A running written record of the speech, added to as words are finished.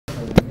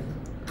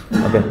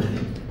ওকে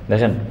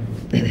দেখেন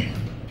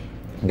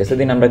গেছে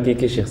দিন আমরা কি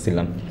কি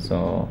শিখছিলাম, সো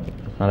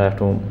আপনারা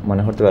একটু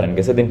মনে করতে পারেন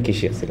গেছে দিন কি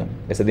শিখছিলাম,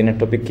 গেছে দিনের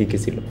টপিক কি কি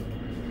ছিল?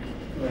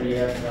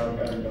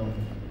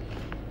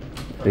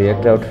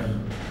 রিঅ্যাক্ট রাউট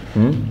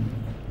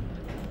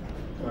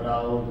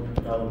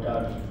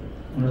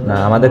না,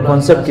 আমাদের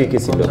কনসেপ্ট কি কি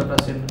ছিল?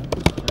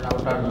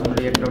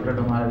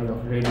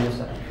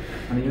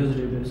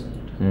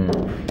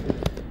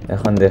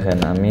 এখন দেখেন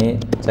আমি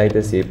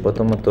চাইতেছি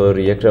প্রথমত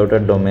রিঅ্যাক্ট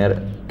রাউটার ডোমের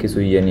কিছু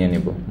নিয়ে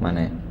নিব,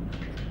 মানে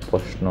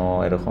প্রশ্ন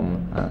এরকম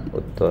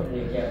উত্তর,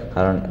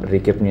 কারণ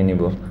রিক্যাপ নিয়ে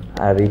নিব।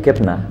 আর রিক্যাপ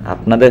না,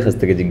 আপনাদের কাছ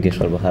থেকে জিজ্ঞেস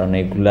করবো, কারণ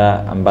এইগুলা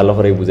আমি ভালো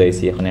করেই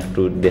বুঝাইছি, এখন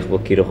একটু দেখবো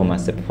কীরকম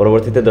আছে,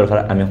 পরবর্তীতে দরকার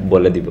আমি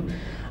বলে দিব।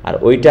 আর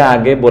ওইটা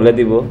আগে বলে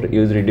দিব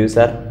ইউজ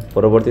রিডিউসার,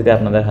 পরবর্তীতে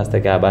আপনাদের কাছ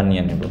থেকে আবার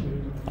নিয়ে নেব,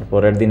 আর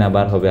পরের দিন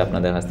আবার হবে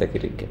আপনাদের কাছ থেকে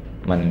রিক্যাপ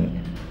মানে।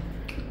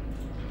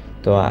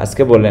 তো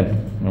আজকে বলেন,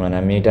 মানে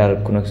আমি এটা আর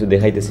কোনো কিছু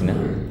দেখাইতেছি না,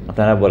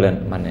 আপনারা বলেন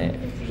মানে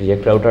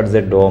রিঅ্যাক্ট রাউটার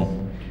যে ডোম,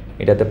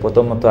 এটাতে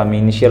প্রথমত আমি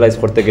ইনিশিয়ালাইজ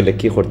করতে গেলে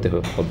কি করতে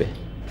হবে?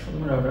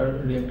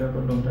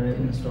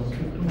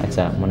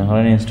 আচ্ছা মনে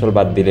করেন ইনস্টল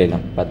বাদ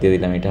দিয়ে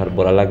দিলাম, এটা আর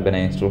বলা লাগবে না,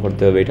 ইনস্টল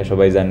করতে হবে, এটা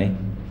সবাই জানি।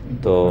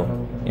 তো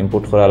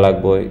ইনপুট করা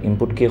লাগবে,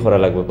 ইনপুট কি করা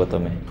লাগবে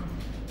প্রথমে?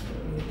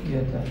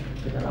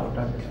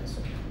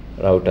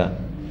 রাউটার।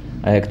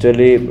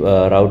 অ্যাকচুয়ালি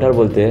রাউটার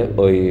বলতে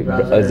ওই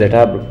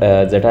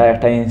যেটা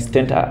একটা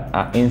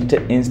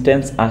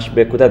ইনস্ট্যান্স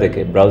আসবে কোথা থেকে?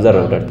 ব্রাউজার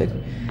রাউটার থেকে।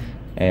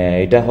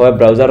 এটা হয়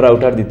ব্রাউজার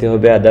রাউটার দিতে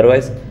হবে,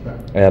 otherwise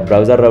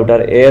browser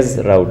router age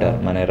router,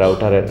 মানে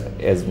রাউটারের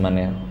এজ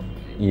মানে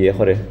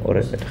করে ওর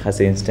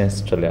কাছে ইনস্ট্যান্স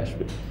চলে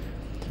আসবে।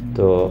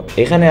 তো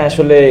এখানে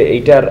আসলে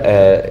এইটার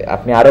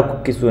আপনি আরও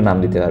কিছু নাম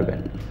দিতে পারবেন,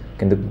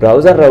 কিন্তু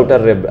ব্রাউজার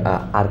রাউটারে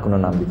আর কোনো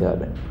নাম দিতে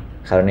পারবেন,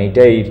 কারণ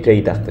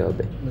এইটাই থাকতে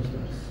হবে।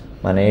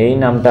 মানে এই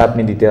নামটা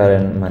আপনি দিতে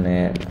পারেন,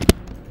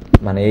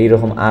 মানে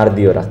এইরকম আর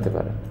দিয়েও রাখতে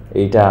পারেন,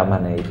 এইটা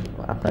মানে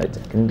আপনার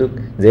ইচ্ছা, কিন্তু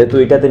যেহেতু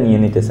এইটাতে নিয়ে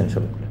নিতেছেন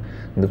সবগুলো,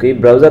 কিন্তু এই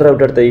ব্রাউজার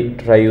রাউটারটাই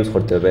ট্রাই ইউজ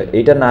করতে হবে।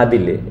 এইটা না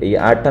দিলে, এই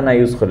আরটা না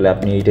ইউজ করলে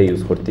আপনি এইটা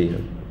ইউজ করতেই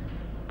হবে,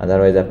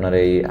 আদারওয়াইজ আপনার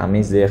এই আমি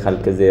যে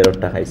কালকে যে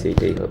এররটা খাইছি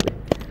এইটাই হবে।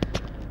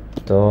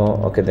 তো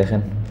ওকে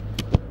দেখেন,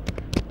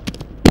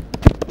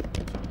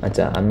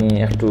 আচ্ছা আমি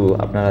একটু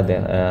আপনারা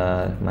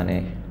মানে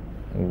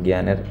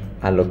জ্ঞানের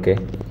আলোকে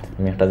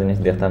আমি একটা জিনিস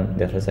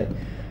দেখতে চাই,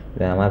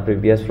 যে আমার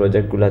প্রিভিয়াস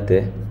প্রজেক্টগুলোতে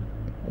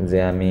যে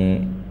আমি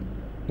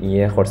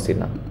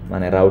করছিলাম,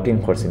 মানে রাউটিং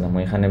করছিলাম,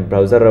 ওইখানে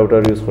ব্রাউজার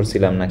রাউটার ইউজ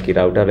করছিলাম নাকি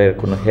রাউটারের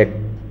কোনো হ্যাক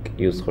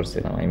ইউজ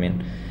করছিলাম,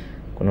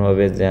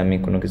 কোনোভাবে যে আমি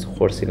কোনো কিছু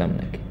করছিলাম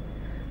নাকি।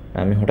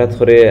 আমি হঠাৎ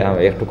করে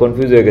একটু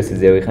কনফিউজ হয়ে গেছি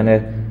যে ওইখানে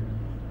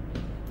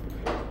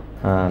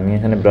আমি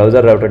এখানে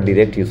ব্রাউজার রাউটার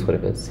ডিরেক্ট ইউজ করে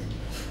ফেলছি,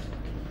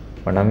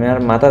 বাট আমি আর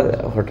মাথা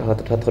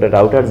হঠাৎ করে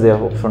রাউটার যে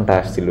অপশনটা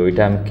আসছিল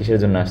ওইটা আমি কিসের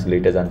জন্য আসছিল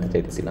এটা জানতে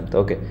চাইতেছিলাম। তো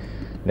ওকে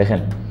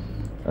দেখেন,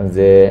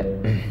 যে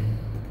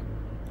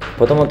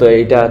প্রথমত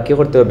এইটা কী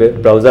করতে হবে?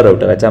 Browser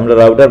router. আচ্ছা আমরা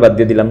রাউটার বাদ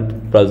দিয়ে দিলাম,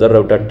 ব্রাউজার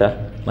রাউটারটা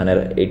মানে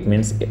it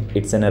means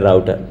it's N A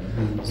router.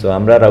 So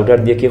আমরা রাউটার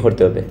দিয়ে কী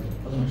করতে হবে?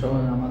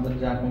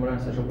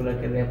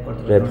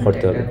 র্যাপ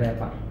করতে হবে,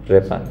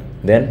 র্যাপার।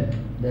 দেন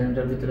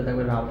এটার ভিতরে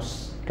থাকবে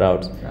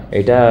রাউটস।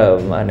 এটা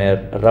মানে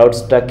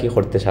রাউটসটা কি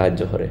করতে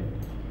সাহায্য করে?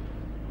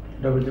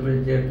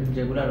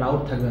 যেগুলা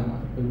রাউট থাকবে আমার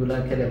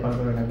ওইগুলাকে রেফার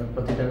করে রাখবে,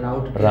 প্রতিটা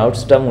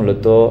রাউটসটা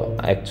মূলত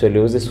অ্যাকচুয়ালি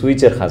ওই যে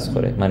সুইচের কাজ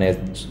করে, মানে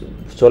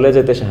চলে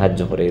যেতে সাহায্য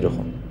করে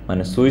এরকম,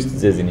 মানে সুইচ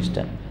যে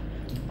জিনিসটা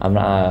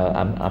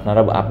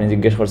আপনি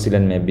জিজ্ঞেস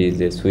করছিলেন মেবি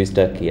যে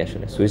সুইচটা কি,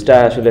 আসলে সুইচটা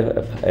আসলে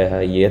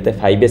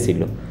 5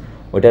 ছিল,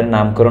 ওইটার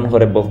নামকরণ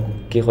করে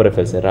কি করে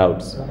ফেলছে?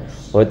 রাউটস।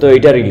 হয়তো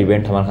এইটা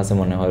রিলিভেন্ট আমার কাছে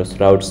মনে হয়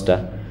রাউটসটা,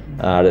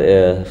 আর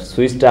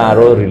সুইচটা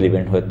আরও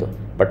রিলিভেন্ট হয়তো,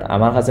 বাট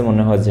আমার কাছে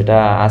মনে হয় যেটা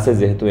আছে,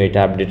 যেহেতু এটা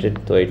আপডেটেড,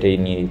 তো এটাই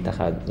নিয়ে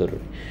থাকা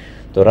জরুরি।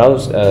 তো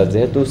রাউটস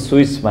যেহেতু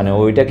সুইচ মানে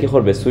ওইটা কি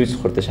করবে? সুইচ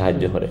করতে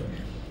সাহায্য করে।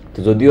 তো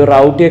যদিও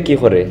রাউটে কি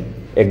করে?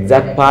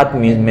 এক্সাক্ট পাথ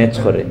ম্যাচ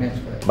করে,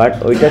 বাট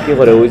ওইটা কি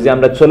করে? ওই যে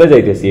আমরা চলে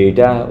যাইতেছি,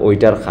 এইটা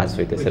ওইটার কাজ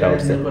হইতেছে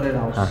রাউটসের।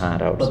 হ্যাঁ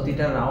রাউটস,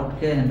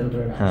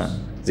 হ্যাঁ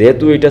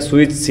যেহেতু এটা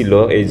সুইচ ছিল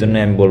এই জন্য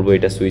আমি বলবো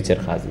এটা সুইচের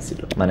কাজই ছিল,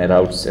 মানে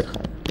রাউটসের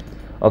কাজ।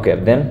 ওকে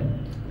দেন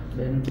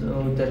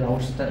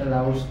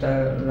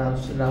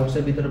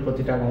রাউটসের ভিতরে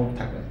প্রতিটা রাউট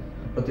থাকে,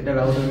 প্রতিটা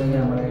রাউটের জন্য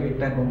আমার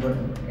একটা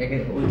কম্পোনেন্ট,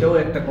 ওইটাও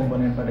একটা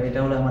কম্পোনেন্ট পারে, এটা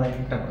হলো আমার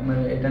একটা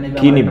মানে এটা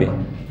নিবে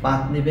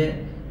পাথ নিবে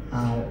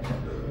আর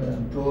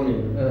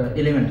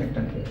এলিমেন্ট একটা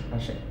নিবে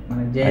পাশে,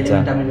 মানে যে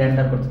এলিমেন্ট আমি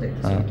রেন্ডার করতে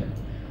চাইতেছি এটা।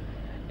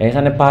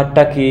 এখানে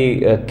পাথটা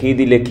কি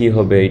দিলে কি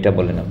হবে এটা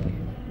বলেন আপনি,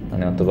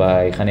 মানে অথবা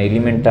এখানে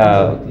এলিমেন্টটা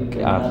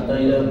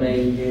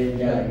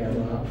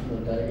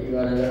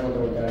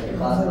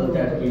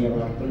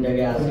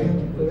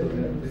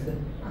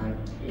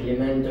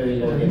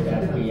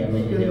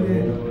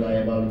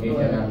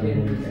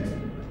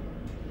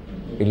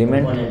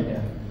এলিমেন্ট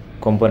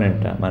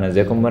কম্পোনেন্টটা, মানে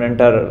যে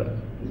কম্পোনেন্টটার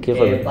কি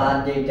হবে?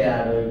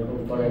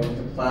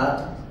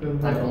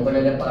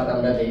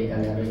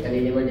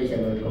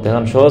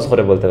 দেখুন সহজ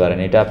করে বলতে পারেন,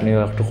 এটা আপনি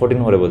একটু কঠিন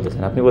করে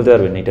বলতেছেন, আপনি বলতে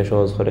পারবেন এটা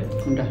সহজ করে?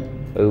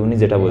 উনি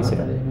যেটা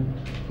বলছিলেন,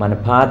 মানে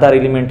ফাঁদ আর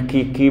এলিমেন্ট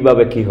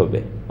কিভাবে কি হবে,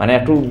 মানে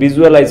একটু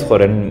ভিজুয়ালাইজ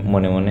করেন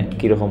মনে মনে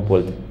কীরকম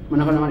বলতে।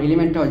 মনে করেন আমার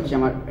এলিমেন্টটা হচ্ছে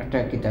আমার একটা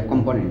কিতা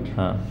কম্পোনেন্ট,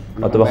 হ্যাঁ,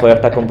 অথবা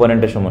কয়েকটা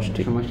কম্পোনেন্টের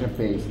সমষ্টি।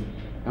 পেজ,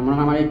 মনে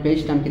হয় আমার এই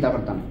পেজটা আমি কিতা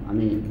করতাম,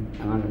 আমি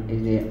আমার এই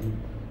যে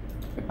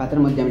পাতের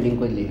মধ্যে আমি লিঙ্ক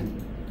করে দিলাম।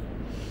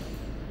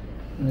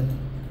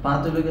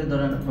 পাতগুলোকে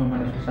ধরেন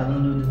মানে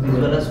সাধারণত যদি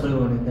ভিজুয়ালাইজ করে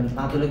বলি তাহলে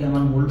পাতগুলোকে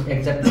আমার মূল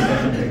এক্সাক্ট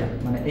লোকেশন যেটা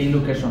মানে এই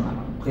লোকেশন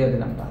আমার খুঁজে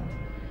দিলাম পাত,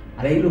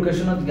 আর এই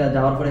লোকেশনে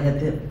যাওয়ার পরে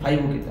হেতে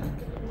পাইব কিতা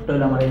ওটা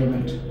হলো আমার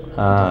এলিমেন্ট।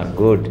 হ্যাঁ,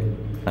 গুড,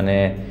 মানে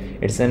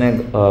it's an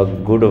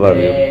good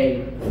overview,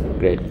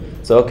 great.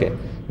 So okay,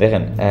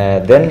 দেখেন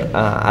দেন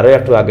আরও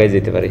একটু আগে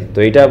যেতে পারি। তো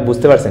এটা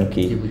বুঝতে পারছেন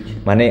কি,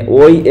 মানে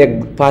ওই এক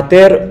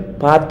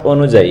পাত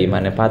অনুযায়ী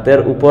মানে পাতের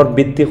উপর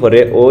ভিত্তি করে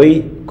ওই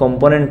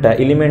কম্পোনেন্টটা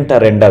এলিমেন্টটা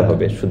রেন্ডার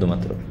হবে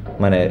শুধুমাত্র,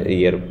 মানে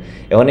ইয়ের।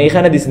 এখন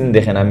এইখানে দিচ্ছেন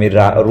দেখেন আমি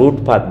রুট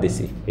পাত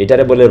দিছি,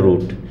 এটারে বলে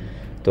রুট,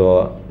 তো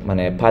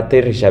মানে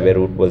পাতের হিসাবে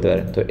রুট বলতে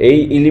পারেন। তো এই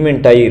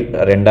এলিমেন্টটাই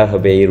রেন্ডার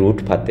হবে এই রুট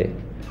পাতে,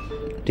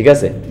 ঠিক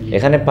আছে।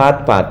 এখানে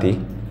পাতই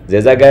যে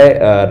জায়গায়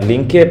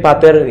লিঙ্কে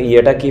পাতের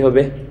ইয়েটা কি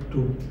হবে,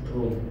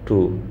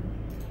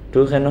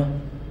 টু কেন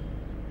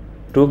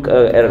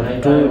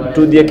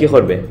টু দিয়ে কি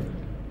করবে,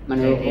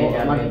 মানে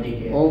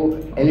ও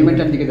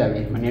এলিমেন্টের দিকে যাবে,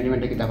 মানে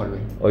এলিমেন্টে কিতা করবে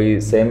ওই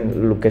সেম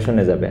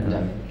লোকেশনে যাবে।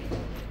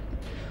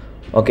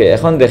 ওকে,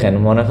 এখন দেখেন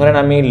মনে করেন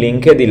আমি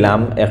লিঙ্কে দিলাম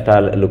একটা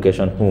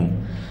লোকেশন হোম,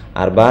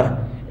 আরবার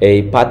এই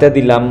পাতে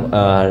দিলাম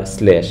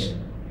স্ল্যাশ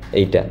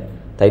এইটা,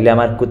 তাইলে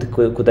আমার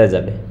কোথায়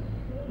যাবে,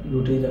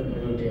 রুটে যাবে।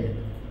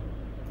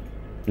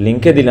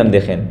 লিঙ্কে দিলাম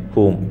দেখেন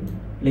হোম,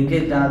 লিংকে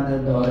এটা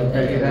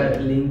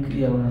লিংক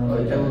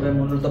এটা হবে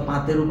মূলত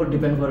পাতের উপর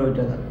ডিপেন্ড করে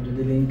ওইটা।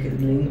 যদি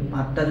লিংক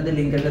পাতটা যদি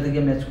লিংকের সাথে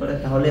গিয়ে ম্যাচ করে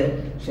তাহলে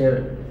সে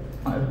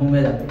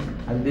হোমে যাবে,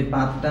 আর যদি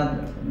পাতটা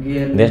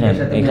গিয়ে দেখেন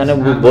এখানে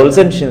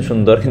বলছেন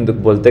সুন্দর, কিন্তু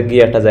বলতে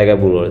গিয়ে একটা জায়গায়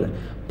ভুল হয়ে যায়।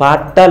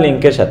 পাতটা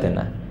লিংকের সাথে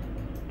না,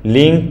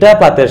 লিঙ্কটা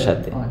পাতের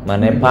সাথে,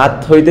 মানে পাত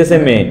হইতেছে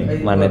মেইন,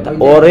 মানে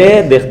ওরে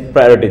দেখ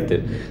প্রায়োরিটিতে।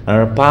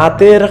 কারণ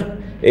পাতের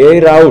এই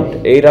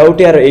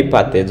রাউটে আর এই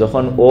পাতে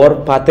যখন ওর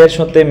পাতের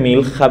সাথে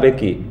মিল খাবে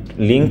কি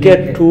লিঙ্কের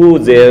টু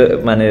যে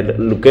মানে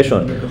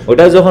লোকেশন,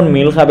 ওটা যখন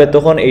মিল খাবে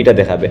তখন এইটা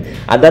দেখাবে।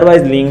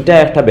 আদারওয়াইজ লিঙ্কটা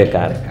একটা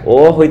বেকার, ও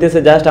হইতেছে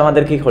জাস্ট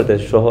আমাদের কি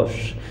করতেছে সহজ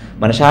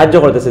মানে সাহায্য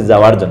করতেছে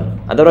যাওয়ার জন্য,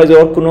 আদারওয়াইজ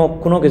ওর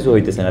কোনো কিছু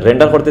হইতেছে না,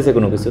 রেন্ডার করতেছে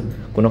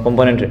কোনো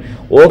কম্পোনেন্ট,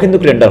 ও কিন্তু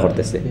রেন্ডার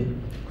করতেছে।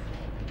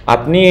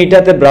 আপনি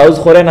এইটাতে ব্রাউজ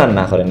করেন আর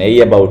না করেন এই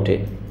অ্যাবাউটে,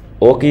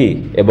 ও কি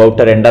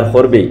অ্যাবাউটটা রেন্ডার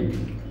করবেই,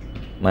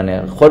 মানে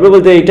করবে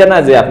বলতে এইটা না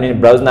যে আপনি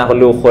ব্রাউজ না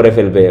করলে ও করে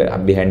ফেলবে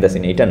বিহাইন্ড দ্য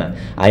সিন, এইটা না।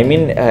 আই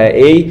মিন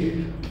এই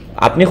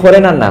আপনি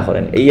করেন আর না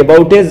করেন এই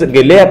অ্যাবাউটে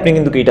গেলে আপনি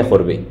কিন্তু এইটা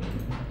করবে,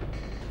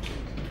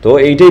 তো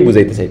এইটাই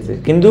বুঝাইতে চাইছে।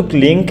 কিন্তু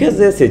লিঙ্কে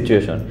যে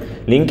সিচুয়েশন,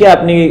 লিঙ্কে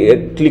আপনি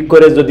ক্লিক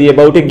করে যদি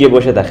অ্যাবাউটে গিয়ে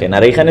বসে থাকেন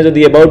আর এখানে যদি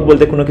অ্যাবাউট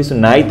বলতে কোনো কিছু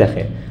নাই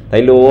থাকে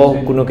তাইলে ও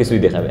কোনো কিছুই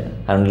দেখাবে না,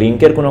 কারণ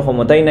লিঙ্কের কোনো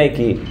ক্ষমতাই নাই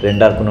কি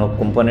রেন্ডার কোনো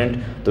কম্পোনেন্ট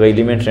তো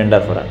এলিমেন্ট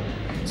রেন্ডার করা।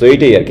 সো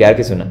এইটাই আর কি, আর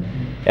কিছু না।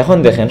 এখন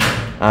দেখেন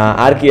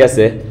আর কি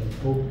আছে,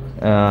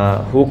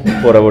 হুক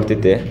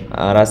পরবর্তীতে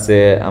আর আছে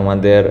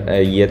আমাদের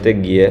ইয়েতে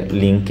গিয়ে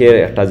লিঙ্কের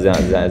একটা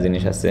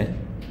জিনিস আছে,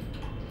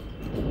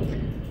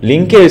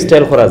 লিঙ্কে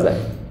স্টাইল করা যায়,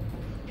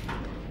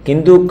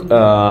 কিন্তু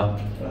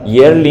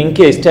ইয়ের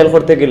লিঙ্কে স্টাইল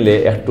করতে গেলে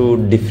একটু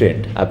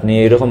ডিফারেন্ট, আপনি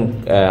এরকম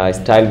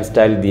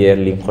স্টাইল দিয়ে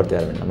লিঙ্ক করতে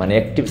পারবেন না, মানে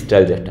অ্যাক্টিভ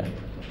স্টাইল যেটা।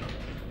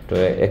 তো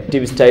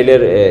অ্যাক্টিভ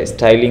স্টাইলের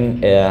স্টাইলিং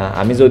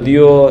আমি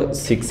যদিও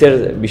 6-এর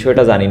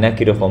বিষয়টা জানি না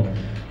কীরকম,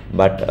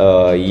 বাট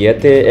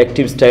ইয়েতে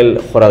অ্যাক্টিভ স্টাইল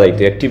করা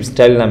যাইতো, অ্যাক্টিভ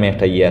স্টাইল নামে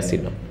একটা ইয়ে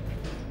ছিল।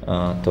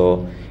 তো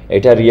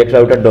এটা রিয়েক্ট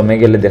রাউটার ডোমে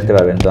গেলে দেখতে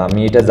পাবেন। তো আমি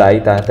এটা যাই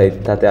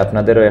তাতে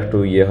আপনাদেরও একটু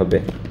ইয়ে হবে,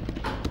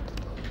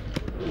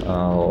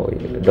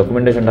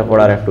 ডকুমেন্টেশনটা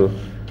পড়ার একটু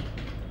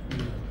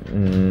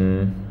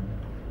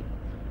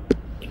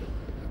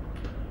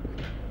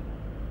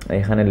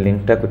এখানে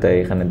লিঙ্কটা কোথায়,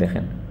 এখানে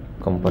দেখেন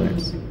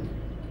কম্পোনেন্টস,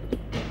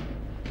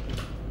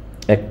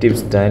 অ্যাক্টিভ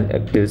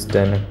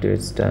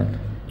স্টাইল।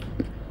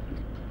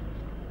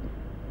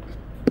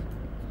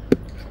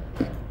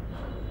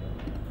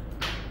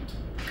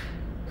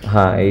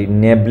 হ্যাঁ, এই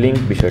নেবলিং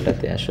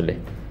বিষয়টাতে আসলে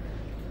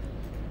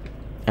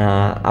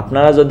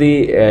আপনারা যদি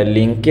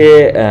লিঙ্কে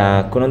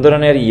কোনো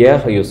ধরনের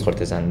ইউজ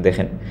করতে চান,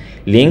 দেখেন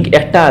লিঙ্ক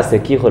একটা আছে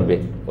কি করবে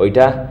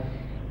ওইটা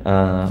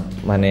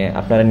মানে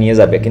আপনারা নিয়ে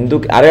যাবে, কিন্তু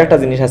আরও একটা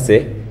জিনিস আছে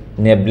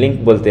নেবলিঙ্ক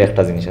বলতে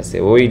একটা জিনিস আছে,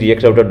 ওই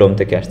রিয়েক্ট রাউটার ডোম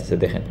থেকে আসতেছে।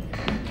 দেখেন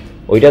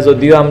ওইটা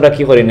যদিও আমরা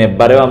কি করি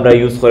নেববারেও আমরা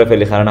ইউজ করে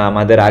ফেলি, কারণ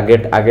আমাদের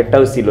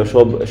আগেরটাও ছিল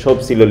সব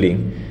ছিল লিঙ্ক,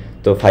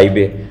 তো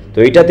 5-এ তো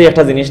এইটাতে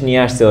একটা জিনিস নিয়ে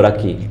আসছে ওরা,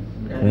 কি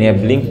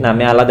নেবলিঙ্ক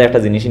নামে আলাদা একটা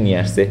জিনিসই নিয়ে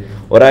আসছে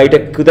ওরা। এটা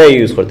কোথায়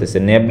ইউজ করতেছে,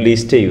 নেব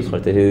লিস্টে ইউজ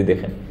করতেছে, যদি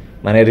দেখেন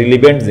মানে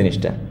রিলিভেন্ট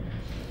জিনিসটা।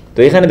 তো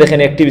এখানে দেখেন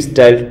active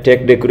style, take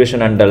decoration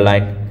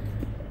underline,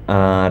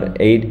 আর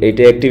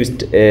এইটা অ্যাক্টিভ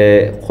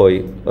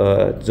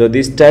যদি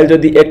স্টাইল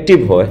যদি অ্যাক্টিভ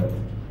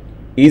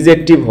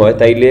হয়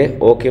তাইলে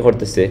ও কে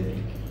করতেছে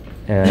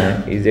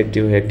is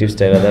active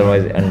style,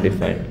 otherwise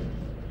undefined.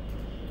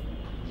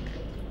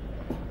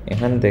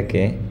 এখান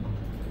থেকে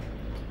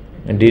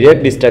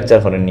ডিরেক্ট স্ট্রাকচার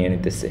করে নিয়ে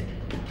নিতেছে।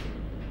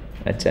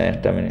 আচ্ছা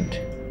একটা মিনিট,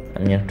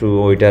 আমি একটু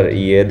ওইটার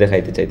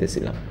দেখাইতে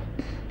চাইতেছিলাম।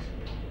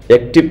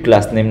 অ্যাক্টিভ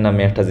ক্লাস নেম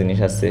নামে একটা জিনিস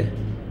আছে,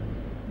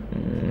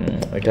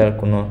 ওইটার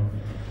কোনো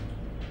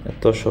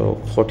এত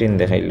কঠিন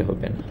দেখাইলে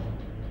হবে না।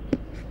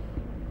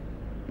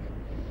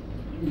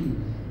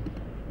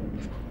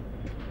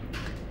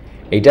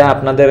 এটা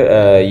আপনাদের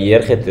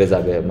ইয়ের ক্ষেত্রে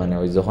যাবে, মানে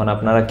ওই যখন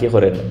আপনারা কি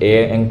করেন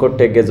অ্যাঙ্কর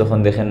ট্যাগে যখন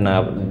দেখেন না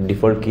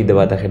ডিফল্ট কি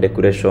দেওয়া থাকে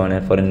ডেকোরেশন,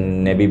 এরপরে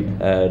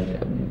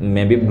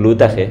মেবি ব্লু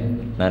থাকে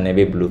না,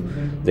 নেভি ব্লু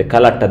যে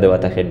কালারটা দেওয়া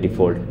থাকে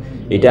ডিফল্ট,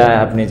 এটা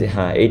আপনি যে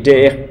হ্যাঁ এইটা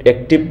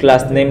অ্যাক্টিভ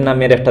ক্লাস নেম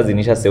নামের একটা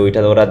জিনিস আছে, ওইটা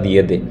ওরা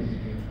দিয়ে দেয়।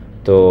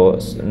 তো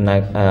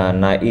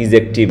না ইজ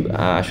অ্যাক্টিভ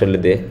আসলে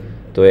দে,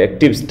 তো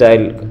active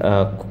style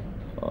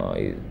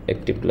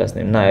active class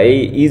name না, এই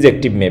ইজ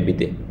অ্যাক্টিভ মেবি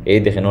দে। এই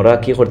দেখেন ওরা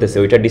কী করতেছে,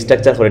 ওইটা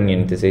ডিস্ট্রাকচার করে নিয়ে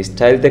নিতেছে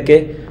স্টাইল থেকে,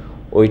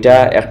 ওইটা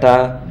একটা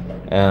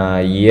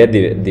ইয়ে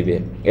দিবে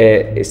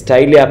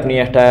স্টাইলে আপনি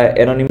একটা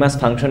অ্যানোনিমাস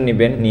ফাংশন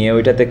নেবেন, নিয়ে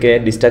ওইটা থেকে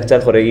ডিস্ট্রাকচার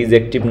করে ইজ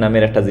অ্যাক্টিভ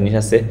নামের একটা জিনিস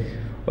আছে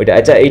ওইটা।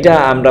 আচ্ছা এইটা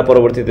আমরা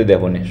পরবর্তীতে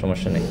দেখো না,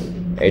 সমস্যা নেই,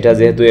 এটা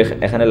যেহেতু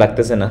এখানে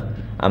লাগতেছে না,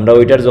 আমরা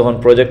ওইটার যখন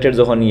প্রজেক্টের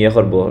যখন ইয়ে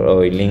করবো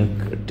ওই লিঙ্ক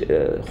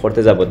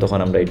করতে যাব তখন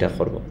আমরা এটা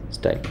করব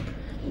স্টাইল।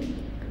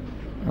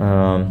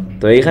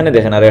 তো এইখানে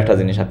দেখেন আরও একটা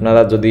জিনিস,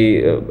 আপনারা যদি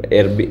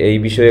এই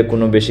বিষয়ে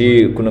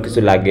কোনো কিছু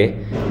লাগে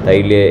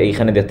তাইলে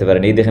এইখানে দেখতে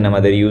পারেন। এই দেখেন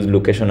আমাদের ইউজ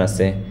লোকেশন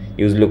আছে,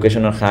 ইউজ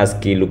লোকেশনের খাস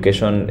কি,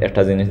 লোকেশন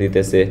একটা জিনিস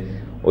দিতেছে,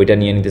 ওইটা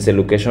নিয়ে নিতেছে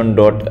লোকেশন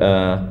ডট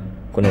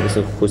কোনো কিছু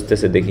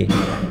খুঁজতেছে, দেখি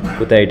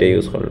কোথায় এটা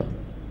ইউজ করলো।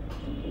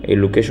 এই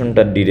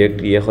লোকেশনটা ডিরেক্ট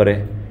ইয়ে করে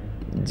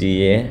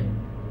জিএ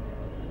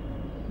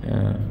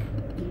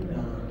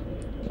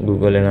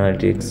গুগল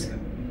অ্যানালিটিক্স,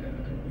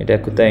 এটা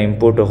কোথায়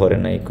ইম্পোর্টও করে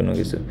নাই কোনো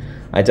কিছু।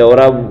 আচ্ছা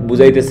ওরা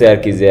বুঝাইতেছে আর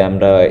কি যে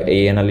আমরা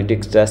এই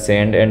অ্যানালিটিক্সটা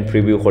সেন্ড অ্যান্ড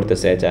প্রিভিউ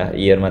করতেছে আচ্ছা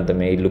ইয়ের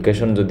মাধ্যমে, এই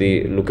লোকেশন যদি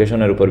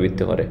লোকেশনের উপর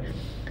ভিত্তি করে।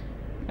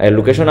 আর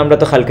লোকেশন আমরা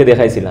তো কালকে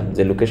দেখাইছিলাম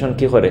যে লোকেশন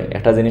কি করে,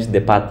 একটা জিনিস দে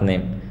পাথ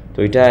নেম, তো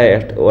এটা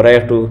ওরা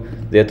একটু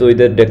যেহেতু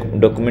ওইদের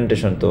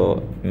ডকুমেন্টেশন তো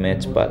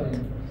ম্যাচ পাথ,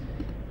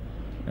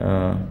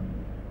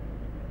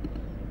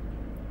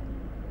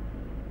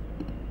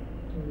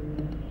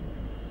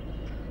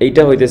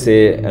 এইটা হইতেছে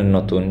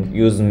নতুন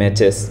ইউজ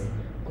ম্যাচেস।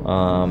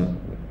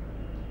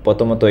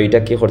 প্রথমত এইটা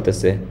কি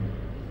করতেছে,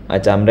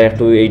 আচ্ছা আমরা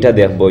একটু এইটা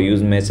দেখবো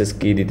ইউজ ম্যাচেস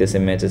কি দিতেছে,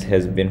 matches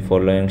has been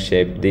following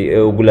shape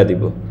ওগুলা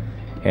দিব,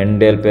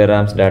 handle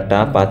params data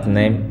path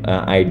name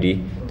ID,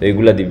 তো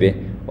এইগুলা দিবে।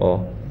 ও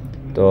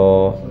তো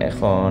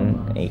এখন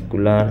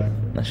এইগুলার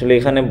আসলে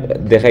এখানে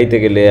দেখাইতে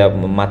গেলে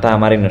মাথা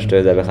আমারই নষ্ট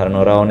হয়ে যাবে, কারণ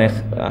ওরা অনেক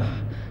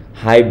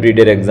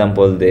হাইব্রিডের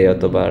এক্সাম্পল দেয়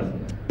অথবা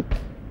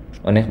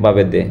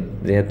অনেকভাবে দেয়,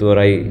 যেহেতু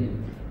ওরাই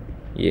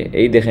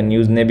এই দেখেন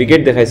ইউজ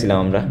নেভিগেট দেখাইছিলাম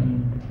আমরা,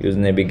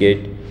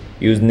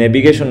 ইউজ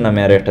নেভিগেশন নামে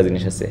আরও একটা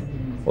জিনিস আছে,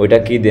 ওইটা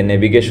কি দে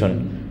নেভিগেশন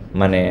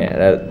মানে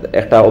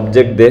একটা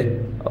অবজেক্ট দে,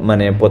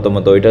 মানে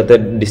প্রথমত ওইটাতে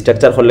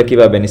ডিস্ট্রাকচার করলে কী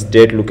পাবেন,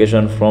 state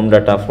location from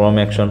data from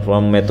action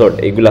from method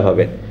এইগুলা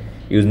পাবেন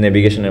ইউজ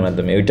নেভিগেশনের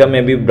মাধ্যমে। ওইটা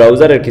মেবি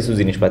ব্রাউজারের কিছু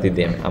জিনিসপাতি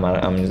দিয়ে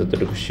আমি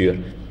যতটুকু শিওর,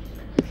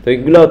 তো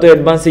এইগুলো অত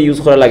অ্যাডভান্সে ইউজ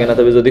করা লাগে না,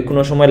 তবে যদি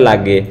কোনো সময়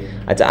লাগে।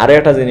 আচ্ছা আরও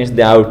একটা জিনিস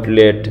দে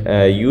আউটলেট,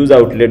 ইউজ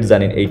আউটলেট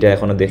জানি এইটা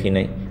এখনও দেখি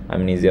নাই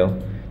আমি নিজেও,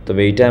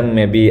 তবে এইটা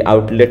মেবি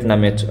আউটলেট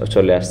নামে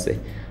চলে আসছে।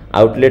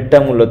 আউটলেটটা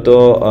মূলত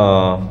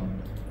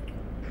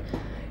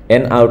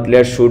an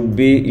outlet should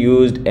be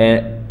used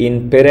in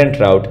parent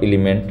route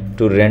element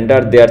to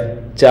render their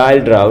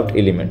child route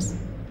elements,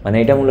 মানে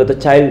এটা মূলত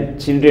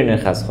চিলড্রেনের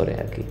কাজ করে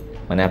আর কি,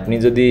 মানে আপনি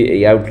যদি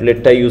এই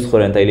আউটলেটটা ইউজ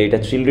করেন তাইলে এটা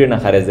চিলড্রেন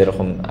আকারে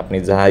যেরকম আপনি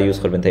যাহা ইউজ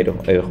করবেন তাই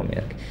এরকমই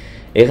আর কি।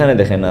 এখানে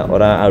দেখেন না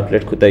ওরা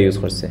আউটলেট কোথায় ইউজ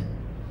করছে,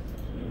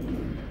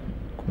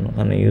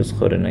 কোনোখানে ইউজ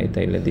করে নাই,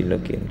 তাইলে দিল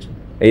কি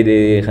এই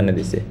এখানে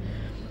দিছে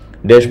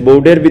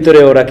ড্যাশবোর্ডের ভিতরে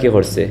ওরা কি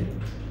করছে,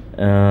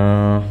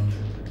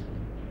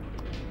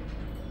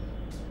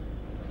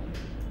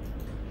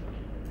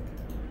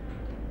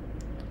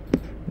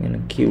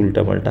 কি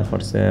উল্টাপাল্টা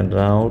করছে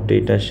রাউট,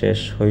 এটা শেষ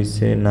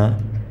হয়েছে না,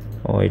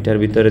 ও এটার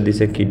ভিতরে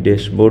দিছে কি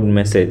ড্যাশবোর্ড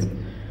মেসেজ,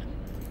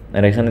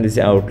 আর এখানে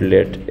দিছে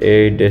আউটলেট।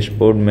 এই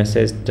ড্যাশবোর্ড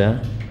মেসেজটা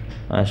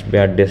আসবে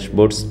আর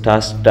ড্যাশবোর্ড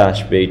টাস্কটা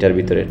আসবে এইটার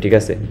ভিতরে, ঠিক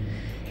আছে।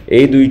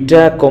 এই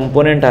দুইটা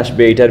কম্পোনেন্ট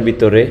আসবে এইটার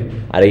ভিতরে,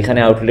 আর এইখানে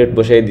আউটলেট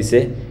বসাই দিছে।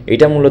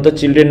 এটা মূলত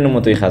চিলড্রেনের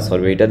মতোই কাজ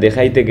করবে, এটা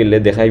দেখাইতে গেলে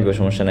দেখাইবে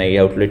সমস্যা নাই। এই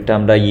আউটলেটটা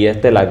আমরা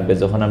ইয়েতে লাগবে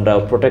যখন আমরা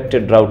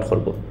প্রোটেক্টেড রাউট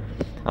করব।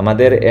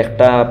 আমাদের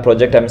একটা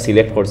প্রজেক্ট আমি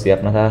সিলেক্ট করছি,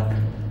 আপনারা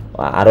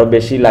আরও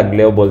বেশি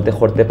লাগলেও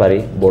করতে পারি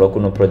বড়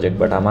কোনো প্রজেক্ট,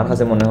 বাট আমার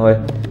কাছে মনে হয়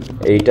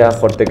এইটা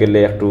করতে গেলে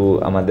একটু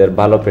আমাদের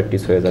ভালো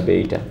প্র্যাকটিস হয়ে যাবে।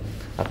 এইটা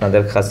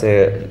আপনাদের কাছে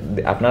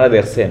আপনারা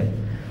দেখছেন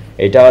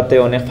এইটাতে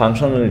অনেক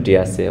ফাংশনালিটি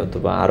আছে,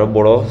 অথবা আরও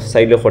বড়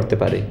চাইলেও করতে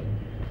পারি।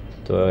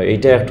 তো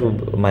এইটা একটু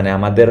মানে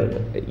আমাদের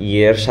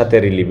ইয়ের সাথে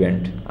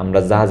রিলিভেন্ট, আমরা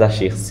যা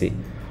শিখছি।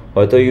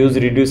 হয়তো ইউজ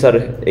রিডিউসার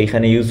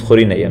এইখানে ইউজ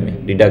করি নাই, আমি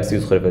রিডাক্স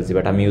ইউজ করে ফেলছি,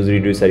 বাট আমি ইউজ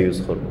রিডিউসার ইউজ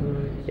করবো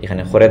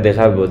এখানে করে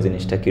দেখাবো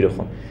জিনিসটা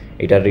কীরকম।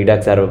 এটা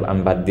রিডাক্স আর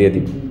আমি বাদ দিয়ে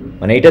দিব,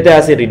 মানে এইটাতে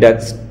আছে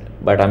রিডাক্স,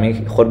 বাট আমি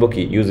করবো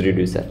কি ইউজ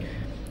রিডিউসার।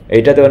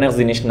 এইটাতে অনেক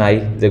জিনিস নাই,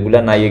 যেগুলো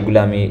নাই এগুলো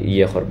আমি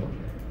করবো,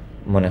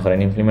 মনে করেন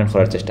ইমপ্লিমেন্ট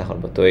করার চেষ্টা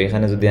করবো। তো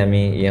এখানে যদি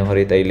আমি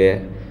করি তাইলে,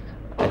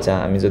 আচ্ছা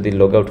আমি যদি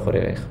লগ আউট করে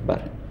একবার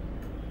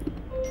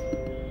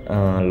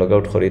লগ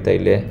আউট করি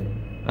তাইলে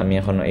আমি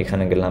এখন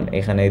এখানে গেলাম,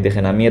 এখানে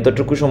দেখেন আমি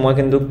এতটুকু সময়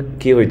কিন্তু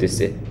কী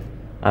হইতেছে,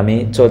 আমি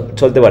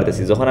চলতে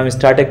পারতেছি। যখন আমি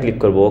স্টার্টে ক্লিক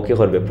করবো ও কী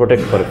করবে,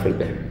 প্রোটেক্ট করে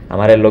ফেলবে,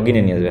 আমার লগ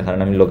ইনে নিয়ে যাবে, কারণ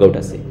আমি লগ আউট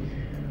আছি।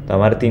 তো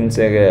আমার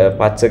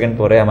 5 সেকেন্ড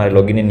পরে আমার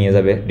লগ ইনে নিয়ে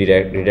যাবে,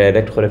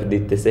 রিডাইরেক্ট করে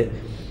দিতেছে।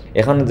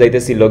 এখন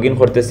যাইতেছি, লগ ইন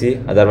করতেছি,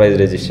 আদারওয়াইজ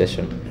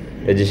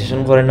রেজিস্ট্রেশন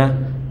করে না,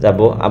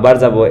 আবার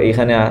যাব,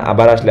 এইখানে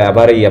আবার আসলে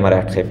আবার আমার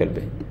আটকাই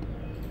ফেলবে,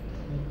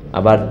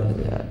 আবার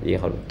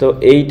হবে। তো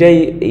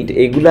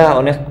এইগুলা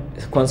অনেক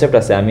কনসেপ্ট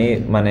আছে, আমি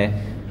মানে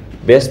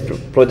বেস্ট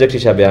প্রজেক্ট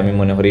হিসাবে আমি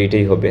মনে করি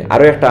এইটাই হবে।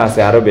 আরও একটা আছে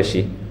আরও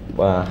বেশি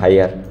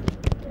হাইয়ার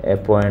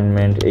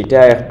অ্যাপয়েন্টমেন্ট, এইটা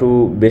একটু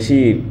বেশি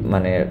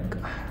মানে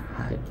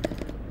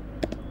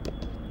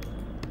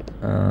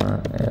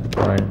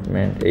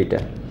অ্যাপয়েন্টমেন্ট এইটা,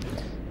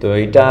 তো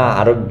এইটা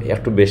আরও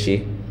একটু বেশি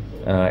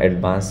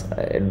অ্যাডভান্স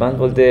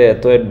বলতে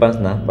এত অ্যাডভান্স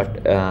না, বাট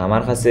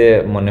আমার কাছে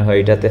মনে হয়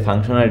এটাতে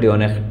ফাংশনালিটি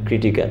অনেক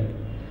ক্রিটিক্যাল।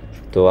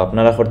 তো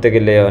আপনারা করতে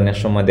গেলে অনেক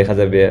সময় দেখা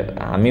যাবে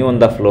আমি অন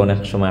দ্য ফ্লো অনেক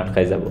সময়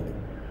আটকাই যাব।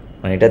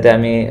 মানে এটাতে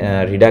আমি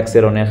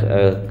রিডাক্সের অনেক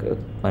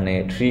মানে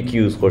ট্রিক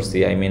ইউজ করছি,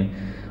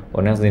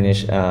 অনেক জিনিস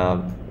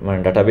মানে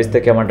ডাটাবেস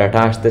থেকে আমার ডাটা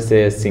আসতেছে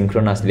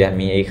সিনক্রোনাসলি,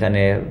 আমি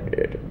এইখানে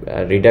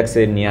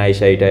রিডাক্সে নিয়ে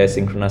আইসা এটা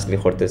সিনক্রোনাসলি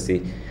করতেছি।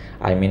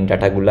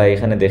 ডাটাগুলা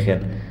এখানে দেখেন,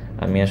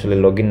 আমি আসলে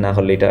লগ ইন না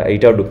করলে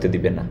এইটাও ঢুকতে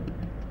দিবে না।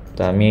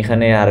 তো আমি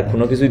এখানে আর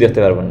কোনো কিছুই দেখতে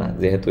পারবো না,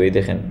 যেহেতু এই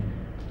দেখেন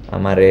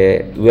আমার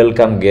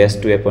welcome guest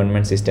two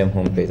appointment system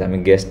home page, আমি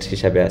গেস্ট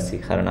হিসাবে আছি,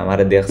 কারণ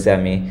আমারে দেখছে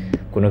আমি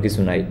কোনো কিছু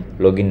নাই,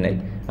 লগ ইন নাই।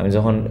 আমি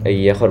যখন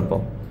করবো,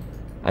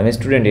 আমি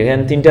স্টুডেন্ট,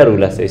 এখানে 3টা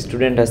রুল আছে,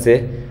 স্টুডেন্ট আছে,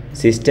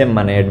 সিস্টেম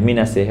মানে অ্যাডমিন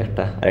আছে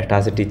একটা, আর একটা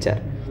আছে টিচার।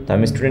 তো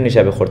আমি স্টুডেন্ট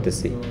হিসাবে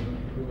করতেছি,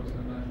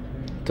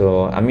 তো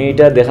আমি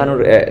এটা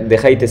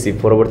দেখাইতেছি।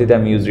 পরবর্তীতে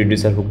আমি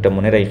useReducer হুকটা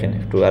মনে রাখেন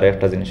একটু। আর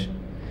একটা জিনিস,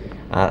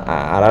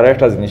 আর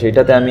একটা জিনিস,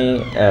 এইটাতে আমি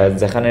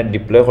যেখানে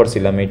ডিপ্লয়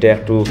করছিলাম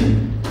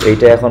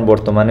এইটা এখন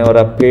বর্তমানে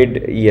ওরা পেইড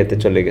ইয়েতে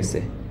চলে গেছে।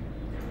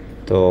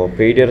 তো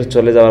পেইডের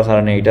চলে যাওয়ার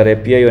কারণে এইটার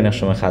এপিআই অনেক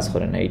সময় কাজ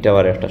করে না, এইটাও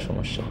আর একটা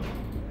সমস্যা।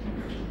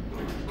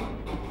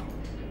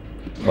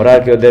 ওরা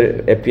আর কি ওদের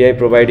এপিআই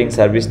প্রোভাইডিং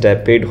সার্ভিসটা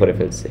পেইড করে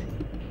ফেলছে,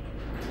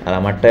 আর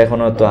আমারটা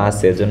এখনও তো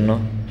আছে, এজন্য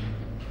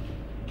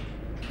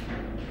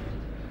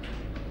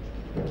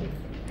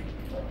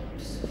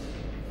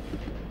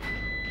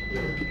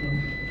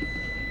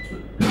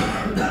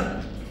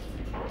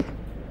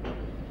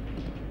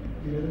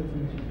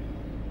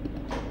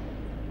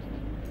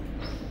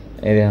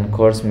এই দেখেন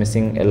কোর্স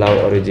মিসিং অ্যালাউ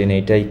অরিজিন,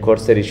 এইটাই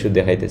কোর্সের ইস্যু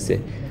দেখাইতেছে।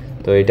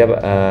 তো এটা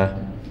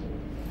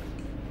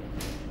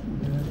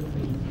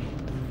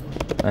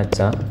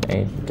আচ্ছা,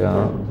 এইটা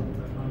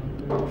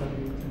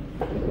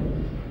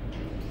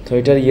তো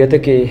এটার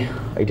থেকে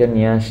এটা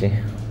নিয়ে আসি।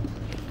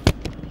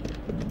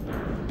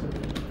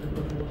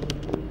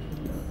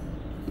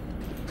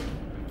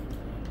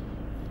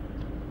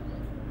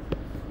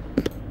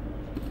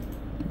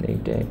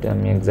 এটা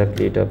আমি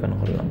এক্স্যাক্টলি এটা ওপেন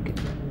করলাম কি,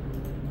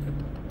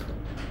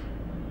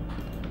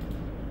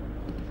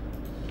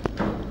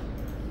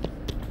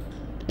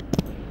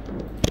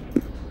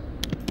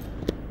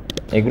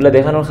 এগুলা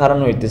দেখানোর কারণ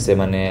হইতেছে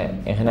মানে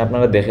এখানে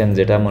আপনারা দেখেন,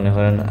 যেটা মনে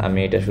করেন আমি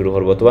এটা শুরু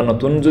করবো, অথবা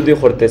নতুন যদি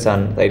করতে চান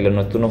তাইলে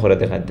নতুনও করে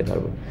দেখাতে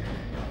পারবো।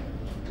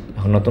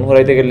 এখন নতুন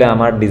করাইতে গেলে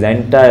আমার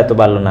ডিজাইনটা এত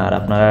ভালো না, আর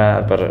আপনারা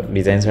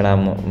ডিজাইন ছাড়া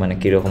মানে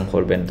কীরকম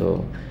করবেন। তো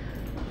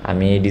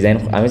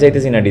আমি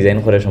চাইতেছি না ডিজাইন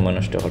করে সময়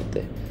নষ্ট করতে।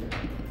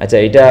 আচ্ছা,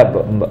 এটা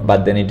বাদ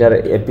দেন, এটার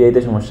এপিআইতে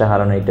সমস্যা,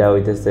 কারণ এটা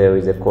হইতেছে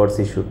ওই যে কোর্স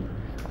ইস্যু।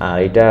 আর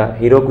এটা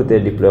হিরোকুতে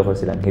ডিপ্লয়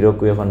করছিলাম,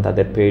 হিরোকু এখন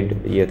তাদের পেইড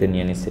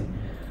নিয়ে নিছে,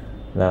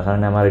 যার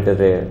কারণে আমার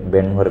এটাতে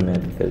ব্যান করে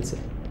মেরে ফেলছে,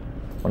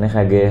 অনেক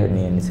আগে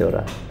নিয়ে নিছে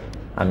ওরা,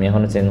 আমি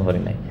এখনও চেঞ্জ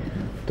করি নাই।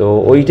 তো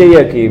ওইটাই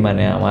আর কি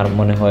মানে আমার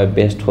মনে হয়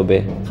বেস্ট হবে,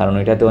 কারণ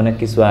ওইটাতে অনেক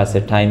কিছু আছে,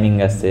 টাইমিং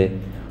আছে,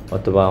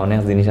 অথবা অনেক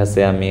জিনিস আছে।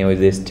 আমি ওই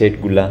যে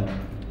স্টেটগুলা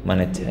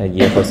মানে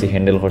করছি,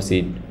 হ্যান্ডেল করছি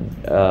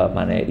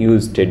মানে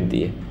ইউজ স্টেট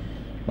দিয়ে,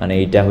 মানে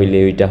এইটা হইলে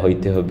ওইটা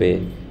হইতে হবে।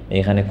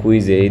 এখানে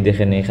কুইজে এই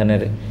দেখেন, এখানে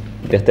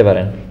দেখতে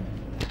পারেন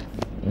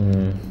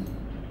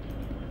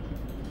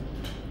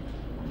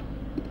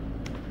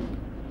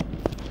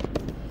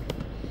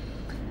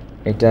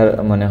এটার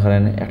মনে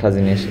করেন একটা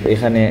জিনিস,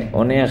 এখানে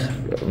অনেক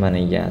মানে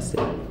আছে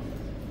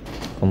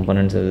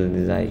কম্পোনেন্টস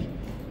যদি যাই,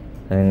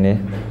 এখানে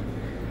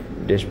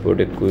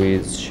ড্যাশবোর্ডে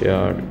কুইজ,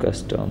 শেয়ার্ড,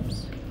 কাস্টমস,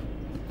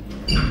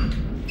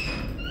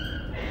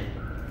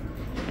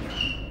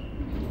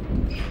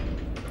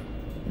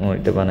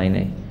 এটা বানাই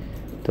নাই।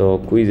 তো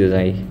কুইজে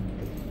যাই,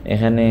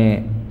 এখানে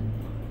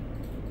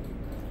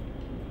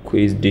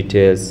কুইজ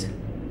ডিটেলস,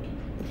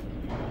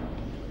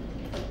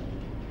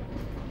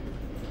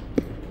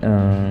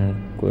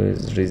 কুইজ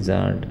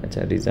রেজাল্ট,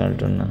 আচ্ছা রেজাল্ট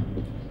না,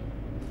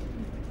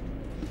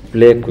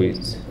 প্লে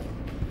কুইজ।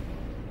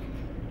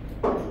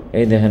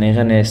 এই দেখেন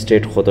এখানে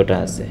স্টেট কতটা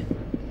আছে,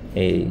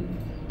 এই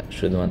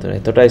শুধুমাত্র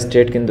এতটা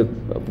স্টেট, কিন্তু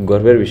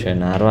গর্বের বিষয়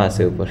না, আরও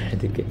আছে উপরের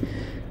দিকে।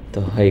 তো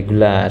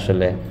এইগুলা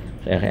আসলে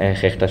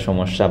একটা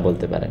সমস্যা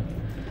বলতে পারেন।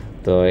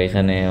 তো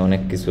এখানে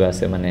অনেক কিছু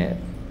আছে মানে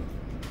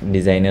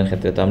ডিজাইনের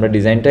ক্ষেত্রে, তো আমরা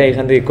ডিজাইনটা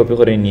এখান থেকে কপি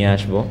করে নিয়ে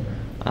আসবো,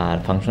 আর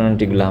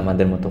ফাংশনালিটিগুলো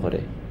আমাদের মতো করে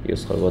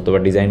ইউজ করবো, অথবা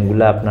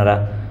ডিজাইনগুলো আপনারা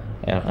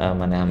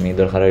মানে আমি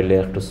দরকার হইলে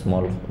একটু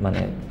স্মল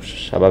মানে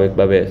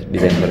স্বাভাবিকভাবে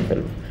ডিজাইন করে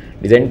ফেলবো।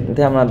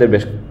 ডিজাইনতে আমাদের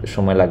বেশ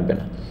সময় লাগবে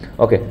না।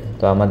 ওকে,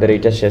 তো আমাদের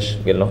এইটা শেষ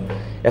গেল।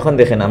 এখন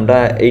দেখেন আমরা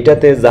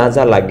এইটাতে যা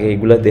যা লাগে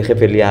এইগুলো দেখে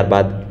ফেলি, আর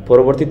বাদ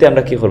পরবর্তীতে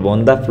আমরা কী করবো,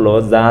 অন দ্য ফ্লো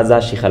যা যা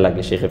শেখা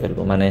লাগে শিখে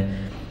ফেলবো। মানে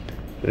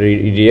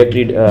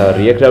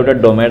রিয়েক্ট রাউটার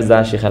ডোমের যা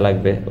শেখা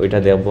লাগবে ওইটা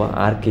দেখবো।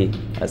 আর কি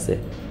আছে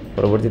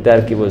পরবর্তীতে,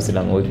 আর কি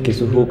বলছিলাম, ওই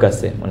কিছু হুক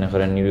আছে, মনে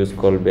করেন use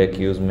call back,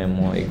 use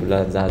memo, এগুলা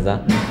যা যা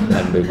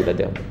লাগবে এগুলো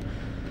দেখবো।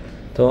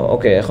 তো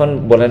ওকে, এখন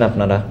বলেন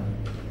আপনারা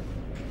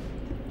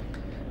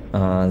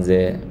যে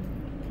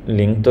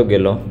লিঙ্ক তো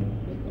গেল,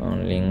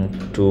 লিঙ্ক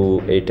টু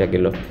এইটা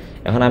গেল।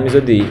 এখন আমি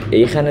যদি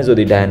এইখানে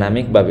যদি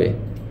ডায়নামিকভাবে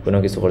কোনো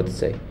কিছু করতে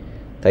চাই,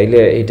 তাইলে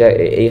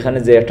এইখানে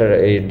যে একটা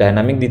এই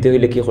ডায়নামিক দিতে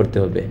হইলে কি করতে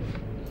হবে?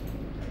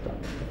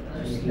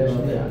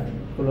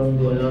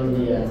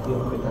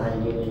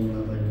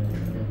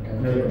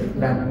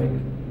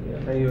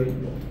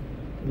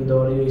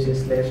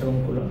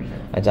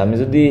 আচ্ছা, আমি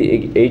যদি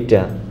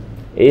এইটা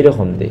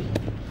এইরকম দেই,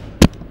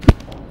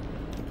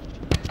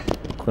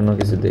 কোনো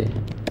কিছু দেই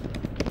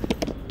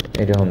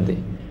এইরকম দিই,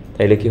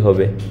 তাইলে কি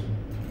হবে?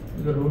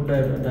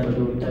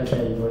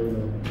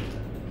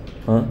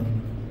 হ্যাঁ,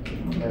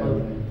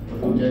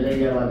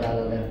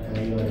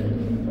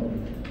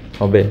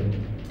 হবে।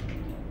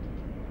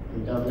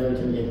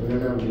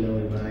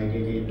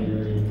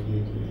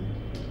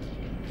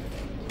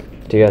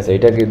 ঠিক আছে,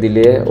 এটাকে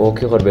দিলে ও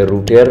কী করবে,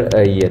 রুটের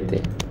ইয়েতে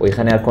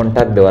ওইখানে আর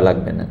কন্ট্যাক্ট দেওয়া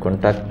লাগবে না।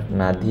 কন্ট্যাক্ট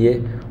না দিয়ে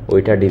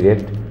ওইটা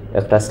ডিরেক্ট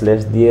একটা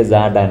স্ল্যাশ দিয়ে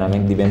যা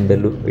ডায়নামিক দিবেন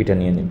ভ্যালু ওইটা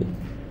নিয়ে নেবে।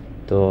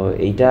 তো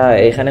এইটা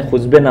এখানে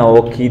খুঁজবে না ও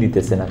কী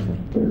দিতেছেন আপনি,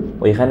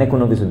 ওইখানে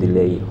কোনো কিছু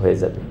দিলেই হয়ে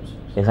যাবে।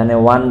 এখানে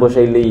 1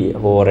 বসাইলেই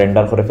ও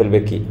রেন্ডার করে ফেলবে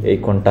কি এই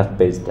কন্ট্যাক্ট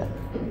পেজটা।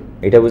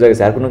 এটা বোঝা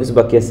গেছে? আর কোনো কিছু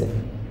বাকি আছে?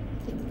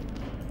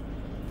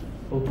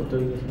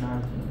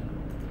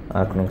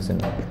 আর কোনো কিছু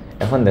নেই।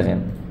 এখন দেখেন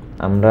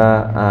আমরা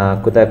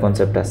কোথায়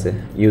কনসেপ্ট আছে,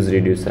 ইউজ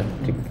রিডিউসার।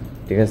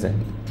 ঠিক আছে,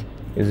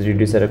 ইউজ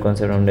রিডিউসারের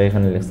কনসেপ্ট আমরা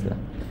এখানে লিখছিলাম।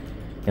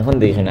 এখন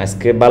দেখেন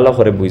আজকে ভালো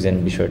করে বুঝেন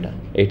বিষয়টা,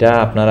 এটা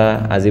আপনারা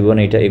আজীবন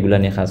এগুলা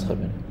নিয়ে কাজ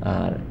করবেন।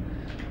 আর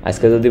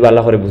আজকে যদি ভালো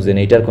করে বুঝেন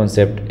এইটার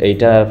কনসেপ্ট,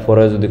 এইটার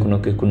পরে যদি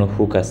কোনো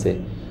হুক আছে,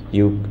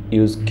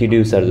 ইউজ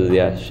রিডিউসার যদি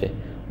আসে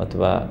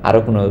অথবা আরও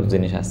কোনো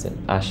জিনিস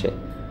আসে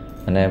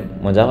মানে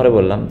মজা করে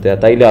বললাম,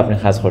 তাইলেও আপনি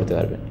কাজ করতে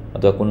পারবেন।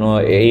 অথবা কোনো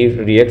এই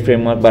রিয়েক্ট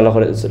ফ্রেমওয়ার্ক ভালো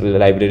করে,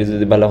 লাইব্রেরি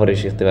যদি ভালো করে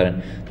শিখতে পারেন,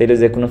 তাইলে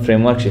যে কোনো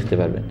ফ্রেমওয়ার্ক শিখতে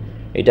পারবেন।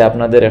 এটা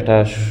আপনাদের একটা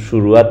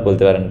শুরুয়াত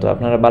বলতে পারেন। তো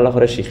আপনারা ভালো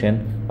করে শিখেন,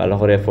 ভালো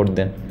করে এফোর্ট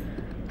দেন,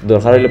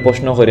 দরকার হলে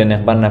প্রশ্ন করেন,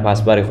 একবার না 5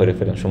 বারে করে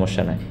ফেলেন,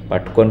 সমস্যা নাই,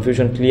 বাট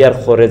কনফিউশন ক্লিয়ার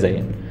করে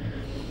যাইন।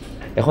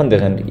 এখন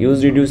দেখেন ইউজ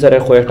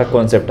রিডিউসারের কয়েকটা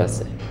কনসেপ্ট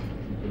আছে।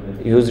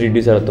 ইউজ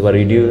রিডিউসার অথবা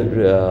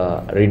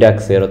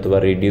রিডাক্সের অথবা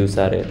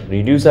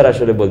রিডিউসার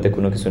আসলে বলতে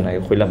কোনো কিছু নাই,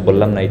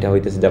 বললাম না, এটা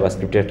হইতেছে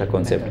জাভাস্ক্রিপ্টের একটা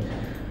কনসেপ্ট,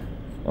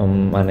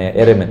 মানে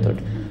অ্যারে মেথড।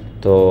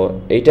 তো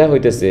এইটা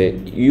হইতেছে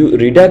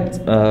রিডাক্স।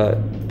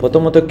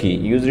 প্রথমত কি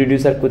ইউজ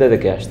রিডিউসার কোথা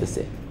থেকে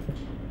আসতেছে,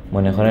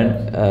 মনে করেন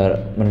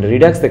মানে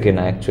রিডাক্স থেকে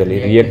না, অ্যাকচুয়ালি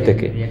রিয়েক্ট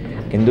থেকে।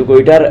 কিন্তু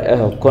ওইটার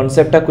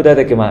কনসেপ্টটা কোথা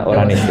থেকে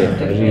ওরা নিচ্ছে,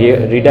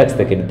 রিডাক্স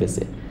থেকে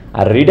নিতেছে।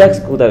 আর রিডাক্স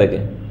কোথা থেকে,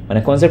 মানে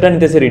কনসেপ্টটা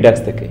নিতেছে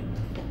রিডাক্স থেকে।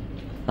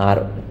 আর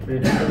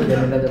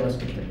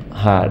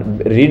হ্যাঁ,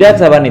 রিডাক্স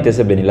আবার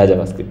নিতেছে ভ্যানিলা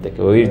জাভাস্ক্রিপ্ট থেকে,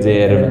 ওই যে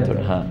এর মেথড।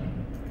 হ্যাঁ,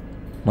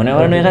 মনে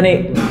করেন এখানে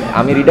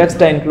আমি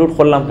রিডাক্সটা ইনক্লুড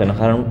করলাম কেন,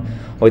 কারণ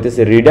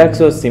হইতেছে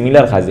রিডাক্সও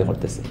সিমিলার কাজই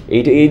করতেছে।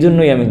 এই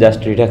জন্যই আমি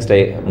জাস্ট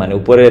রিডাক্সটাই মানে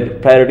উপরের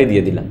প্রায়োরিটি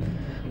দিয়ে দিলাম।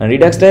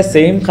 রিডাক্সটা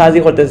সেম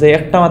কাজই করতেছে,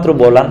 একটা মাত্র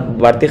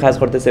বাড়তি কাজ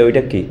করতেছে।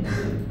 ওইটা কি,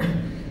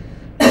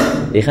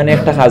 এখানে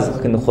একটা কাজ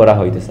কিন্তু করা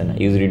হইতেছে না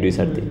ইউজ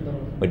রিডিউসার দিয়ে,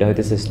 ওইটা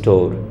হইতেছে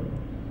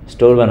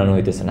স্টোর বানানো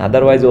হইতেছে না।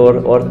 আদারওয়াইজ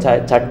ওর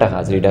 4টা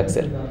কাজ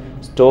রিডাক্সের: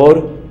 স্টোর,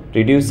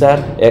 রিডিউসার,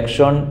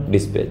 অ্যাকশন,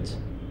 ডিসপ্যাচ।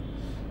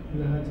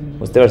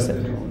 বুঝতে পারছেন?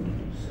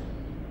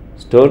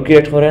 স্টোর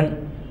ক্রিয়েট করেন,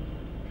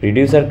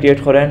 রিডিউসার ক্রিয়েট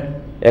করেন,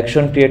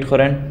 অ্যাকশন ক্রিয়েট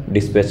করেন,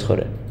 ডিসপ্যাচ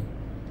করেন,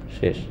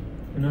 শেষ।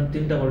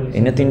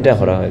 এনে 3টা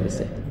করা হয়ে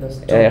গেছে,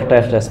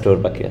 একটা স্টোর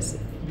বাকি আছে।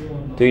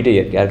 তো এইটাই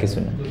আর কিছু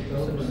না।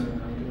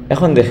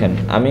 এখন দেখেন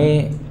আমি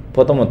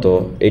প্রথমত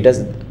এটা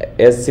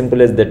অ্যাজ সিম্পল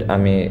এজ দ্যাট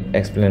আমি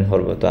এক্সপ্লেন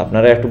করবো। তো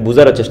আপনারা একটু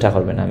বোঝার চেষ্টা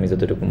করবেন, আমি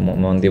যতটুকু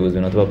মন দিয়ে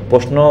বুঝবেন, অথবা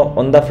প্রশ্ন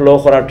অন দ্য ফ্লো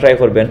করার ট্রাই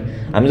করবেন।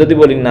 আমি যদি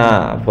বলি না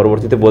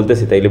পরবর্তীতে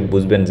বলতেছি, তাইলে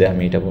বুঝবেন যে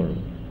আমি এটা বলব।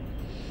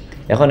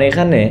 এখন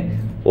এখানে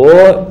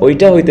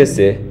ওইটা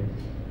হইতেছে,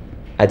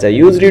 আচ্ছা,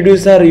 ইউজ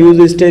রিডিউসার ইউজ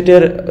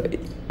স্টেটের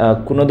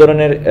কোনো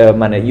ধরনের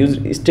মানে ইউজ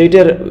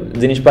স্টেটের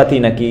জিনিসপাতি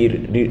নাকি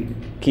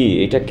কি,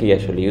 এটা কি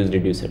আসলে ইউজ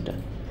রিডিউসারটা?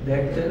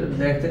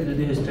 দেখতে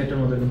যদি স্টেটের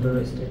মধ্যে কিন্তু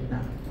স্টেট না।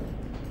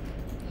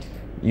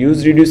 ইউজ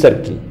রিডিউসার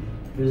কি,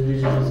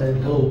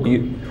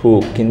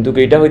 হুক, কিন্তু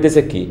এটা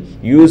হইতেছে কি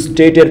ইউজ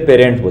স্টেটের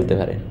প্যারেন্ট বলতে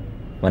পারে।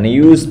 মানে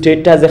ইউজ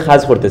স্টেটটা যে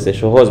কাজ করতেছে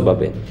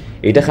সহজভাবে,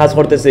 এটা কাজ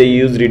করতেছে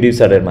ইউজ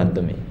রিডিউসারের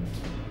মাধ্যমে।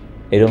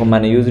 এরকম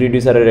মানে ইউজ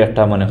রিডিউসারের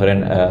একটা মনে করেন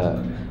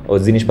ও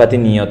জিনিসপাতি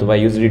নিয়ে অথবা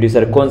ইউজ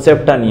রিডিউসারের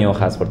কনসেপ্টটা নিয়েও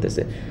কাজ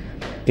করতেছে।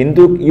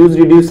 কিন্তু ইউজ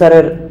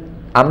রিডিউসারের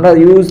আমরা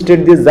ইউজ স্টেট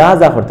দিয়ে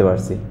যা করতে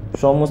পারছি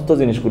সমস্ত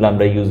জিনিসগুলো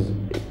আমরা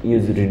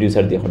ইউজ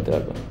রিডিউসার দিয়ে করতে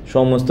পারবো,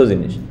 সমস্ত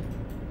জিনিস।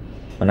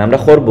 মানে আমরা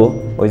করব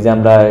ওই যে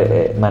আমরা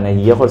মানে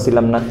ইয়ে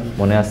করছিলাম না,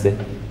 মনে আছে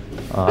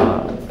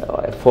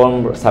ফর্ম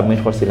সাবমিট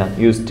করছিলাম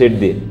ইউজ স্টেট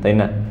দিয়ে, তাই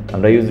না?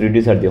 আমরা ইউজ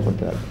রিডিউসার দিয়ে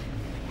করতে পারবো।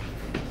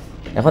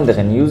 এখন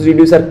দেখেন ইউজ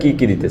রিডিউসার কি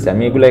কি দিতেছে,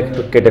 আমি এগুলো একটু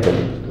কেটে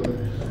ফেলি।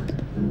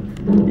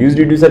 ইউজ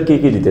রিডিউসার কি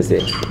কি দিতেছে?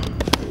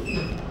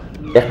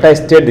 একটা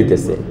স্টেট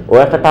দিতেছে, ও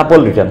একটা টাপল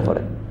রিটার্ন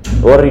করে।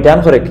 ওর রিটার্ন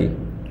করে কি?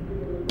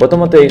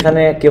 প্রথমত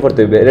এখানে কি করতে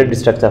হবে, এর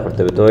স্ট্রাকচার করতে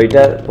হবে। তো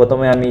এইটা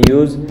প্রথমে আমি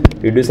ইউজ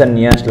রিডিউসার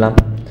নিয়ে আসলাম।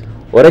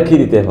 ওরা কি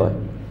দিতে হয়?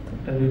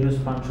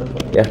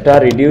 একটা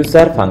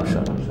রিডিউসার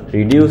ফাংশন,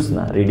 রিডিউস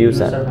না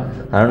রিডিউসার,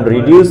 কারণ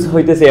রিডিউস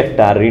হইতেছে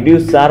একটা,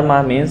 রিডিউসার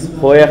মিনস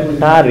হয়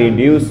একটা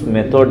রিডিউস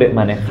মেথড,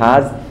 মানে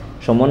কাজ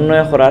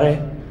সমন্বয় করার,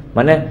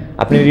 মানে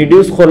আপনি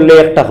রিডিউস করলে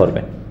একটা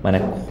করবেন, মানে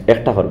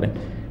একটা করবেন।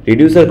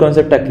 রিডিউসার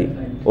কনসেপ্টটা কি?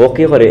 ও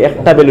কি করে?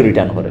 একটা ভ্যালু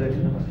রিটার্ন করে।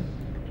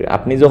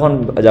 আপনি যখন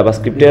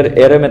জাভাস্ক্রিপ্টের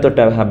এর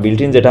মেথডটা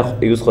বিল্ট ইন যেটা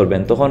ইউজ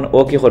করবেন, তখন ও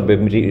কি করবে?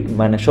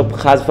 মানে সব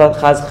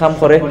কাজ কাম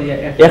করে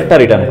একটা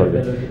রিটার্ন করবে।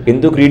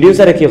 কিন্তু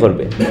রিডিউসারে কি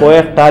করবে?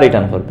 কয়েকটা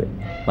রিটার্ন করবে।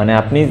 মানে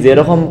আপনি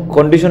যেরকম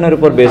কন্ডিশনের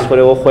উপর বেস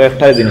করে ও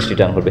কয়েকটা জিনিস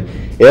রিটার্ন করবে,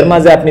 এর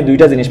মাঝে আপনি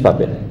দুইটা জিনিস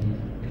পাবেন।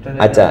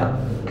 আচ্ছা,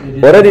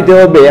 পরে দিতে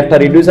হবে একটা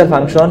রিডিউসার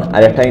ফাংশন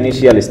আর একটা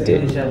ইনিশিয়াল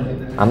স্টেট।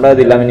 আমরা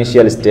দিলাম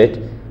ইনিশিয়াল স্টেট।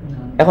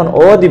 এখন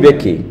ও দিবে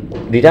কি?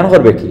 রিটার্ন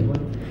করবে কি?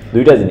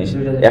 দুইটা জিনিস,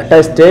 একটা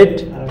স্টেট,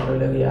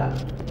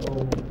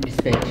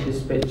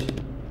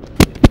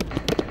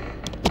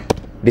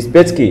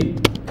 dispatch কি?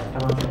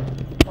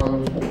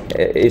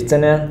 It's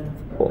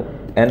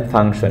an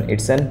function,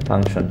 it's an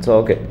function. So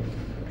okay,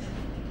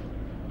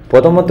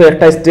 প্রথমত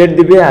একটা স্টেট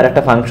দিবে আর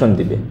একটা ফাংশন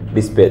দিবে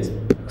dispatch।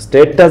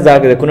 স্টেটটা যা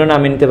কোনো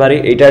নামে নিতে পারি,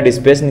 এটা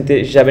dispatch নিতে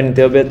হিসাবে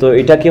নিতে হবে। তো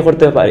এটা কি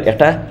করতে পারি?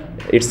 একটা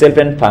itself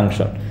an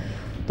function।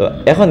 তো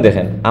এখন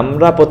দেখেন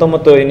আমরা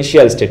প্রথমত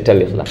ইনিশিয়াল স্টেটটা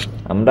লিখলাম।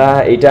 আমরা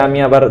এইটা আমি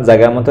আবার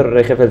জায়গার মতো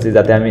রেখে ফেলছি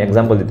যাতে আমি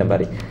এক্সাম্পল দিতে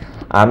পারি।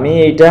 আমি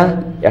এইটা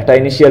একটা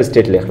ইনিশিয়াল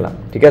স্টেট লিখলাম,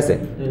 ঠিক আছে?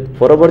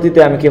 পরবর্তীতে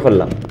আমি কি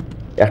করলাম?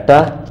 একটা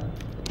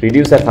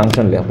রিডিউসার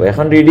ফাংশন লিখবো।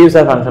 এখন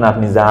রিডিউসার ফাংশন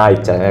আপনি যা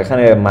ইচ্ছা,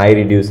 এখানে মাই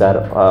রিডিউসার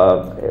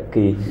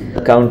কি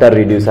কাউন্টার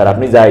রিডিউসার,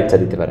 আপনি যা ইচ্ছা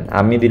দিতে পারেন।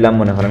 আমি দিলাম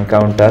মনে করেন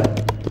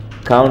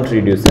কাউন্ট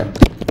রিডিউসার।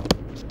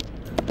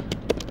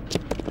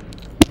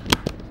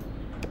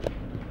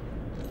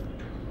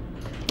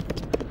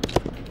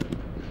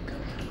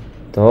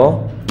 তো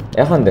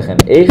এখন দেখেন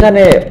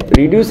এইখানে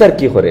রিডিউসার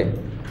কি করে?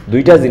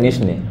 দুইটা জিনিস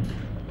নেই,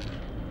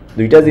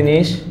 দুইটা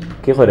জিনিস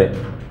কি করে?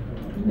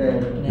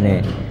 নে।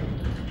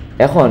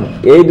 এখন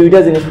এই দুইটা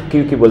জিনিস কি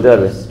কি বলতে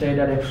পারবে? স্টেট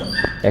আর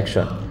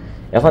অ্যাকশন।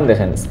 এখন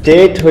দেখেন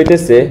স্টেট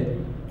হইতেছে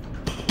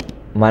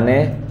মানে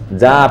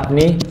যা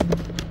আপনি,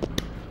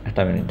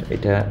 একটা মিনিট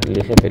এটা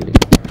লিখে ফেলি।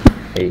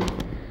 এই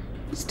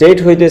স্টেট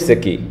হইতেছে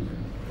কি?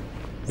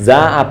 যা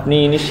আপনি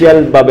ইনিশিয়াল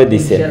ভাবে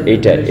দিছেন,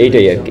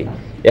 এইটাই আর কি।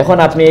 এখন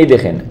আপনি এই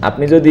দেখেন,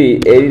 আপনি যদি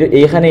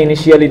এইখানে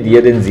ইনিশিয়ালি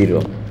দিয়ে দেন 0,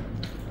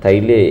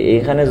 তাইলে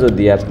এইখানে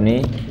যদি আপনি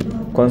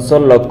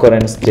কনসোল লগ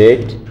করেন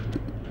স্টেট,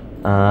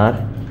 আর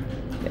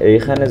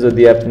এইখানে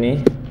যদি আপনি,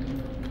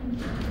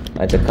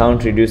 আচ্ছা কাউন্ট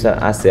রিডিউসার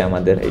আছে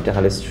আমাদের, এটা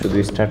খালি শুধু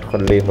স্টার্ট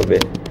করলেই হবে।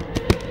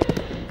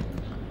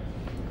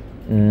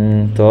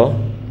 তো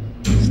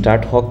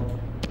স্টার্ট হোক।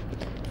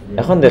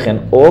 এখন দেখেন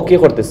ও কি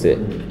করতেছে?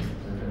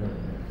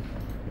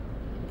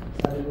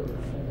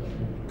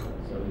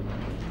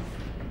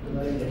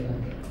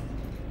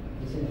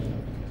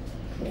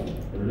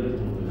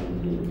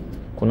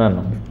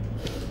 কোনানো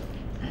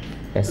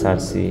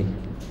SRC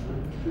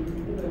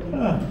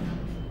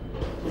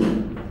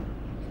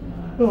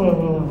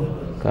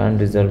current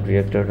result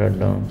reactor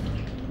down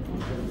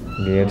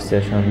react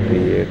session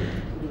react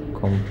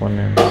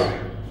components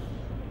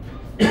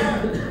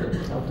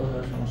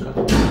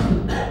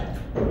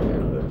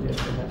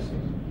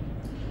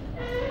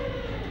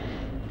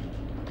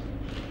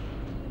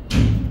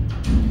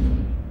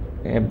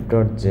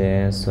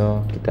app.js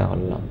কিতা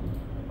হলাম।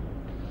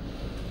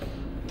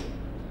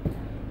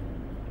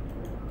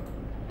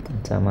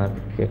 আচ্ছা আমার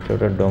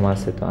রিঅ্যাক্টরটা ডোম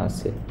আছে, তো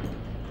আছে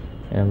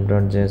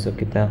app.js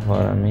কিতা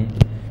হওয়ার আমি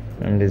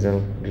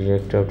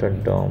রিঅ্যাক্টরটা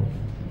ডোম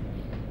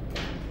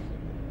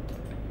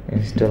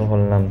ইনস্টল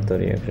করলাম। তো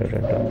রিঅ্যাক্টরটা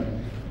ডোম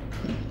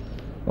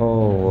ও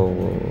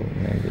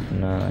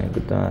না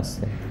এগুলো তো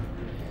আছে।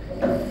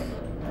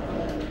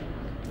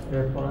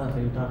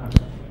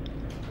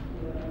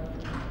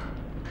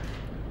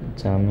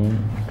 আচ্ছা আমি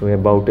একটু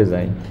অ্যাবাউটে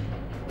যাই।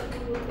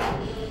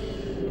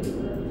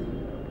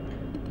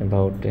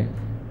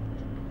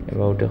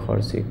 অ্যাবাউটে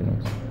করছি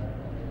কিন্তু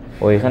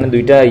ও এখানে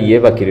দুইটা ইয়ে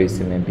বাকি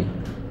রয়েছে, মেবি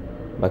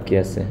বাকি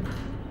আছে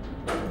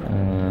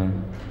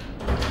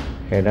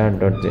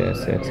header.js।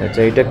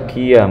 আচ্ছা এটা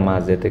কি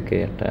মাঝে থেকে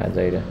একটা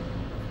যাইরা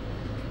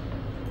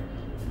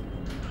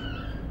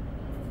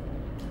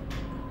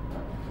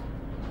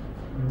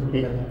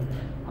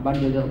আবার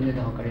যদি আপনি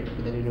দেখো করে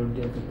এটা রিলোড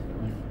দিয়ে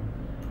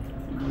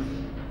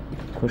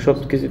সব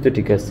কিছু তো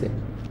ঠিক আছে।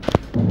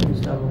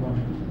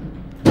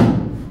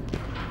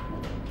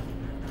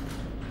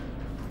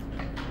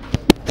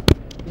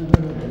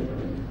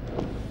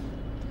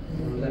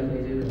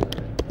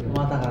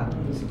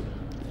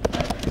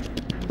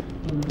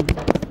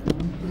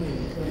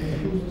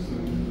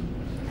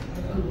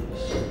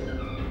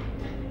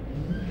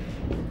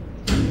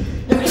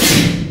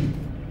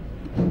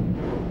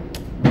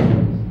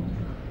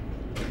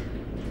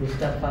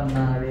 ডিস্টার্ব পান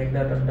না, রিয়েক্ট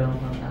ডাটা ডাউন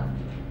পান না।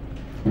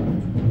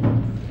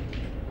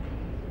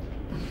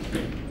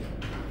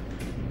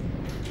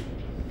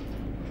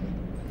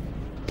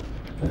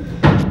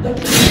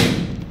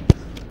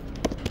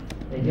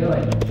 দেখে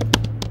ভাই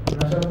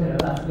আমরা সব মেরা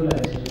রাতগুলো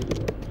এসে শুরু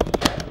করব।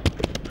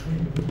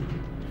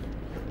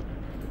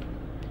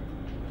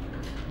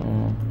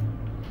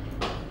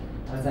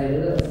 আর সাইডে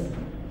তো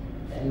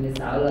এমনি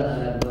সাউলা না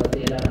লাগবে,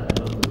 তেলা না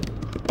লাগবে,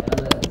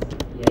 তাহলে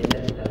ইয়াইলা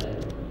দিতে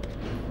লাগবে।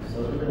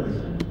 সরতে বলছ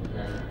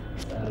না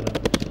সাউলা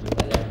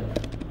তাহলে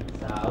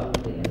সাউল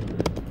থেকে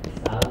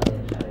সাউল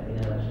থেকে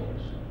 3.5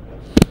 শেষ।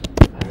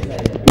 আগে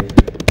সাইডে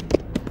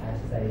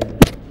আগে সাইডে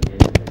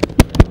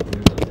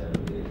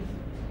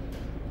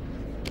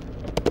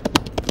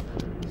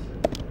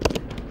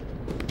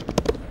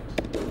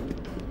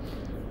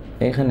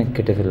এখানে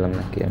কেটে ফেললাম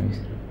নাকি আমি?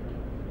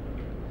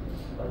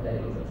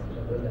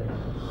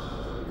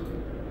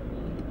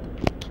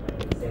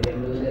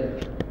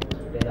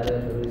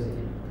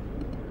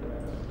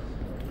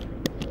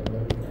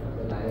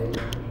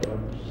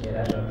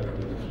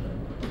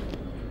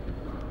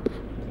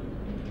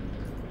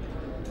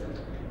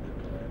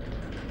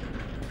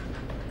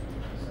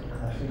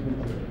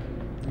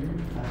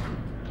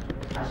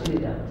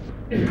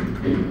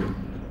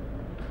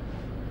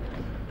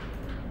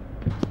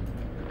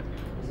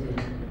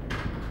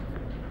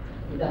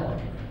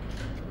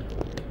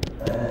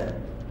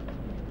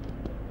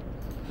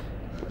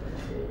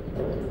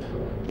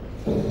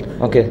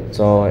 ওকে,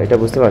 সো এটা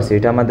বুঝতে পারছি,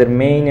 এটা আমাদের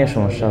মেইনের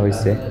সমস্যা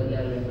হয়েছে।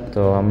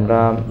 তো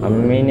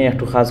আমি মেইনে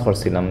একটু কাজ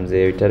করছিলাম যে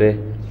ওইটারে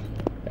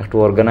একটু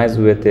অর্গানাইজ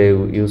ওয়েতে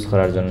ইউজ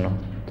করার জন্য,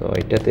 তো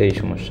এটাতে এই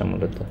সমস্যা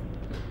মূলত।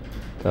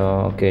 তো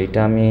ওকে, এটা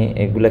আমি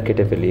এগুলা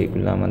কেটে ফেলি,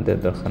 এগুলো আমাদের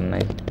দরকার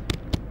নাই।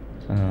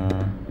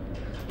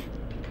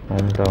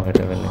 হোমটাও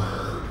কেটে ফেলি,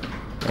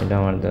 এটা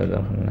আমার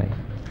দরকার নাই।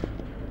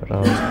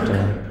 ব্রাউজটা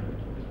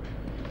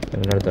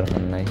এগুলোর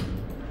দরকার নাই,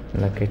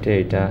 এগুলো কেটে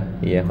এটা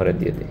ইয়ে করে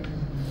দিয়ে দিই।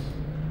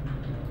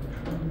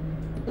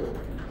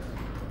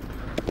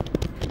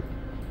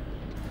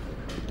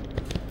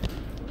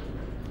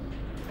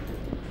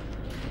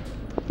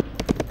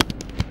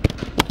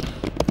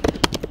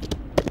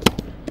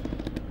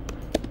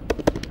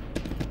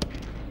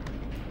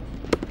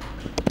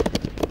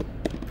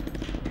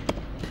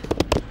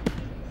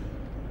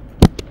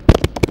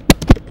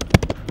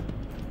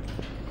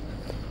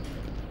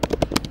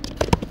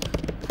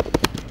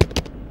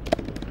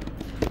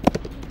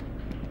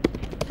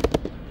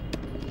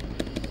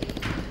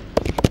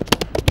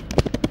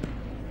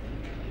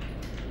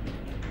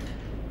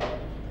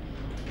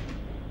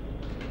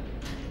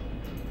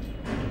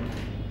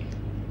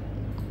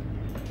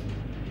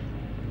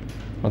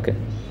 ওকে,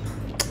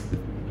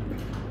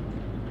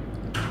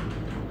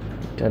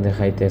 এটা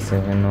দেখাইতেছে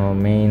কেন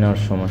মেইনের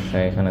সমস্যা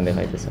এখানে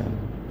দেখাইতেছে।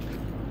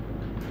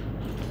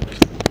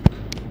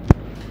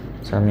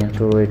 আমি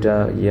একটু এটা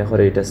ইয়ে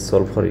করে এটা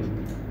সলভ করি।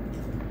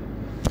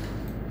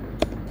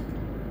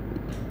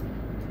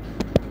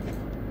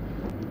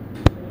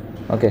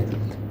 ওকে,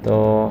 তো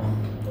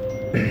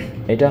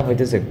এটা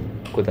হইতেছে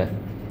কোথায়,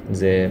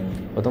 যে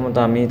প্রথমত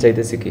আমি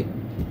চাইতেছি কি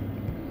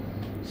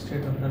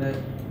স্টেট আপনারা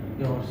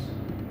yours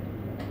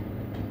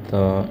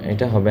তো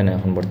এটা হবে না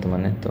এখন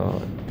বর্তমানে। তো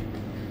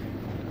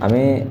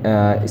আমি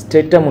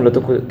স্টেটটা মূলত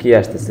কি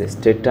আসতেছে,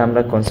 স্টেটটা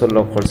আমরা কনসোল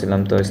লক করছিলাম,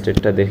 তো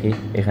স্টেটটা দেখি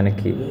এখানে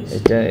কি।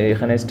 এটা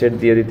এখানে স্টেট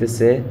দিয়ে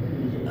দিতেছে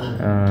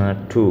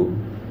 2,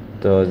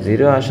 তো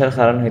 0 আসার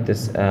কারণ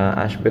হইতেছে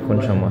আসবে কোন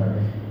সময়,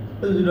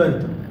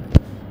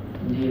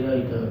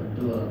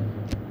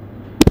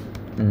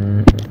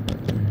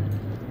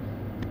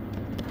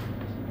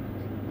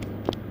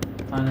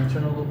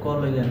 কল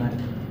হয়ে যায় না।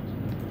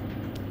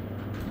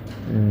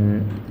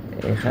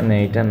 এখানে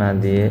এটা না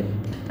দিয়ে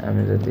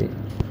আমি যদি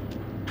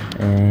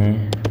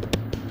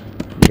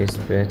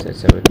ডিসপ্যাচ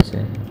আচ্ছা হচ্ছে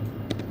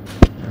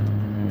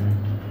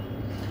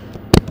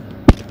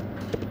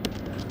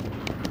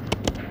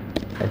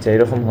আচ্ছা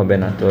এরকম হবে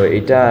না। তো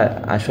এটা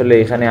আসলে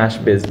এখানে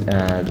আসবে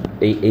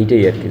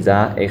এইটাই আর কি, যা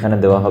এখানে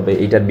দেওয়া হবে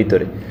এইটার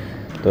ভিতরে।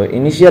 তো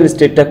ইনিশিয়াল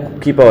স্টেটটা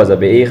কি পাওয়া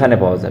যাবে, এইখানে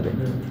পাওয়া যাবে।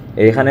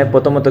 এইখানে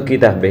প্রথমত কি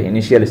থাকবে,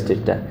 ইনিশিয়াল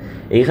স্টেটটা।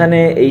 এইখানে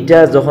এইটা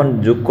যখন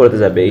যোগ করতে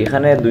যাবে,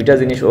 এইখানে দুইটা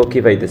জিনিস ও কি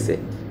পাইতেছে,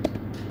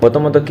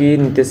 প্রথমত কি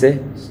নিতেছে,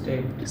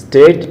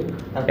 স্টেট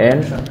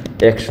অ্যান্ড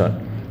অ্যাকশন।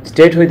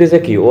 স্টেট হইতেছে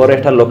কি, ওর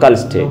একটা লোকাল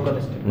স্টেট,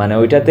 মানে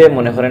ওইটাতে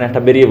মনে করেন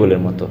একটা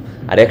ভেরিয়েবলের মতো।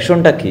 আর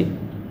অ্যাকশনটা কি,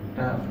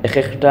 এক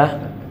একটা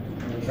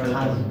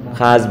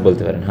খাস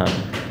বলতে পারেন। হ্যাঁ,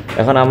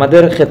 এখন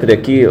আমাদের ক্ষেত্রে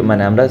কি,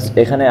 মানে আমরা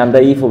এখানে আমরা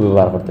ইফও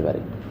ব্যবহার করতে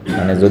পারি,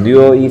 মানে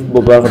যদিও ইফ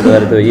ব্যবহার করতে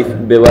পারি, তো ইফ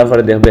ব্যবহার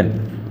করে দেখবেন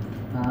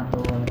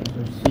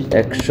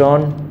অ্যাকশন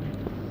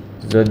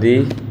যদি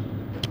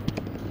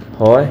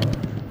হয়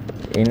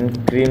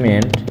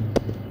ইনক্রিমেন্ট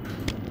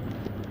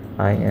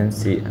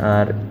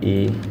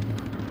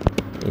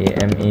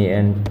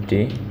INCREMENT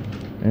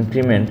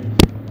ইনক্রিমেন্ট,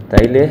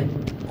 তাইলে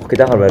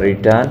কিতা করবা,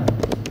 রিটার্ন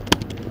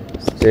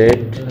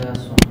স্টেট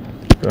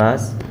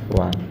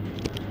 +1।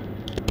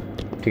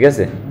 ঠিক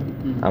আছে,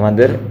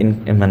 আমাদের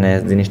মানে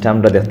জিনিসটা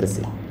আমরা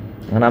দেখতেছি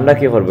এখন আমরা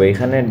কি করব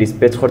এখানে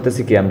ডিসপ্যাচ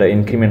করতেছি কি আমরা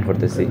ইনক্রিমেন্ট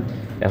করতেছি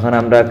এখন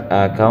আমরা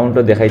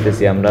কাউন্টও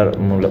দেখাইতেছি আমরা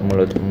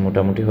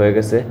মোটামুটি হয়ে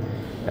গেছে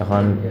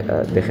এখন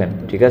দেখেন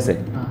ঠিক আছে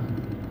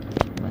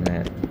মানে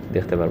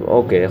দেখতে পারবো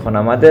ওকে এখন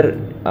আমাদের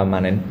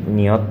মানে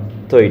নিয়ত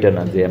তো এটা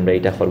না যে আমরা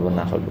এটা করব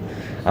না করব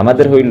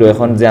আমাদের হইলো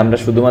এখন যে আমরা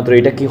শুধুমাত্র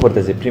এটা কি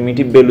করতেছি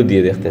প্রিমিটিভ ভ্যালু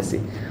দিয়ে দেখতেছি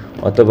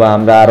অথবা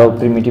আমরা আরো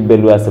প্রিমিটিভ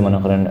ভ্যালু আছে মনে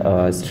করেন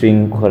স্ট্রিং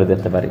করে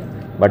দেখতে পারি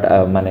বাট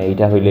মানে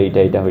এটা হইলে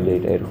এটা হইলে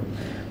এটা এরকম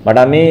বাট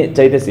আমি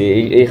চাইতেছি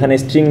এইখানে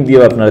স্ট্রিং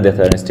দিয়েও আপনারা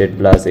দেখতে পারেন স্টেট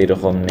প্লাস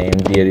এইরকম নেম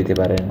দিয়ে দিতে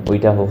পারেন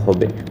ওইটা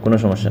হবে কোনো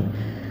সমস্যা নেই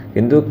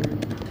কিন্তু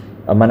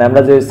মানে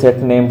আমরা যে সেট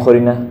নেম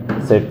করি না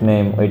সেট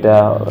নেম ওইটা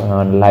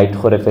লাইট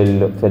করে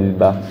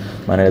ফেলবা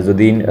মানে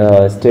যদি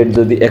স্টেট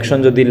যদি অ্যাকশন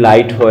যদি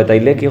লাইট হয়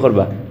তাইলে কি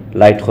করবা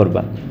লাইট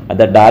করবা আর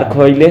ডার্ক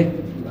হইলে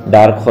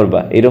ডার্ক করবা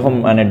এরকম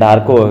মানে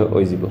ডার্কও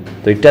হয়ে যাব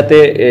তো এটাতে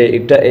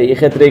একটা এই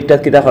ক্ষেত্রে একটা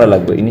কিটা করা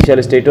লাগবে ইনিশিয়াল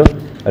স্টেটও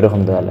এরকম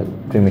দেওয়া লাগবে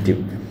প্রিমিটিভ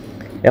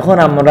এখন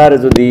আমরা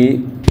যদি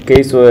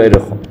কেস হয়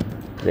এরকম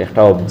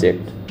একটা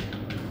অবজেক্ট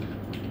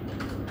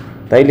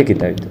তাইলে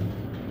কিতা হইতো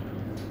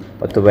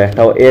অথবা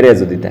একটা এরে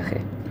যদি থাকে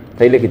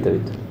তাইলে কিতা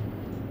হইতো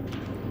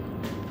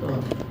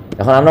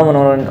এখন আমরা মনে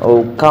করেন ও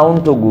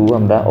কাউন্ট গু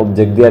আমরা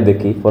অবজেক্ট দিয়ে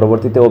দেখি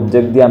পরবর্তীতে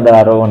অবজেক্ট দিয়ে আমরা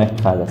আরও অনেক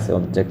কাজ আছে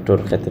অবজেক্টর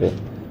ক্ষেত্রে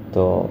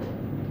তো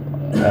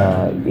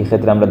এই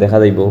ক্ষেত্রে আমরা দেখা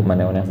যাইব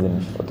মানে অনেক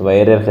জিনিস অথবা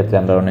এরের ক্ষেত্রে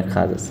আমরা অনেক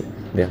কাজ আছে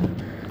দেখুন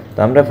তো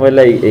আমরা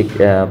পয়লা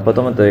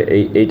প্রথমত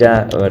এইটা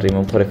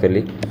রিমুভ করে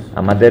ফেলি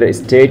আমাদের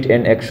স্টেট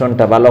অ্যান্ড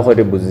অ্যাকশনটা ভালো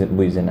করে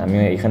বুঝছেন আমি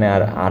এখানে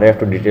আরও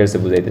একটু ডিটেলসে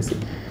বুঝাইতেছি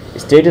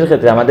স্টেটের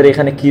ক্ষেত্রে আমাদের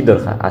এখানে কি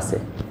দরকার আছে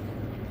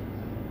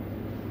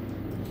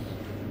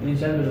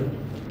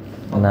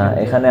না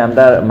এখানে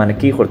আমরা মানে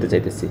কি করতে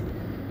চাইতেছি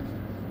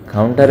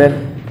কাউন্টারের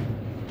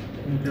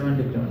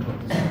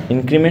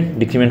ইনক্রিমেন্ট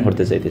ডিক্রিমেন্ট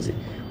করতে চাইতেছি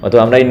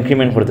অথবা আমরা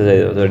ইনক্রিমেন্ট করতে চাই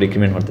অথবা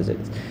ডিক্রিমেন্ট করতে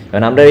চাইতেছি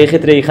কারণ আমরা এই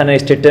ক্ষেত্রে এখানে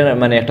স্টেটের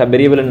মানে একটা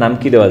ভেরিয়েবলের নাম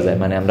কি দেওয়া যায়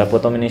মানে আমরা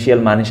প্রথম ইনিশিয়াল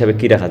মান হিসাবে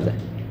কি রাখা যায়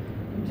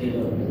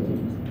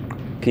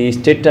কি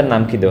স্টেটটার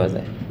নাম কি দেওয়া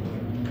যায়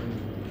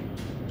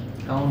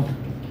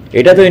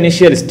এটা তো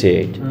ইনিশিয়াল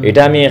স্টেট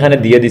এটা আমি এখানে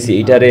দিয়ে দিছি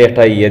এটারে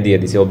একটা দিয়ে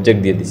দিছি অবজেক্ট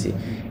দিয়ে দিছি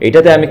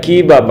এইটাতে আমি কি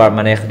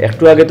মানে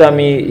একটু আগে তো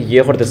আমি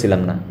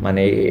করতেছিলাম না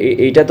মানে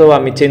এইটা তো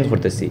আমি চেঞ্জ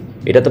করতেছি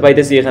এটা তো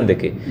পাইতেছি এখান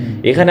থেকে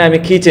এখানে আমি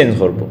কি চেঞ্জ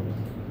করব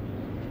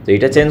তো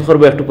এটা চেঞ্জ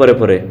করব একটু পরে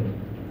পরে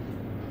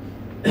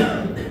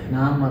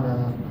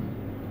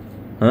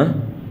হ্যাঁ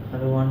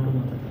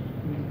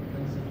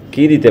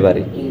কি দিতে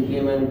পারি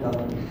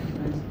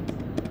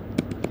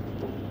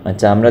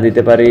আচ্ছা আমরা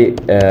দিতে পারি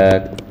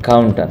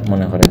কাউন্টার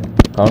মনে করেন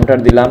কাউন্টার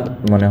দিলাম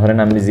মনে করেন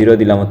আমি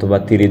 0 দিলাম অথবা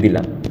 3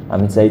 দিলাম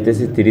আমি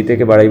চাইতেছি 3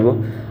 থেকে বাড়াইবো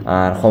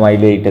আর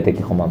কমাইলে এইটা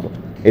থেকে কমাবো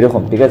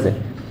এরকম ঠিক আছে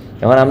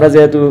এখন আমরা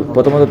যেহেতু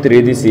প্রথমত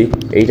 3 দিছি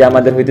এইটা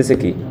আমাদের হইতেছে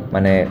কি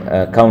মানে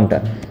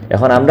কাউন্টার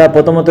এখন আমরা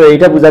প্রথমত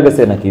এইটা বোঝা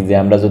গেছে নাকি যে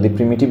আমরা যদি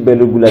প্রিমিটিভ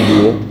ভ্যালুগুলো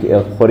দিয়ে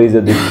করি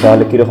যদি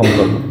তাহলে কীরকম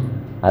করবো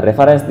আর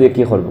রেফারেন্স দিয়ে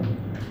কী করবো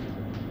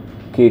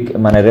কি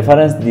মানে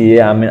রেফারেন্স দিয়ে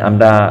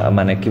আমরা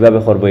মানে কিভাবে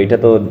করবো এটা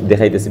তো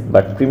দেখাইতেছি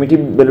বাট প্রিমিটিভ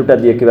ভ্যালুটা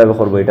দিয়ে কিভাবে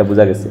করবো এটা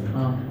বোঝা গেছে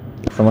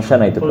সমস্যা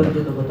নাই তো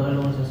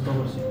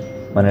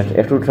মানে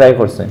একটু ট্রাই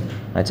করছে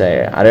আচ্ছা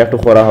আর একটু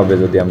করা হবে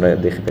যদি আমরা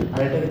দেখে ফেলি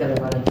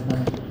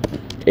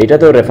এইটা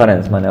তো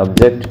রেফারেন্স মানে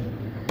অবজেক্ট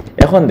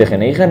এখন দেখেন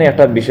এইখানে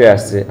একটা বিষয়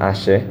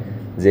আসে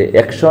যে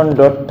অ্যাকশন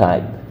ডট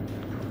টাইপ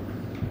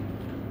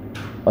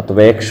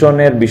অথবা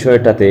অ্যাকশনের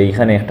বিষয়টাতে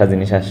এইখানে একটা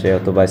জিনিস আসে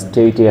অথবা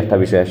স্টেটে একটা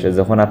বিষয় আসে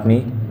যখন আপনি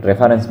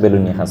রেফারেন্স ভ্যালু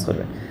নিয়ে কাজ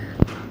করবেন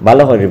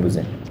ভালো করে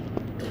বুঝেন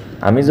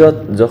আমি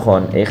যখন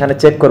এখানে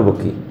চেক করব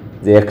কি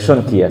যে অ্যাকশন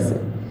কি আছে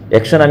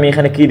অ্যাকশন আমি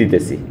এখানে কি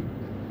দিতেছি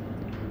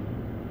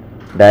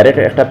ডাইরেক্ট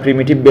একটা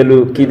প্রিমিটিভ ভ্যালু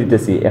কি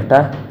দিতেছি একটা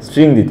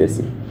স্ট্রিং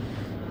দিতেছি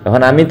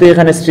এখন আমি তো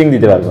এখানে স্ট্রিং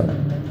দিতে পারবো না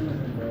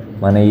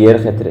মানে ইয়ের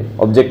ক্ষেত্রে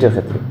অবজেক্টের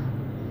ক্ষেত্রে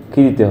কি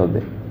দিতে হবে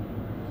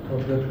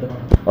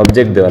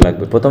অবজেক্ট দেওয়া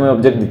লাগবে প্রথমে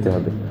অবজেক্ট দিতে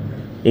হবে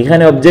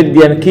এখানে অবজেক্ট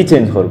দিয়ে আমি কি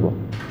চেঞ্জ করব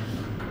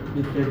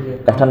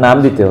একটা নাম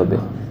দিতে হবে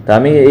তো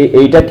আমি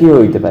এইটা কি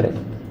হইতে পারে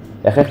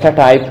এক একটা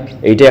টাইপ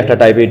এইটা একটা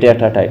টাইপ এইটা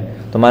একটা টাইপ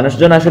তো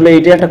মানুষজন আসলে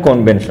এইটা একটা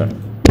convention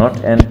not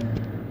an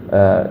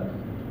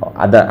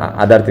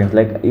other things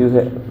like you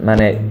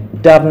মানে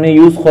এটা আপনি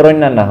ইউজ করেন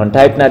না এখন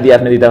টাইপ না দিয়ে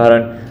আপনি দিতে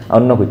পারেন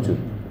অন্য কিছু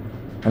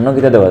অন্য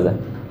কিটা দেওয়া যায়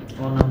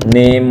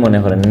নেম মনে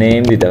করেন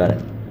নেম দিতে পারেন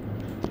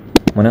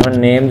মনে করেন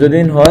নেম যদি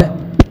হয়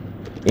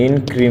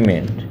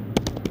ইনক্রিমেন্ট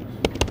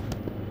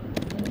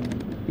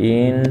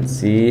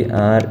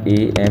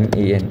INCREMENT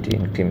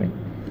ইনক্রিমেন্ট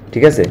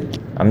ঠিক আছে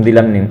আমি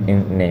দিলাম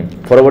নেম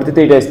পরবর্তীতে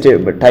এটা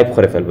টাইপ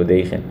করে ফেলবো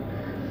দেখেন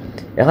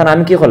এখন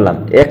আমি কি করলাম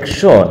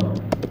অ্যাকশন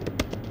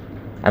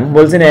আমি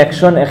বলছি না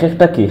অ্যাকশন এক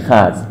একটা কি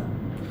কাজ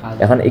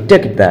এখন একটা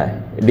কিটা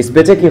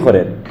ডিসপ্লেতে কি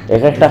করে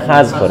এক একটা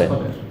কাজ করে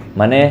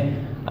মানে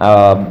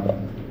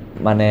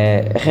মানে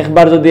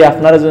একবার যদি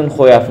আপনারা যখন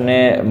কই আপনি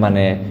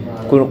মানে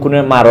কোন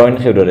মারোইন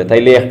খেউরে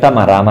তাইলে একটা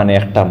মারা মানে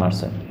একটা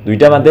মারছেন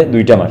দুইটা মাদে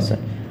দুইটা মারছেন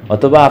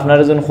অথবা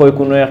আপনারা যখন কই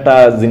কোনো একটা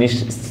জিনিস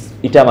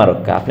ইটা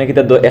মারক্কা আপনি কি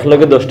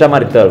একলগে 10টা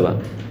মারতে পারবা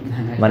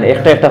মানে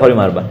একটা একটা করে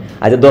মারবা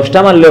আচ্ছা 10টা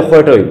মারলে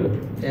কয়টা হইব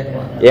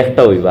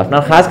একটা হইব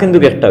আপনার কাজ কিন্তু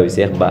একটা হইছে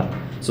একবার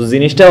সো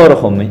জিনিসটা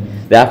ওরকমই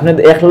যে আপনি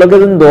এক লগে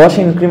যদি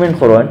 10 ইনক্রিমেন্ট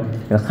করেন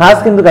খাস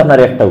কিন্তু আপনার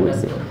একটা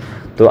হইছে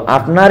তো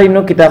আপনার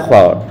ইনো কিতা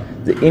খাওয়ার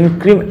যে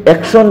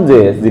অ্যাকশন যে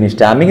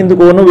জিনিসটা আমি কিন্তু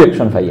কোনো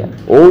অ্যাকশন পাইয়া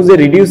ও যে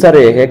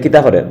রিডিউসারে হে কিতা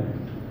করে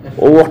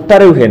ও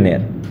ওটারেও হে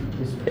নেন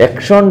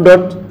অ্যাকশন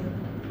ডট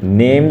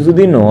নেম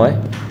যদি নয়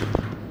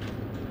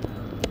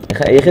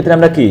এই ক্ষেত্রে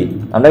আমরা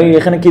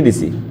এখানে কি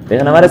দিছি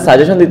এখানে আমার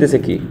সাজেশন দিতেছে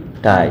কি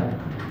টাইপ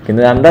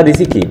কিন্তু আমরা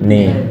দিছি কি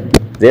নেম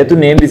যেহেতু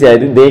নেম দিছি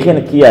দেখেন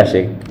কি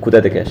আসে কোথা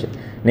থেকে আসে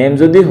নেম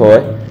যদি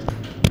হয়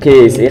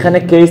কেস এখানে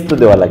কেস তো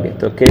দেওয়া লাগে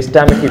তো কেসটা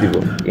আমি কি দিব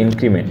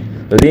ইনক্রিমেন্ট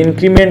যদি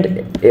ইনক্রিমেন্ট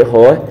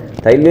হয়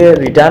তাইলে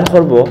রিটার্ন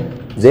করব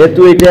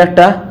যেহেতু এটা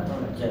একটা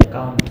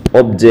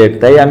অবজেক্ট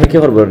তাই আমি কি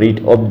করব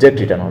অবজেক্ট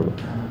রিটার্ন করব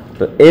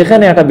তো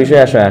এখানে একটা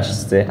বিষয়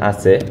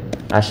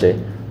আসে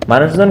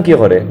মানুষজন কি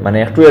করে মানে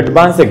একটু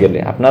অ্যাডভান্সে গেলে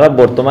আপনারা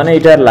বর্তমানে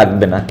এটা আর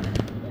লাগবে না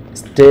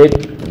স্টেট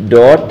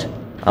ডট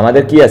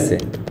আমাদের কি আছে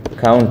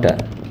কাউন্টার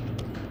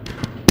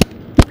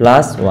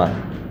 +1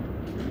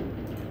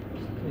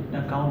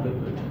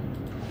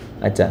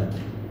 আচ্ছা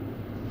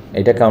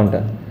এটা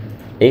কাউন্টার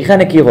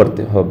এইখানে কি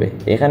করতে হবে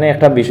এখানে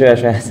একটা বিষয়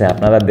আছে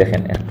আপনারা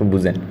দেখেন একটু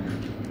বুঝেন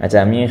আচ্ছা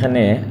আমি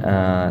এখানে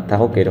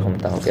তাহলে এরকম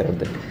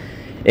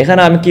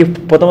এখানে আমি কি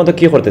প্রথমত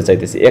কি করতে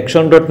চাইতেছি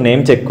অ্যাকশন ডট নেম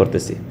চেক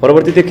করতেছি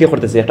পরবর্তীতে কি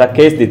করতেছি একটা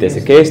কেস দিতেছি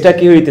কেসটা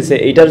কি হইতেছে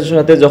এইটার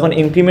সাথে যখন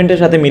ইনক্রিমেন্টের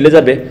সাথে মিলে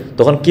যাবে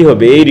তখন কি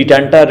হবে এই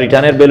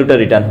রিটার্নের ভ্যালুটা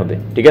রিটার্ন হবে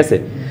ঠিক আছে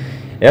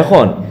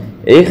এখন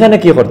এইখানে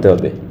কি করতে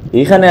হবে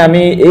এইখানে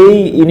আমি এই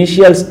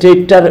ইনিশিয়াল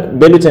স্টেটটার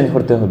ভ্যালু চেঞ্জ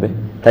করতে হবে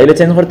তাইলে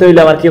চেঞ্জ করতে হইলে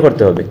আমার কি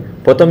করতে হবে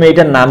প্রথমে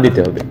এইটার নাম দিতে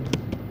হবে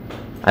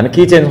আমি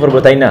কি চেঞ্জ করব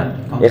তাই না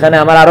এখানে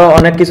আমার আরো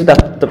অনেক কিছু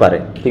থাকতে পারে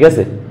ঠিক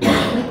আছে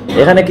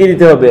এখানে কি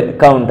দিতে হবে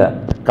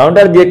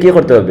কাউন্টার দিয়ে কি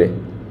করতে হবে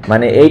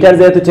মানে এইটার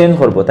যেহেতু চেঞ্জ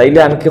করব তাইলে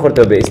আমি কি করতে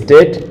হবে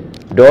স্টেট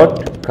ডট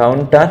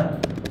কাউন্টার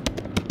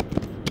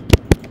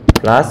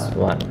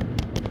 +1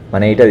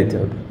 মানে এইটা দিতে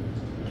হবে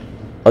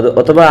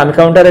অথবা আমি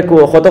কাউন্টারে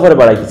কত করে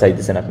বাড়াইতে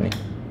চাইতেছেন আপনি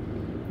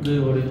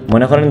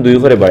মনে করেন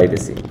 2 করে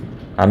বাড়াইতেছি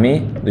আমি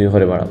 2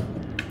 করে বাড়াবো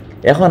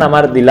এখন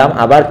আমার দিলাম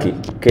আবার কি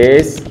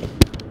কেস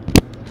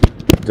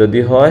যদি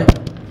হয়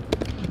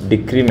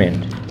ডিক্রিমেন্ট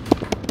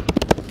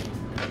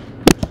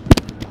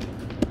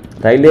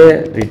তাইলে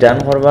রিটার্ন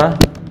করবা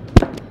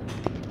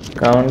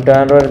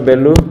কাউন্টারের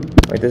ভ্যালু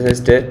হইতেছে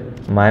স্টেট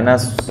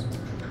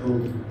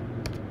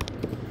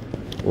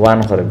 -1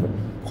 করে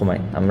কমাই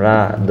আমরা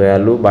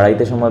দয়ালু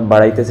বাড়াইতে সময়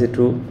বাড়াইতেছি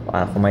 2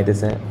 আর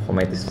কমাইতেছি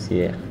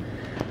 1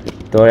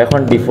 তো এখন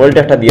ডিফল্ট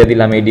একটা দিয়ে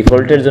দিলাম এই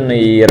ডিফল্টের জন্য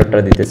এই এররটা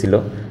দিতেছিল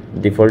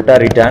ডিফল্টটা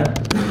রিটার্ন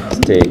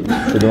স্টেট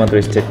শুধুমাত্র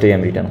স্টেটটাই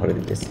আমি রিটার্ন করে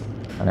দিতেছি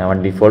মানে আমার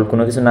ডিফল্ট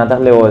কোনো কিছু না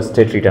থাকলে ও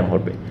স্টেট রিটার্ন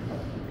করবে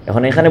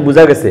এখন এখানে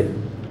বোঝা গেছে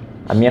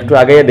আমি একটু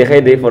আগে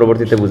দেখাই দেই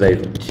পরবর্তীতে বুঝাই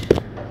দেব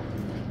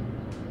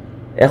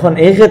এখন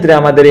এই ক্ষেত্রে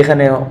আমাদের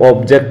এখানে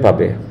অবজেক্ট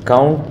পাবে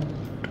কাউন্ট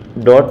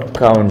ডট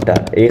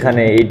কাউন্টার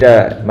এইখানে এইটা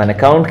মানে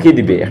কাউন্ট কি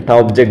দিবে একটা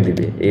অবজেক্ট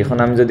দিবে এখন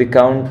আমি যদি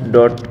কাউন্ট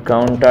ডট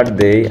কাউন্টার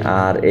দেই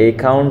আর এই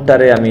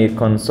কাউন্টারে আমি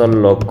কনসোল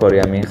লগ করি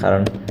আমি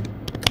কারণ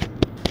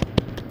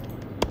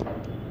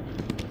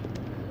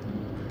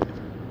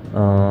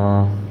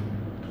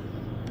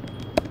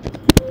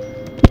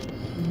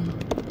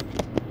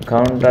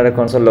কাউন্টারে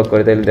কনসোল লক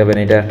করে তাহলে দেখবেন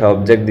এটা একটা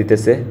অবজেক্ট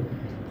দিতেছে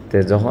তো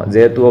যখন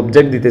যেহেতু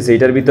অবজেক্ট দিতেছে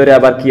এটার ভিতরে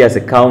আবার কি আছে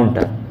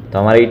কাউন্টার তো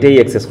আমার এইটাই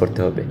অ্যাক্সেস করতে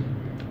হবে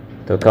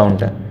তো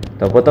কাউন্টার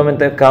তো প্রথমে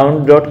কাউন্ট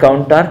ডট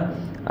কাউন্টার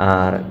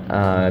আর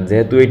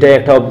যেহেতু এটা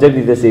একটা অবজেক্ট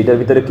দিতেছে এটার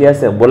ভিতরে কি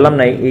আছে বললাম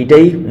না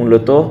এইটাই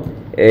মূলত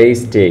এই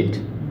স্টেট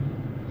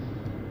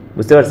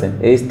বুঝতে পারছেন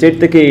এই স্টেট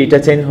থেকে এইটা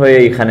চেঞ্জ হয়ে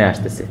এখানে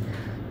আসতেছে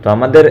তো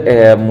আমাদের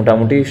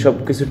মোটামুটি সব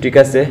কিছু ঠিক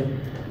আছে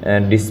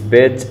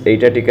ডিসপ্যাচ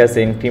এইটা ঠিক আছে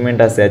ইনক্রিমেন্ট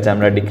আছে আচ্ছা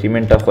আমরা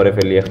ডিক্রিমেন্টটা করে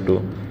ফেলি একটু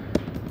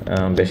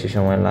বেশি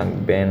সময়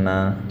লাগবে না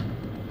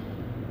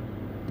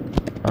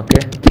ওকে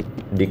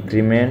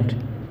ডিক্রিমেন্ট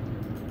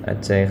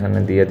আচ্ছা এখানে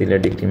দিয়ে দিলে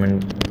ডিক্রিমেন্ট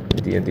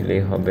দিয়ে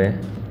দিলেই হবে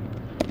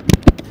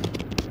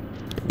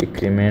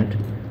ডিক্রিমেন্ট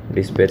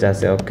ডিসপ্যাচ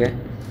আছে ওকে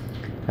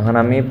এখন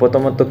আমি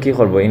প্রথমত কি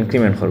করব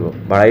ইনক্রিমেন্ট করব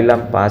বাড়াইলাম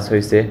 5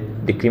 হইছে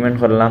ডিক্রিমেন্ট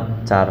করলাম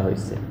 4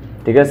 হইছে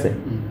ঠিক আছে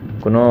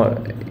কোনো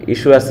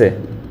ইস্যু আছে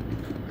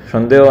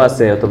সন্দেহ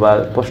আছে অথবা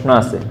প্রশ্ন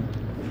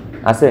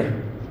আছে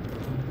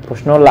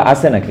প্রশ্ন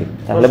আছে নাকি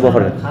তাহলে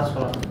বলেন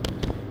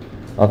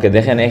ওকে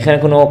দেখেন এখানে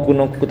কোনো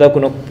কোথাও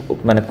কোনো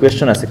মানে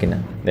কোয়েশ্চন আছে কিনা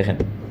দেখেন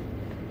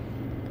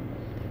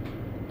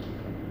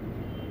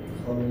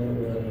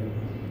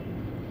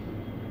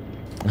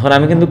এখন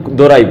আমি কিন্তু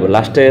দৌড়াইবো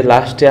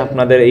লাস্টে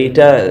আপনাদের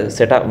এইটা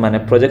সেটআপ মানে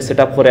প্রজেক্ট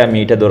সেটআপ করে আমি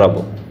এটা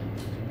দৌড়াবো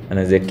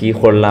মানে যে কি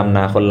করলাম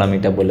না করলাম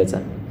এটা বলে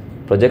যান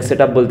প্রজেক্ট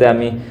সেটআপ বলতে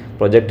আমি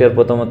প্রজেক্টের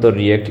প্রথমত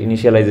রিঅ্যাক্ট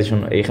ইনিশিয়ালাইজেশন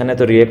এখানে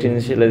তো রিঅ্যাক্ট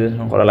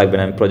ইনিশিয়ালাইজেশন করা লাগবে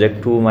না আমি প্রজেক্ট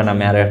 2 মানে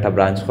আমি আরো একটা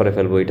ব্রাঞ্চ করে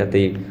ফেলবো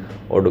এটাতেই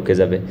ও ঢুকে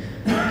যাবে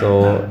তো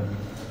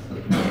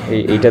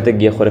এইটাতে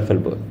গিয়ে করে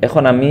ফেলবো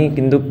এখন আমি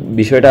কিন্তু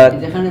বিষয়টা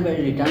যেখানে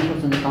রিটার্ন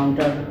করছেন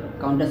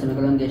কাউন্টার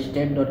সেমিকোলন দিয়ে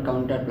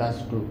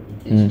state.counter+2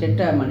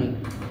 স্টেটটা মানে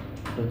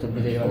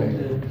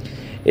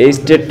এই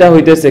স্টেটটা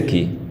হইতেছে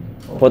কি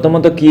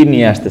প্রথমত কি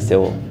নিয়ে আসতেছে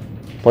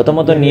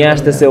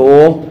ও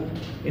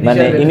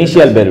মানে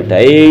ইনিশিয়াল ভ্যালুটা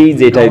এই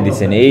যেটাই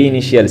দিছেন এই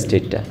ইনিশিয়াল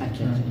স্টেটটা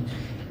আচ্ছা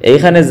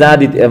এইখানে যা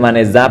দিতে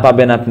মানে যা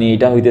পাবেন আপনি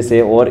এটা হইতেছে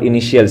ওর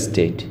ইনিশিয়াল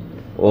স্টেট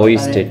ওই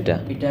স্টেটটা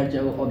এটার যে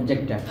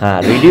অবজেক্টটা হ্যাঁ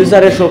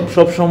রিডিউসারে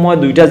সব সময়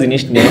দুইটা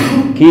জিনিস নেই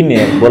কি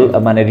নেই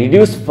মানে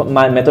রিডিউস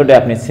মেথডে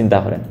আপনি চিন্তা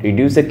করেন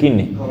রিডিউসে কি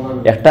নেই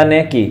একটা নে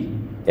কি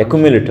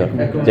অ্যাকুমুলেটর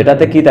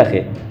যেটাতে কি থাকে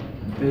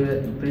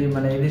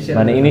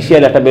মানে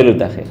ইনিশিয়াল একটা ভ্যালু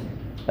থাকে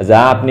যা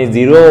আপনি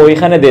জিরো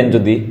ওইখানে দেন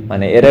যদি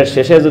মানে এর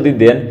শেষে যদি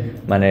দেন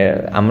মানে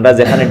আমরা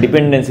যেখানে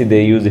ডিপেন্ডেন্সি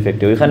দেই ইউজ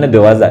ইফেক্টে ওইখানে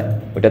দেওয়া যায়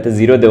ওইটাতে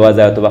জিরো দেওয়া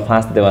যায় অথবা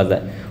ফার্স্ট দেওয়া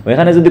যায়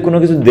ওইখানে যদি কোনো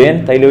কিছু দেন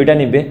তাইলে ওইটা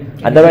নিবে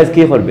আদারওয়াইজ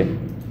কি করবে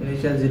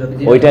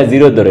ওইটা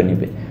জিরো ধরে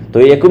নিবে তো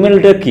এই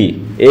অ্যাকুমুলেটর কি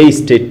এই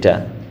স্টেটটা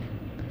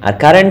আর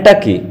কারেন্টটা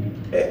কি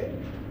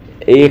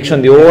এই অ্যাকশন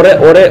দিয়ে ওরে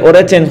ওরে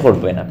ওরে চেঞ্জ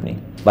করবেন আপনি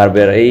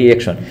বারবার এই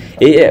অ্যাকশন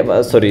এই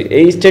সরি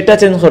এই স্টেটটা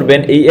চেঞ্জ করবেন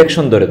এই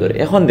অ্যাকশন ধরে ধরে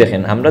এখন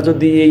দেখেন আমরা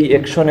যদি এই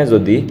অ্যাকশনে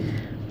যদি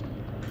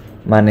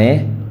মানে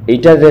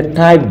এইটারে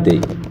টাইপ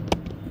দেই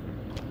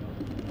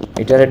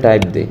এটারে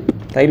টাইপ দেই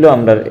তাইলেও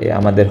আমরা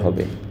আমাদের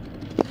হবে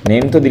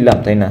নেম তো দিলাম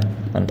তাই না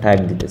টাইপ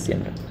দিতেছি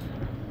আমরা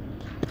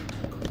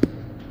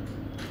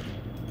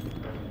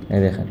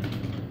এই দেখেন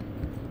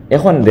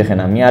এখন দেখেন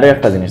আমি আরো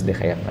একটা জিনিস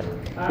দেখাই আপনার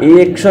এই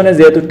অ্যাকশনে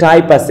যেহেতু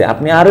টাইপ আছে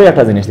আপনি আরো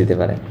একটা জিনিস দিতে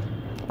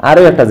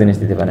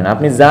পারেন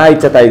আপনি যা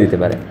ইচ্ছা তাই দিতে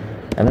পারেন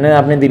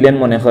আপনি দিলেন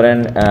মনে করেন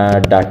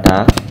data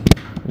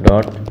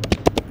dot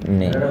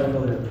name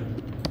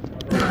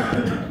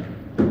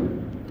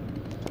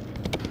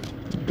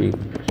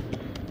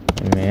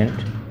decrement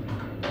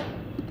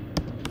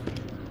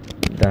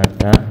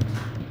data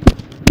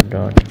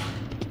dot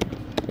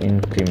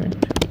increment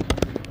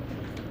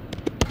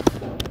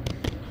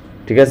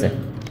ঠিক আছে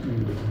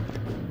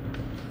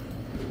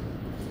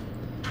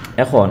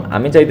এখন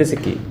আমি চাইতেছি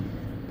কি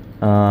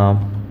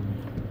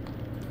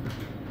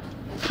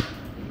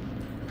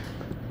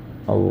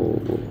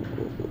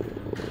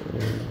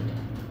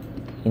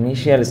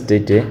ইনিশিয়াল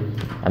স্টেটে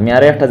আমি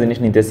আরও একটা জিনিস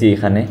নিতেছি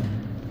এখানে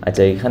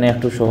আচ্ছা এখানে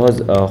একটু সহজ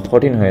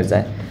কঠিন হয়ে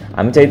যায়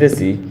আমি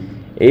চাইতেছি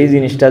এই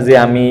জিনিসটা যে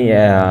আমি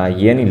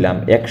নিলাম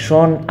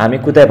অ্যাকশন আমি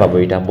কোথায় পাবো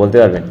এটা বলতে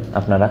পারবেন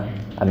আপনারা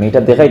আমি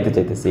এটা দেখাইতে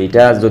চাইতেছি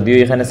এটা যদিও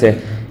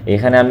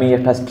এখানে আমি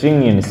একটা স্ট্রিং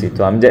নিয়ে নিছি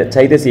তো আমি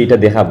চাইতেছি এটা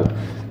দেখাবো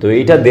তো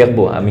এইটা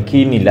দেখবো আমি কি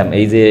নিলাম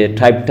এই যে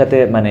টাইপটাতে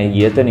মানে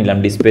ইয়েতে নিলাম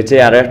ডিসপ্লেতে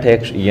আরও একটা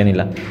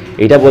নিলাম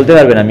এটা বলতে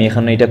পারবেন আমি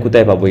এখানে এটা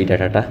কোথায় পাবো এই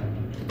ডাটাটা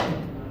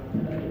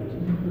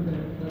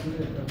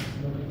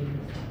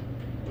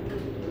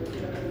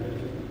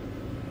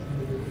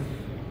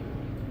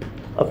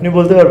আপনি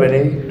বলতে পারবেন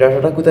এই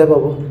ডাটাটা কোথায়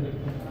পাবো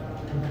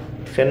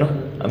কেন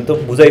আমি তো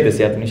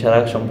বুঝাইতেছি আপনি সারা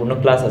সম্পূর্ণ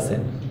ক্লাস আছে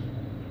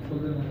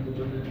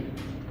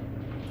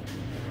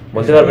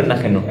বলতে পারবেন না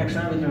কেন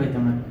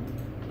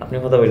আপনি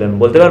কথা বললেন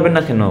বলতে পারবেন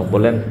না কেন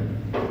বলেন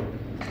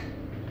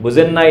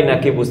বুঝেন নাই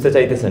নাকি বুঝতে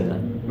চাইতেছেন না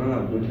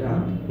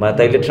মানে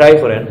তাইলে ট্রাই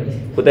করেন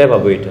কোথায়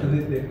পাবো এটা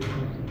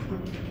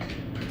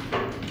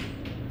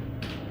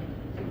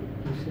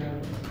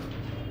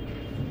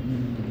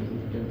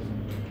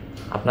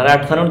আপনারা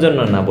আটকানোর জন্য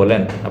না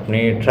বলেন আপনি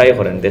ট্রাই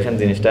করেন দেখেন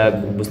জিনিসটা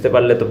বুঝতে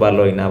পারলে তো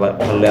ভালোই না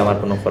পারলে আমার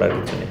কোনো করার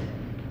কিছু নেই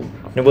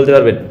আপনি বলতে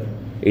পারবেন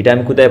এটা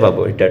আমি কোথায়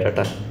পাবো এই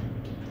ডাটাটা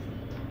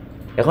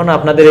এখন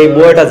আপনাদের এই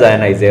বইটা যায়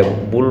নাই যে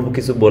ভুল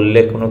কিছু বললে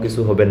কোনো কিছু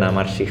হবে না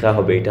আমার শেখা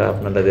হবে এটা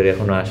আপনাদের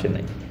এখনো আসে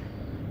নাই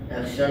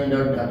অ্যাকশন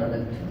ডট ডাটা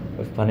লিখতে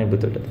পানির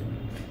বোতলটা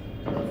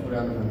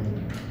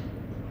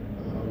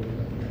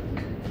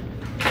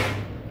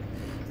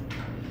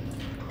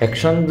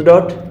অ্যাকশন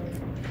ডট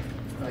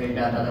ওই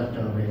ডাটা লিখতে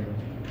হবে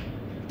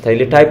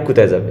তাইলে টাইপ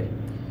কোথায় যাবে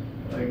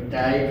ওই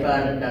টাইপ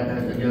আর ডাটা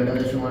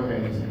দুটোতে সমান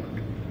হয়ে গেছে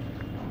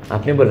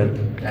আপনি বলেন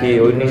কি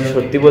ওই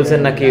সত্যি বলছেন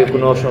নাকি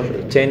কোনো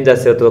চেঞ্জ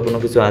আছে অথবা কোনো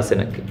কিছু আছে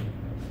নাকি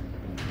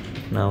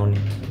না উনি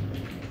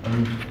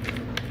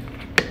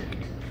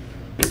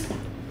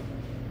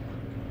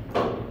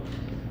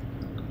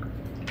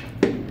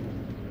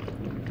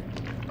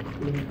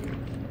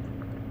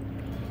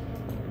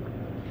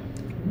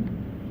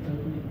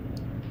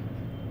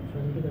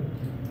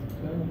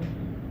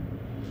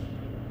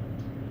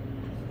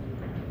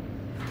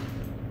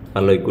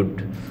ভালোই গুড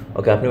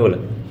ওকে আপনি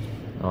বলেন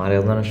আমার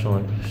একজনের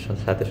সময়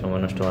সাথে সময়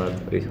নষ্ট করার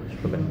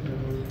হবে না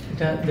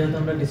এটা যেহেতু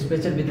আমরা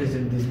ডিসপ্যাচের ভিতরে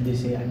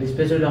দিছি আর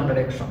ডিসপ্যাচ হলো আমরা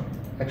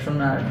অ্যাকশন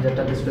আর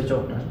যেটা ডিসপ্যাচ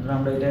ওটা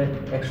আমরা এটা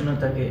অ্যাকশনের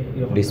থাকে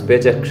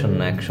ডিসপ্যাচ অ্যাকশন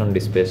না অ্যাকশন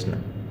ডিসপ্যাচ না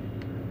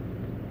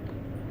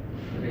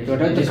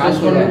ওটা তো কাজ কাজ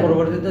করবে করে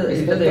পরবর্তীতে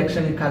এটা তো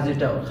অ্যাকশনের কাজই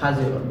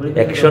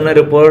অ্যাকশনের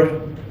উপর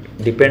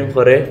ডিপেন্ড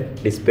করে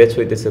ডিসপ্যাচ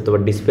হইতেছে তো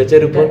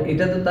ডিসপ্যাচের উপর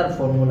এটা তো তার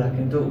ফর্মুলা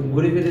কিন্তু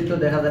ঘুরে ফিরে তো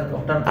দেখা যায়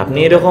আপনি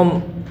এরকম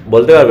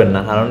বলতে পারবেন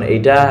না কারণ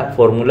এইটা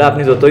ফর্মুলা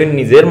আপনি যতই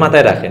নিজের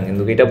মাথায় রাখেন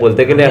কিন্তু এটা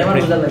বলতে গেলে আপনি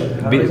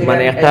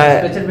মানে একটা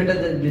স্পেশাল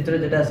ভিতরে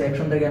যেটা আছে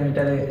অ্যাকশন থেকে আমি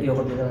এটা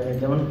করতে পারি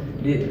যেমন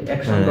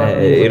অ্যাকশন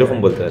এরকম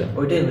বলতে পারেন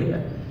ওইটাই হইয়া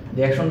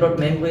যে অ্যাকশন ডট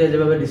নেম কইয়া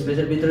যেভাবে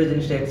ডিসপ্লেসের ভিতরে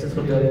জিনিসটা অ্যাক্সেস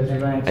করতে পারি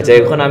আচ্ছা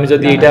এখন আমি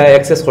যদি এটা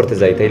অ্যাক্সেস করতে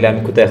যাই তাহলে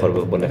আমি কোথায় করব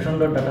বলেন অ্যাকশন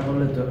ডট ডাটা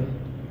করলে তো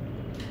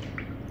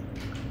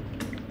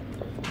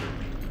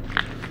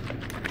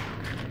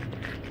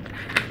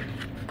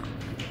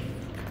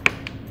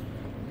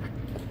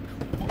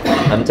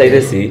আমি আমি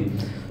চাইতেছি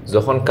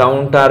যখন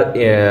কাউন্টার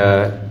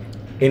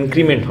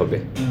ইনক্রিমেন্ট হবে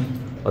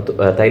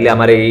তাইলে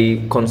আমার এই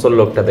কনসোল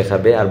লকটা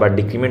দেখাবে, আর বা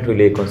ডিক্রিমেন্ট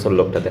হইলে এই কনসোল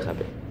লকটা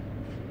দেখাবে।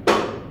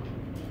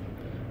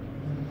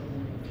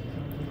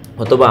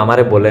 অথবা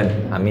আমারে বলেন,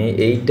 আমি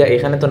এইটা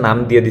এখানে তো নাম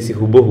দিয়ে দিছি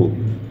হুবহু,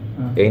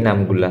 এই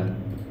নামগুলা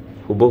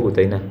হুবহু,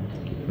 তাই না?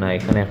 না,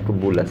 এখানে একটু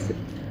ভুল আছে।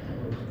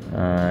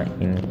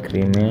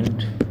 ইনক্রিমেন্ট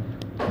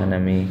মানে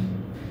আমি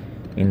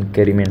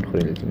ইনক্রিমেন্ট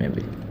করে দিচ্ছি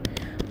মেবি।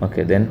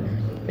 ওকে, দেন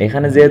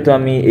এখানে যেহেতু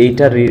আমি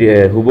এইটা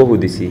হুবহু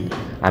দিছি,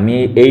 আমি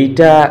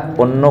এইটা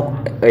অন্য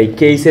এই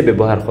কেসে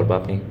ব্যবহার করবো।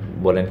 আপনি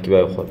বলেন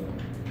কীভাবে করব?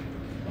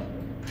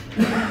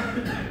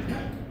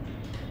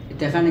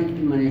 এটা এখানে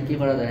মানে কি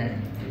করা যায়,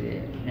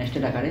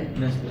 নেস্টেড আকারে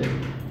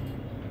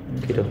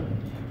কীরকম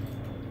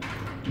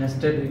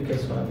নেস্টেড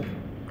কেস করা যায়।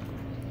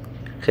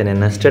 এখানে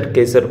নেস্টেড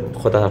কেসের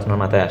কথা আপনার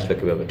মাথায় আসলো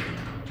কীভাবে?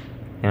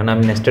 এখন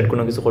আমি নেস্টেড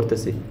কোনো কিছু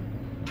করতেছি,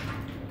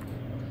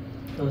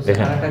 তো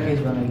দেখেন। আরেকটা কেস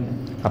বানাইলেন।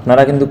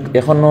 আপনারা কিন্তু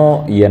এখনও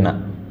না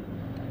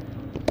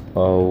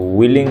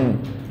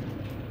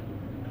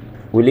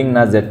উইলিং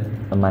না, যে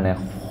মানে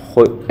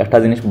একটা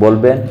জিনিস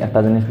বলবেন, একটা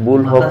জিনিস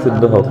ভুল হোক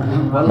শুদ্ধ হোক,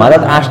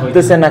 মাথায়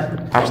আসতেছে না,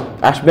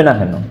 আসবে না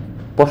কেন?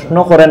 প্রশ্ন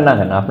করেন না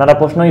কেন? আপনারা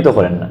প্রশ্নই তো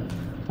করেন না,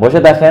 বসে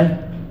দেখেন।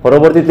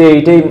 পরবর্তীতে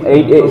এইটাই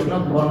প্রশ্ন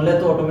বললে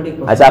তো অটোমেটিক।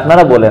 আচ্ছা,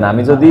 আপনারা বলেন,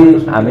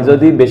 আমি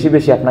যদি বেশি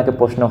বেশি আপনাকে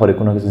প্রশ্ন করি,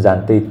 কোনো কিছু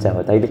জানতে ইচ্ছা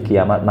হয়, তাইলে কি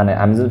আমার মানে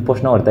আমি যদি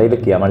প্রশ্ন করি তাইলে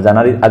কি আমার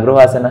জানারই আগ্রহ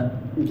আছে না?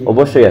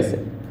 অবশ্যই আছে।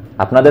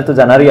 আপনাদের তো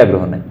জানারই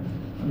আগ্রহ নেই,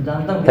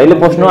 জানতাম তাইলে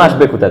প্রশ্ন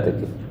আসবে কোথা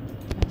থেকে?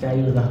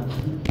 চাইলো না।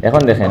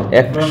 এখন দেখেন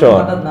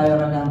অ্যাকশন,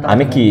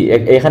 আমি কি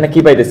এখানে কি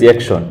পাইতেছি?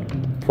 অ্যাকশন,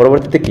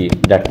 পরবর্তীতে কি?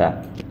 ডাটা।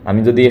 আমি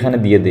যদি এখানে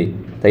দিয়ে দিই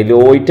তাইলে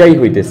ওইটাই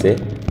হইতেছে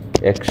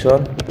অ্যাকশন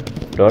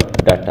ডট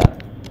ডাটা।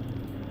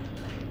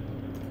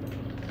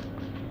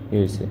 কি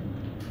হয়েছে?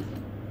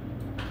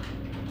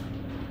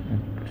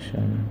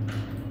 Action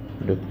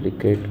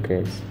duplicate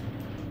case.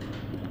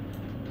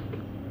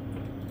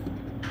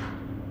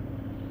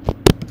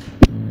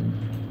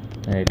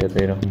 এটা তো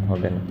এরকম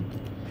হবে না।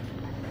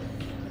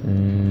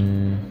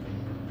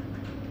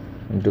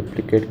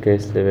 ডুপ্লিকেট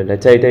কেস লেভেল,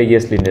 আচ্ছা এটা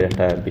ইয়েসলিনের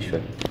একটা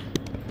বিষয়।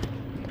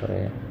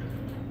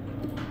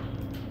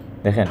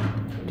 দেখেন,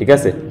 ঠিক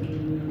আছে।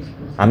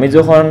 আমি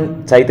যখন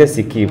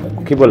চাইতেছি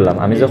কি বললাম,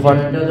 আমি যখন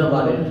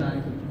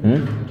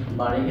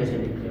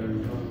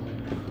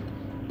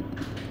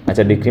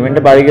আচ্ছা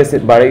ডিক্রিমেন্টটা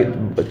বাড়ি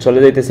চলে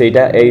যাইতেছে,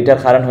 এইটার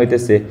কারণ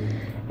হইতেছে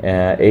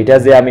এইটা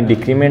যে আমি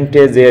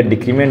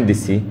ডিক্রিমেন্ট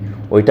দিছি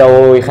ওইটা ও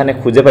এখানে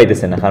খুঁজে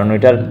পাইতেছে না, কারণ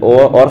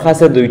ওর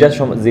কাছে দুইটা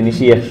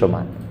জিনিসই এক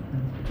সমান।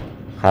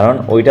 কারণ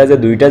ওইটা যে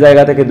দুইটা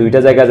জায়গা থেকে দুইটা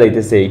জায়গা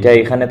যাইতেছে, এইটা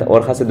এখানে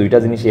ওর কাছে দুইটা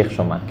জিনিসই এক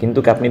সমান। কিন্তু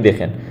আপনি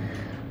দেখেন,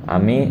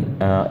 আমি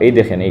এই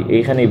দেখেন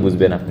এইখানেই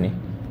বুঝবেন আপনি।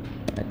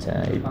 আচ্ছা,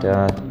 এটা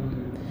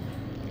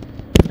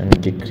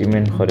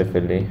ডিক্রিমেন্ট করে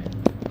ফেলি।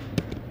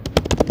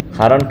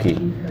 কারণ কি?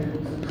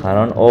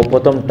 কারণ ও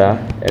প্রথমটা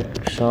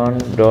অ্যাকশন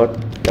ডট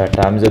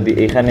ডাটা, আমি যদি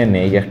এখানে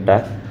নেই একটা,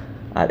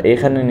 আর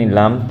এখানে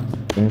নিলাম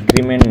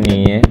ইনক্রিমেন্ট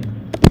নিয়ে,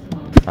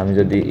 আমি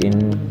যদি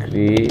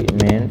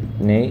ইনক্রিমেন্ট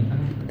নেই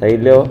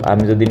তাইলেও,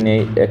 আমি যদি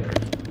নেই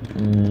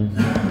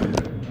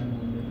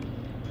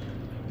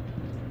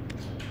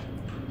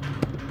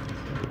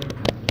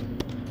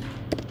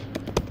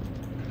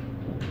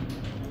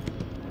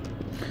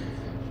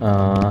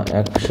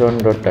অ্যাকশন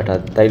ডট ডাটা,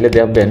 তাইলে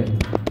দেখবেন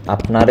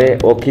আপনারে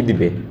ও কি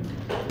দিবে?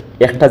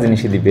 একটা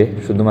জিনিসই দিবে,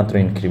 শুধুমাত্র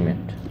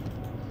ইনক্রিমেন্ট।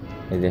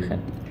 এই দেখেন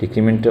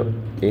ডিক্রিমেন্টও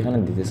এখানে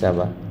দিতেছে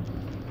আবার।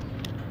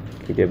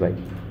 কি রে ভাই,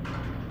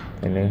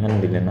 তাইলে এখানে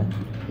দিলে না?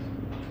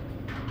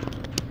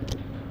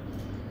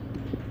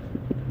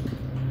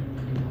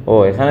 ও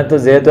এখানে তো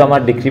যেহেতু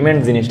আমার ডিক্রিমেন্ট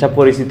জিনিসটা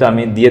পরিচিত,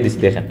 আমি দিয়ে দিচ্ছি।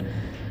 দেখেন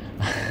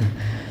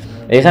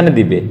এখানে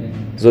দিবে।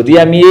 যদি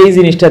আমি এই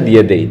জিনিসটা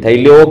দিয়ে দেই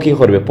তাইলে ও কি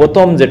করবে?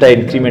 প্রথম যেটা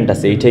ইনক্রিমেন্ট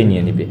আছে এইটাই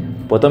নিয়ে নিবে।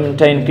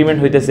 প্রথমটা ইনক্রিমেন্ট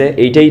হইতেছে,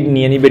 এইটাই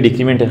নিয়ে নিবে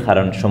ডিক্রিমেন্টের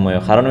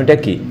কারণ ওইটা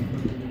কি?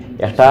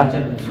 একটা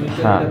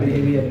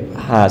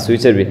হ্যাঁ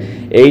সুইচের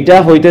এইটা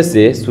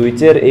হইতেছে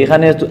সুইচের।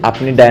 এখানে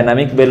আপনি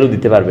ডাইনামিক ভ্যালু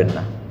দিতে পারবেন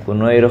না,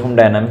 কোনো এরকম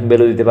ডাইনামিক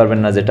ভ্যালু দিতে পারবেন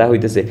না। যেটা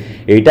হইতেছে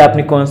এইটা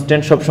আপনি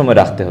কনস্ট্যান্ট সবসময়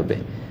রাখতে হবে।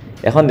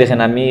 এখন দেখেন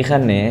আমি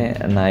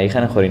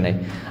এখানে করি নাই।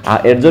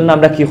 এর জন্য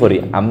আমরা কি করি?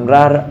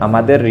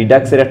 আমাদের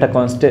রিডাক্সের একটা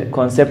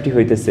কনসেপ্টই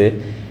হইতেছে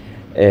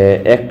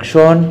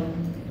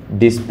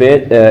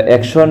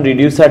অ্যাকশন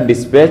রিডিউসার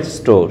ডিসপ্যাচ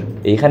স্টোর।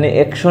 এইখানে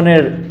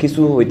অ্যাকশনের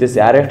কিছু হইতেছে,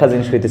 আর একটা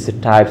জিনিস হইতেছে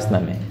টাইপস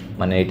নামে,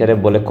 মানে এইটারে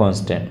বলে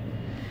কনস্ট্যান্ট।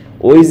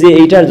 ওই যে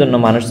এইটার জন্য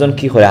মানুষজন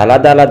কি করে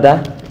আলাদা আলাদা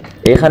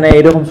এখানে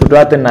এইরকম ছোটো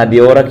হাতের না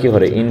দিয়ে ওরা কি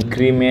করে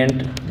ইনক্রিমেন্ট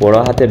বড়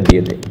হাতের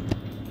দিয়ে দেয়।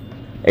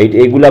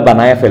 এইগুলা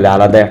বানায় ফেলে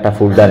আলাদা একটা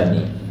ফোল্ডারে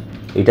নিয়ে,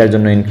 এটার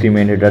জন্য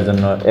ইনক্রিমেন্ট, এটার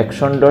জন্য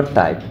অ্যাকশন ডট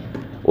টাইপ।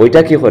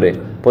 ওইটা কি করে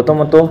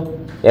প্রথমত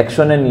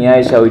অ্যাকশনে নিয়ে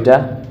আসা ওইটা,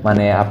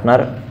 মানে আপনার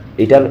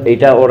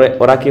এইটা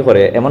ওরা কি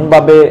করে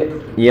এমনভাবে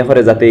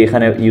করে যাতে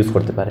এখানে ইউজ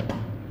করতে পারে।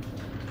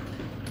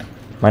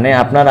 মানে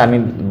আমি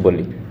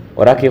বলি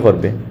ওরা কি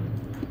করবে,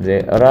 যে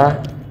ওরা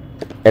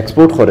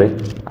এক্সপোর্ট করে,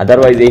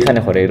 আদারওয়াইজ এইখানে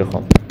করে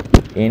এরকম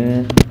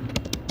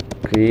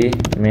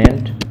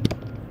ইনক্রিমেন্ট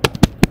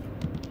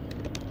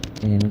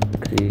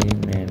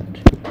ইনক্রিমেন্ট,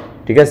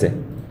 ঠিক আছে,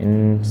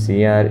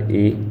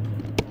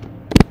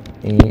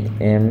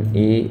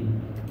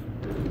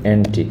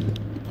 CREMENT,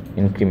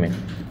 ইনক্রিমেন্ট।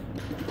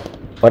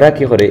 ওরা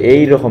কি করে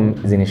এই রকম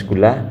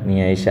জিনিসগুলা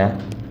নিয়ে আইসা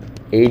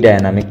এই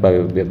ডায়নামিকভাবে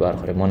ব্যবহার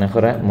করে,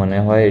 মনে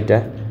হয় এটা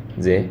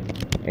যে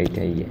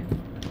এইটা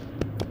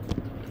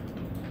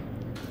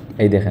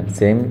এই দেখেন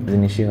সেম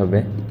জিনিসই হবে,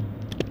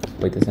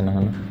 হইতেছে না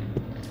কেন,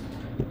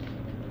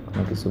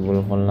 কিছু ভুল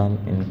করলাম।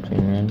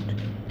 ইনক্রিমেন্ট,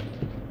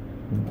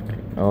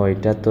 ও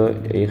এটা তো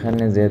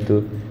এইখানে যেহেতু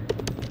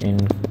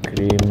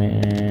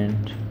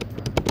ইনক্রিমেন্ট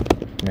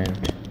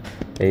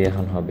এই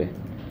এখন হবে,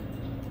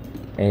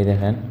 এই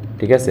দেখেন,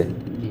 ঠিক আছে।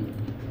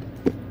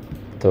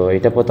 তো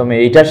এটা প্রথমে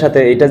এইটার সাথে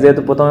এইটা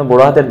যেহেতু প্রথমে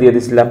বড় হাতের দিয়ে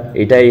দিছিলাম,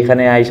 এইটা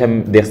এইখানে আইসা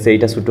দেখছে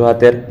এইটা ছোটো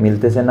হাতের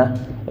মিলতেছে না,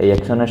 এই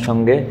অ্যাকশনের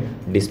সঙ্গে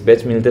ডিসপ্যাচ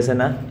মিলতেছে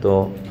না, তো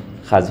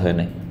কাজ হয়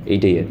নাই,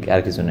 এইটাই আর কি,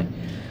 আর কিছু নাই।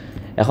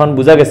 এখন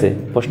বোঝা গেছে,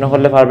 প্রশ্ন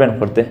করলে পারবেন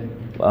করতে,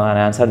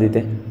 মানে আনসার দিতে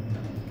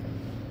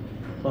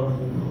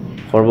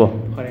করবো?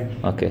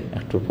 ওকে,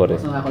 একটু পরে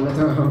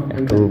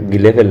একটু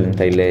গিলে ফেললেন,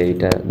 তাইলে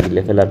এইটা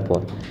গিলে ফেলার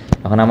পর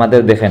এখন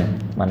আমাদের দেখেন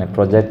মানে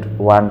প্রজেক্ট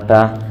 1টা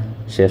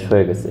শেষ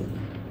হয়ে গেছে,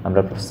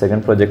 আমরা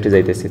সেকেন্ড প্রজেক্টে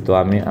যাইতেছি। তো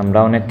আমরা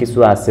অনেক কিছু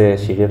আছে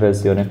শিখে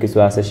ফেলছি, অনেক কিছু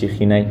আছে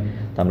শিখি নাই,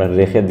 তো আমরা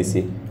রেখে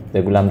দিছি,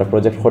 যেগুলো আমরা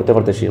প্রজেক্ট করতে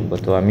করতে শিখবো।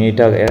 তো আমি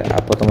এটা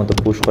প্রথমত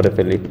পুশ করে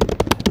ফেলি,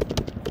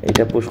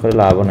 এটা পুশ করে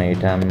লাভ নাই,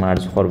 এটা আমি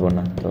মার্জ করবো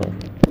না। তো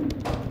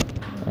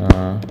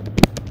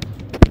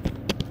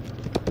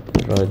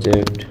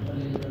project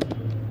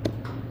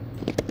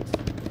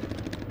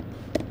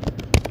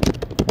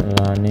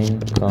running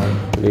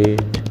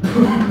complete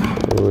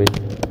with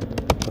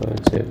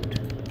project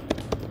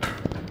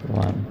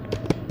 1.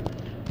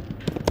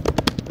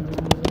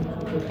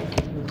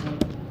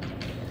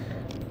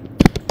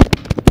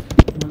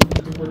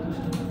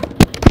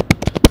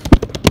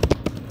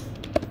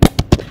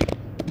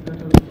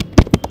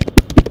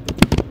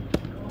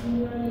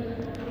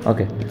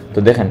 ওকে, তো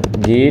দেখেন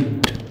git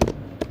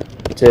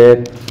চেক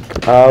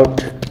আউট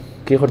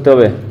কি করতে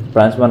হবে,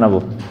 ব্রাঞ্চ বানাবো,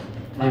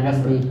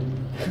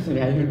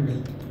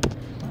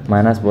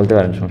 মাইনাস বলতে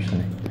পারেন, সমস্যা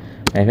নেই।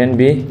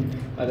 FNB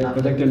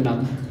প্রজেক্টের নাম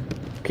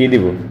কি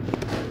দিব,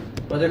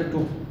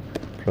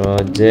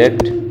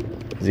 প্রজেক্ট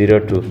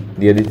 02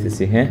 দিয়ে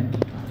দিতেছি, হ্যাঁ।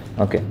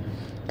 ওকে,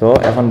 তো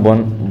এখন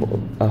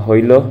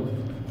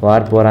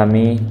হওয়ার পর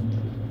আমি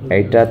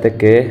এইটা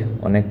থেকে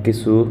অনেক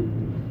কিছু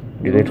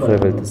ডিলিট করে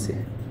ফেলতেছি।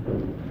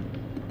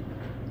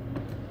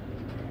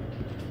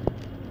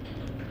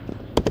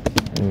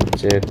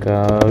 চেক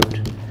আউট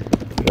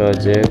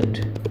প্রজেক্ট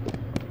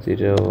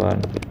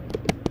 01,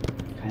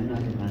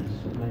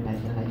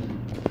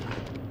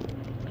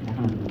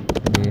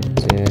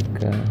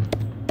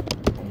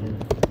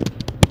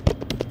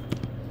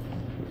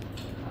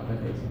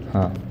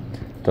 हाँ,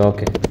 तो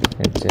ओके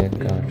चेक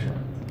आउट।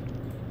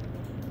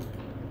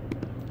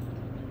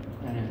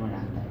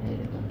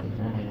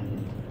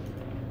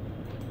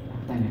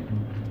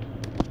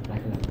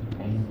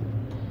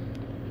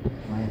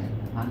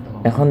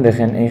 এখন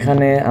দেখেন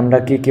এখানে আমরা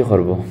কি কি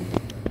করব,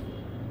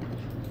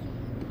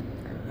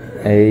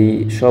 এই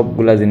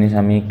সবগুলা জিনিস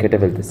আমি কেটে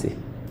ফেলতেছি,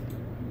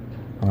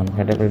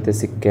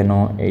 কেন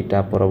এইটা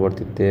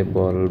পরবর্তীতে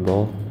বলবো,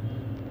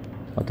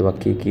 অথবা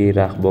কি কি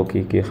রাখবো কি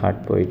কি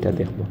কাটবো এইটা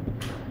দেখবো।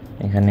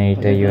 এখানে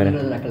এইটা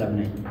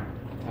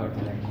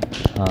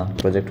হ্যাঁ,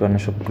 প্রজেক্ট 1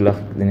 সবগুলা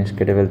জিনিস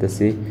কেটে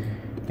ফেলতেছি,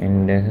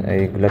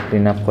 এইগুলা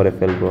ক্লিন আপ করে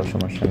ফেলবো,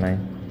 সমস্যা নাই।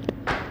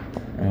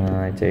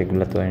 আচ্ছা,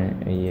 এগুলা তো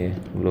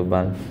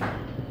গ্লোবাল,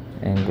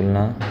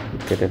 এগুলা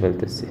কেটে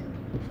ফেলতেছি।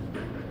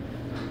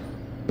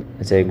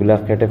 আচ্ছা, এগুলা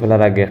কেটে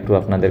ফেলার আগে একটু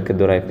আপনাদেরকে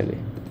দৌড়াই ফেলি।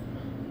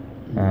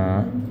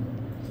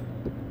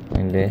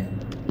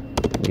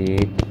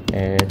 git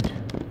add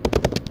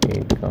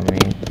git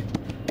commit,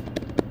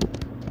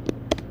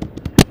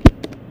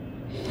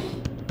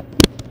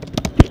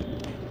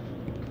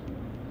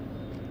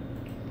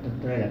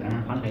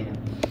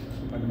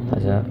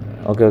 আচ্ছা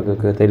ওকে ওকে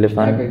ওকে, তাইলে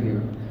ফান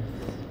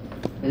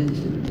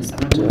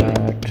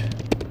স্টার্ট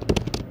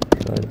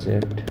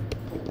প্রজেক্ট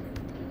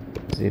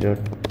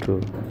 02।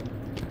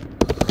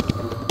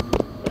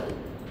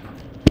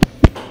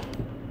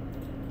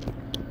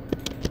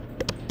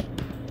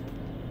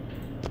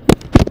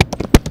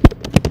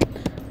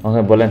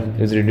 ওকে, বলেন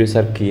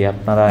useReducer কি,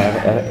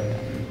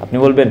 আপনি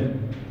বলবেন,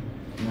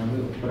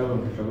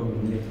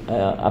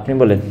 আপনি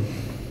বলেন,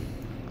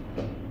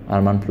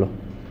 আরমান ফ্লো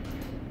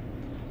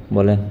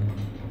বলেন।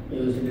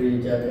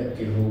 useReducer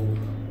একটি হুক,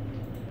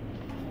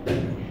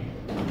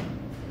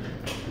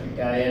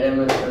 এটা এরএম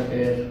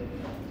মেথডের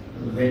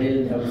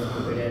ভেরিয়েবল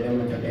জাভাস্ক্রিপ্টের এরএম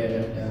মেথডের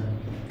একটা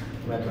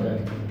মেথড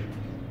আছে।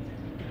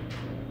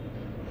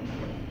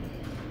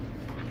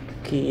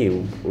 কি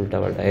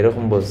উল্টাপাল্টা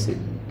এরকম বলছি,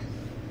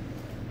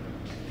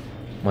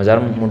 মজার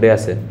মুডে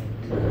আছে,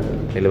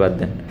 এগুলো বাদ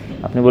দেন,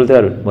 আপনি বলতে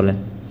পারবেন, বলেন।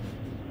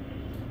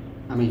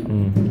 আমি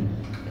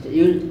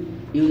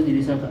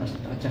useReducer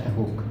আচ্ছা একটা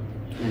হুক,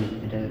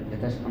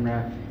 এটা আমরা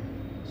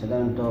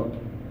সাধারণত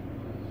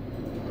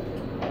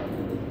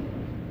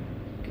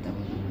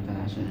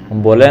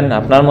বলেন,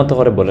 আপনার মতো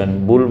করে বলেন,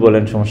 ভুল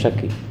বলেন, সমস্যা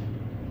কি?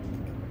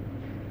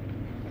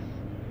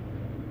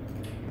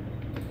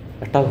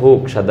 একটা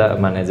হুক সাদা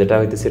মানে যেটা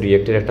হইতেছে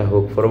রিয়েক্টের একটা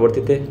হুক,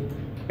 পরবর্তীতে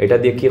এটা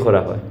দিয়ে কি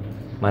করা হয়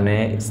মানে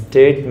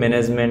স্টেট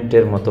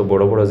ম্যানেজমেন্টের মতো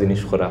বড় বড়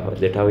জিনিস করা হয়,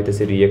 যেটা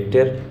হইতেছে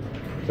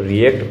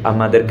রিয়েক্ট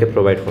আমাদেরকে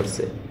প্রোভাইড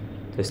করছে।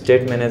 তো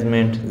স্টেট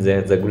ম্যানেজমেন্ট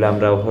যেগুলো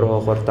আমরা অহরহ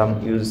করতাম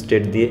ইউজ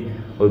স্টেট দিয়ে,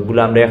 ওইগুলো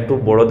আমরা একটু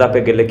বড় ধাপে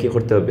গেলে কি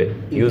করতে হবে,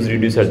 ইউজ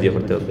রিডিউসার দিয়ে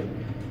করতে হবে।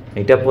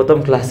 এটা প্রথম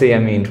ক্লাসেই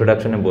আমি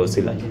ইন্ট্রোডাকশনে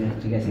বলছিলাম,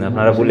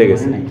 আপনারা ভুলে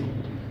গেছেন।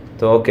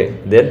 তো ওকে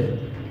দেন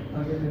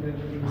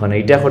এখন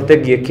এইটা করতে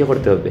গিয়ে কি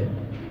করতে হবে,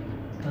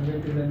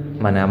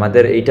 মানে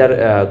আমাদের এইটার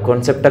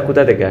কনসেপ্টটা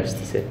কোথা থেকে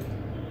আসতেছে,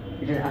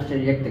 এটা আসছে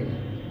রিয়েক্ট থেকে।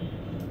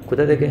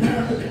 কোথা থেকে?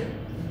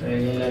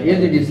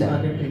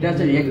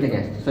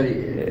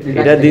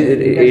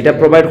 এটা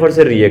প্রোভাইড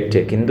করছে রিয়েক্টে,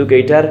 কিন্তু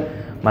এইটার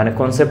মানে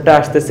কনসেপ্টটা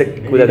আসতেছে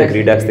কোথা থেকে,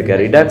 রিডাক্স থেকে।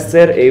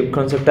 রিডাক্সের এই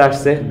কনসেপ্টটা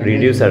আসছে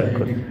রিডিউস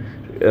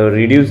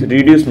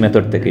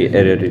মেথড থেকে।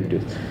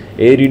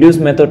 এই রিডিউস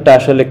মেথডটা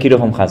আসলে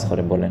কিরকম কাজ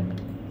করে বলেন,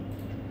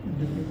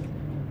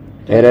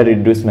 এরা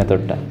রিডিউস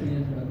মেথডটা?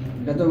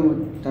 এটা তো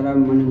তারা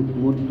মানে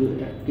মোট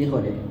কি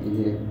করে, এই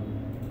যে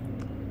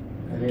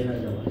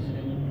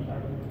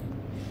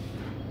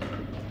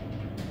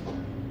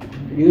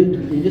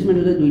রিডিউস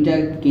মেথডে দুইটা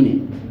কিনে,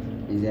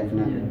 এই যে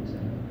আপনার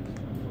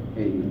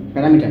এই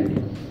প্যারামিটার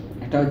নিয়ে,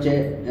 একটা হচ্ছে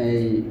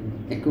এই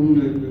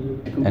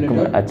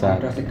আচ্ছা,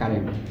 একটা হচ্ছে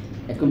কারেন্ট।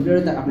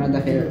 কম্পিউটারে আপনার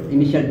দেখে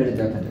ইনিশিয়াল ভ্যালু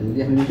দেওয়া থাকে, যদি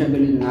আপনি ইনিশিয়াল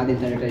ভ্যালু না দিন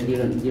তাহলে এটা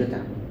জিরো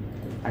থাকে।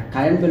 আর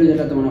কারেন্ট ভ্যালু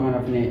যেটা তো মনে করেন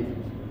আপনি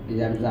এই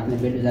যে আপনি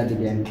ভ্যালু যা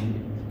দিবেন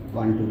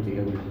 1 2 3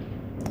 এগুলো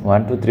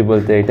 1 2 3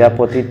 বলতে এটা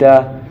প্রতিটা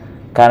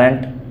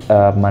কারেন্ট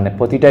মানে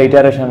প্রতিটা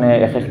ইটারেশনে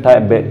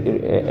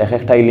এক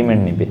একটা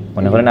এলিমেন্ট নিবে।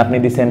 মনে করেন আপনি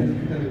দিছেন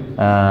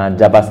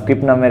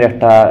জাভাস্ক্রিপ্ট নামের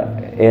একটা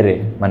এরে,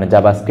 মানে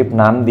জাভাস্ক্রিপ্ট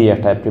নাম দিয়ে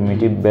একটা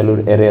প্রিমিটিভ ভ্যালুর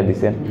এরে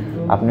দিছেন,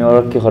 আপনি ওর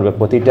কী করবে,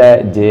 প্রতিটা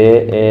জে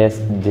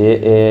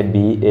এ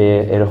বি এ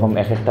এরকম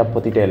এক একটা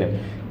প্রতিটা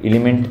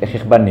এলিমেন্ট এক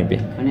একবার নিবে।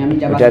 মানে আমি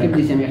জাভাস্ক্রিপ্ট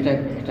দিছি, আমি একটা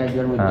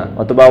হ্যাঁ,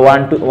 অথবা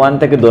 1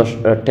 থেকে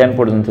 10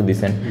 পর্যন্ত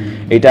দিছেন,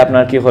 এটা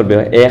আপনার কি করবে,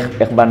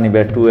 একবার নিবে,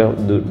 2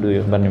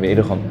 একবার নিবে,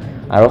 এরকম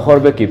আরও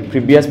করবে কি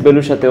প্রিভিয়াস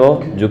ভ্যালুর সাথেও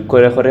যোগ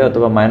করে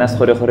অথবা মাইনাস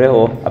করে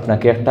ও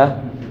আপনাকে একটা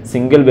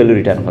সিঙ্গেল ভ্যালু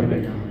রিটার্ন করবে।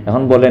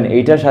 এখন বলেন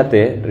এইটার সাথে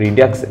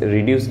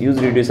ইউজ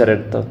রিডিউসারের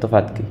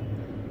তফাৎ কি?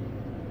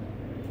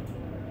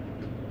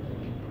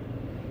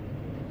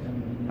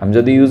 আমি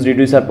যদি ইউজ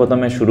রিডিউসার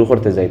প্রথমে শুরু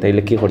করতে যাই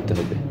তাইলে কি করতে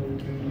হবে?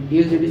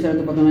 ইউজ রিডিউসার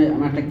তো প্রথমে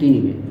আমার একটা কি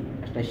নিবে,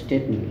 একটা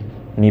স্টেপ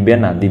নিবে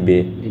না দিবে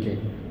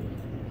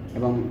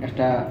এবং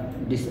একটা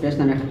ডিসপ্লেস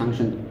নামে একটা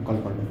ফাংশন কল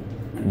করবে,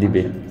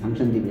 দিবে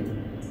ফাংশন দিবে।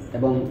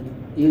 এবং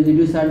ইউজ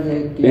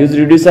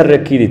রিডিউসারে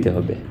কি দিতে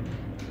হবে?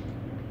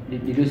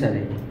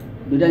 রিডিউসারে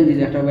দুটো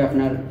দিতে, একটা হবে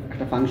আপনার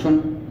একটা ফাংশন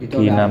দিতে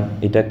হবে। কি নাম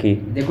এটা? কি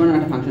দেখুন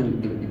একটা ফাংশন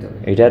দিতে হবে।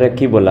 এটারে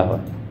কি বলা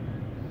হয়?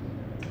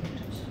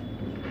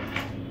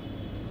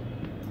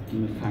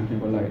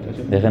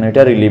 দেখেন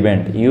এটা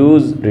relevant,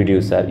 use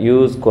reducer,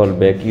 use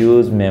callback,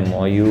 use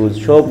memo, use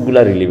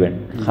সবগুলা রিলিভেন্ট,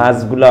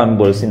 খাসগুলো আমি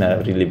বলছি না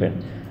রিলিভেন্ট।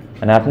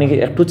 মানে আপনি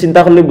একটু চিন্তা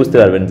করলেই বুঝতে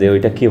পারবেন যে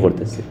ওইটা কি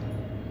করতেছে।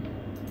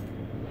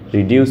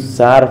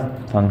 রিডিউসার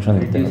ফাংশন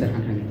দিতে হবে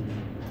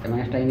এবং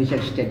একটা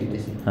ইনিশিয়াল স্টেট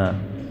দিতেছি। হ্যাঁ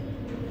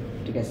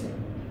ঠিক আছে,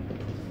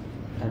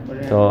 তারপরে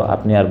তো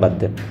আপনি আর বাদ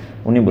দেন,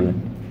 উনি বলেন,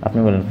 আপনি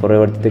বলেন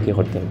পরবর্তীতে কি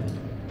করতে হবে?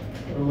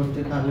 পরবর্তী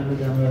কাজ হলো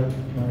যে আমরা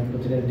মানে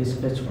প্রতিটা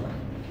ডিসপ্লেস করা,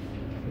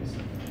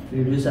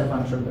 রিডিউসার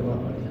ফাংশন ব্যবহার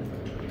করি।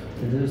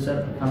 রিডিউসার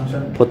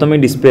ফাংশন প্রথমেই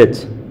ডিসপ্লেস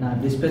না,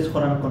 ডিসপ্লেস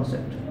করার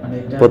কনসেপ্ট মানে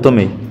এটা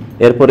প্রথমেই,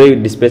 এরপরেই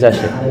ডিসপ্লেস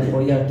আসে। আরে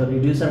কইয়া তো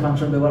রিডিউসার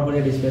ফাংশন ব্যবহার করে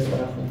ডিসপ্লেস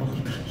করা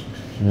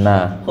না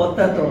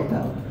কথা তো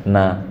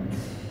না,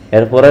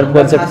 এরপরের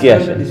কনসেপ্ট কি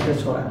আসে? ডিসপ্লেস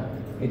করা,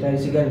 এটা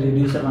হচ্ছে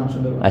রিডিউসার ফাংশন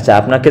ব্যবহার। আচ্ছা,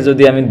 আপনাকে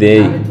যদি আমি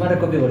দেই, আমি তোমারে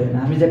কপি করি না,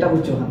 আমি যেটা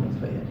বুঝছো খান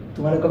ভাই,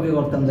 তোমারে কপি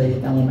করতাম যাই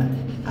এমন না,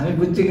 আমি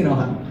বুঝছি কি না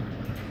খান,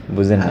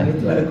 বুঝেন না? আমি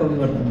তোমারে কপি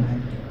করতাম না,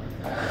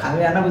 আমি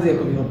আনা বুঝিয়ে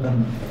কপি করতাম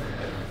না।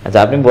 আচ্ছা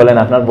আপনি বলেন,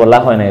 আপনার বলা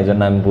হয় না, এই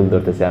জন্য আমি ভুল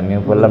ধরতেছি, আমিও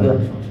বললাম না।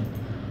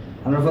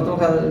 আমরা প্রথম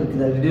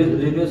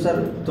রিডিউসার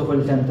তো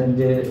করে জানতেন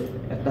যে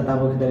একটা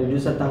তাবো কিতা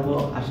রিডিউসার তাবো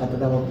আর সাথে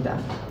তাবো কিতা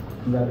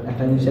আমরা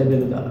একটা ইনিশিয়াল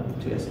ভ্যালু দেওয়া,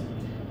 ঠিক আছে।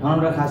 এখন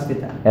আমরা খাস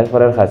কিতা,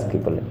 এরপরের কাজ কি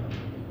বলে?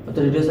 তো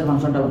রিডিউসার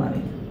ফাংশনটা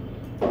বানাই,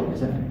 ঠিক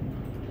আছে না?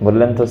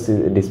 বললেন তো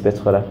ডিসপ্লেস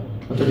করা,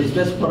 তো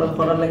ডিসপ্লেস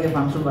করার লাগে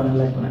ফাংশন বানানো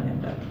লাগবে না।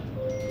 আমরা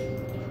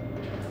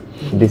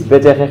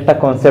ডিসপ্লেস একটা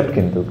কনসেপ্ট,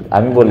 কিন্তু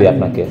আমি বলি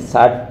আপনাকে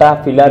 7টা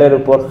পিলারের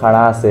উপর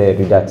খাড়া আছে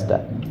রিডাক্সটা,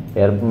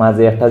 এর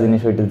মাঝে একটা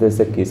জিনিস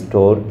হইতেছে কি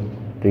স্টোর,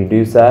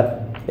 রিডিউসার,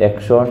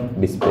 অ্যাকশন,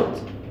 ডিসপ্লেস।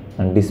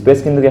 মানে ডিসপ্লেস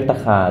কিন্তু একটা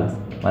কাজ,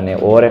 মানে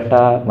ওর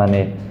একটা মানে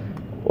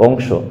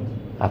অংশ।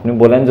 আপনি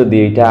বলেন যদি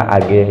এইটা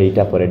আগে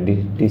এইটা পরে,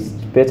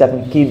 ডিসপ্লেস আপনি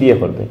কি দিয়ে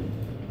করবেন?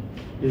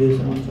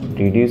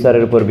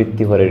 রিডিউসারের উপর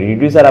ভিত্তি করে।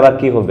 রিডিউসার আবার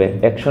কি হবে?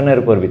 অ্যাকশনের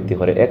উপর ভিত্তি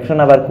করে। অ্যাকশন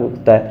আবার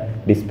কোথায়?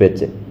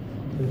 ডিসপ্লেসে।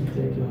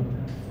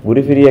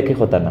 ঘুরে ফিরিয়ে একই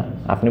কথা না,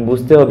 আপনি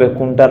বুঝতে হবে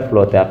কোনটার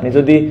ফ্লোতে। আপনি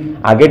যদি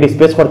আগে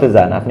ডিসপ্লেস করতে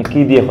যান, আপনি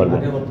কি দিয়ে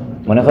করবেন?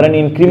 মনে করেন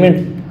ইনক্রিমেন্ট,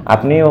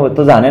 আপনি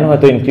হয়তো জানেন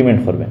হয়তো ইনক্রিমেন্ট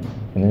করবেন,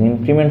 কিন্তু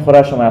ইনক্রিমেন্ট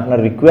করার সময় আপনার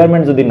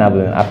রিকোয়ারমেন্ট যদি না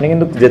বুঝেন, আপনি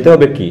কিন্তু যেতে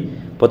হবে কি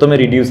প্রথমে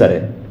রিডিউসারে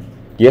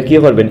গিয়ে কী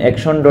করবেন,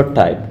 অ্যাকশন ডট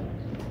টাইপ।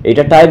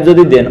 এইটা টাইপ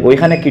যদি দেন,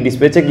 ওইখানে কি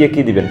ডিসপ্লেসে গিয়ে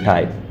কি দিবেন?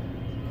 টাইপ।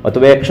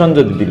 অথবা অ্যাকশন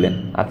যদি দিলেন,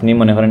 আপনি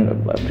মনে করেন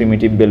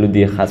প্রিমিটিভ ভ্যালু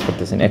দিয়ে কাজ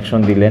করতেছেন, অ্যাকশন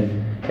দিলেন,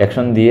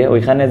 অ্যাকশন দিয়ে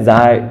ওইখানে যা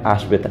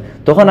আসবে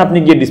তখন আপনি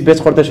গিয়ে ডিসপ্লেস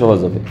করতে সহজ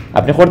হবে,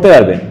 আপনি করতে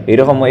পারবেন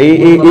এইরকম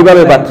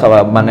এইভাবে ভাত খাওয়া,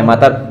 মানে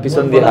মাথার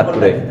পিছন দিয়ে হাত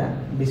করে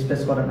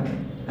ডিসপ্লেস করে না।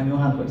 আমিও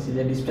হাত করছি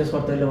যে ডিসপ্লেস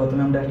করতে হলে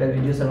প্রথমে আমরা একটা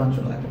রিডিউসার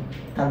ফাংশন লাগবে,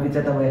 তার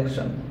ভিতরে থাকবে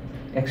অ্যাকশন,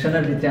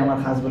 অ্যাকশনের ভিতরে আমার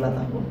কাজগুলো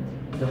থাকবো।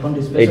 যখন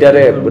ডিসপ্লেস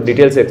এইটারে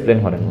ডিটেইলস এক্সপ্লেইন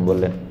করেন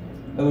বললেন,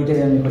 ওইটাই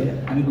আমি কইয়া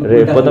আমি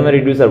প্রথমে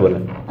রিডিউসার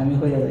বলেন। আমি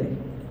কইয়া যাই,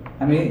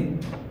 আমি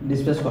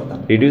ডিসপ্লেস করতাম,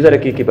 রিডিউসারে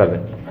কি কি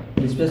পাবেন?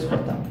 ডিসপ্লেস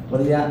করতাম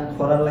করিয়া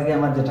করার লাগে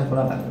আমার যেটা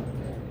করা লাগবে,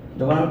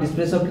 যখন আমি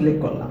ডিসপ্লেসও ক্লিক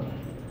করলাম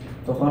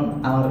তখন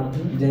আমার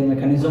যে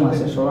মেকানিজম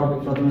আছে সবার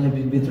প্রথমে যে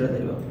ভিতরে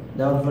যাইব,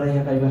 যাওয়ার পরে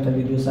পাইব একটা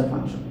রিডিউসার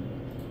ফাংশন,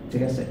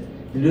 ঠিক আছে।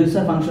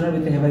 রিডিউসার ফাংশনের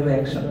ভিতরে পাইব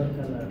অ্যাকশন,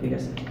 ঠিক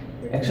আছে।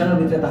 অ্যাকশনের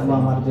ভিতরে থাকবো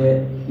আমার যে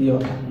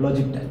ইয়েটা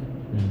লজিকটা,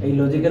 এই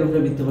লজিকের উপরে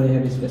ভিত্তি করে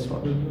ডিসপ্লেস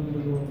করব,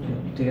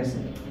 ঠিক আছে।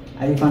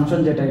 আর এই ফাংশন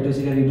যেটা এটা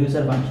হচ্ছে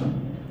রিডিউসার ফাংশন,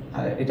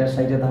 আর এটার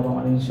সাইডে থাকবো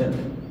আমার ইনিশিয়াল।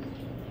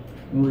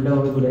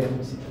 উল্টাভাবে ঘুরে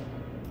গেছি,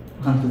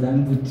 ওখান থেকে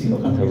আমি বুঝছি,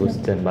 ওখান থেকে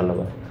বুঝছেন,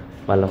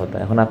 ভালো কথা।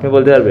 এখন আপনি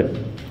বলতে পারবেন,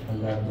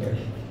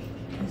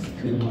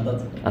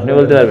 আপনি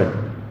বলতে পারবেন,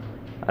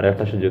 আর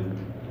একটা সুযোগ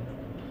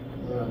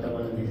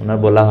ওনার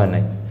বলা হয়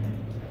নাই,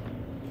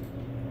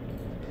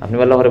 আপনি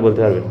ভালো করে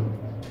বলতে পারবেন।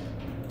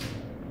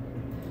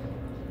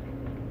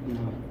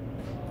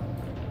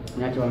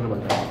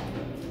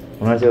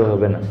 ওনার চেয়ে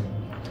হবে না।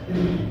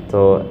 তো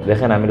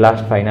দেখেন আমি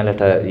লাস্ট ফাইনাল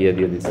একটা ইয়ে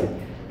দিয়ে দিচ্ছি।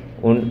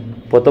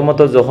 প্রথমত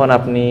যখন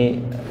আপনি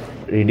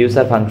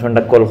রিডিউসার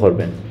ফাংশনটা কল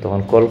করবেন, তখন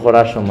কল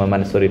করার সময়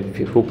মানে সরি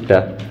হুকটা,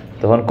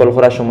 তখন কল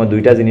করার সময়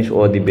দুইটা জিনিস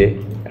ও দিবে,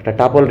 একটা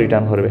টাপল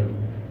রিটার্ন করবে।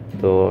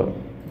 তো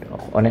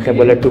অনেকে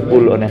বলে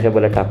টুপুল, অনেকে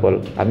বলে টাপল,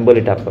 আমি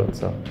বলি টাপল।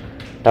 সো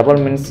টাপল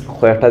মিনস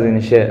কয়েকটা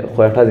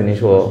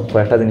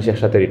জিনিস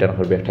একসাথে রিটার্ন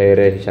করবে, একটা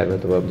এরে হিসাবে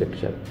অথবা অবজেক্ট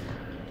হিসাবে।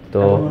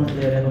 তো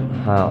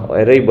হ্যাঁ,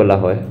 এরেই বলা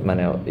হয়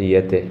মানে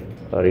ইয়েতে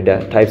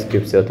টাইপ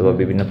স্ক্রিপ্টসে অথবা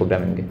বিভিন্ন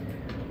প্রোগ্রামিংয়ে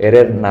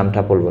এরের নাম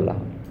টাপল বলা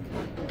হয়।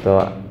 তো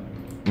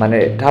মানে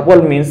টাপল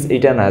মিনস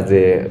এটা না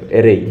যে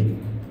এরেই,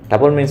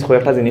 টাপল মিনস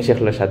কয়েকটা জিনিস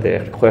একলার সাথে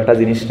কয়েকটা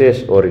জিনিসকে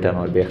ও রিটার্ন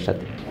করবে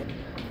একসাথে।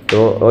 তো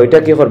ওইটা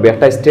কি করবে,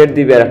 একটা স্টেট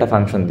দিবে আর একটা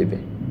ফাংশন দিবে,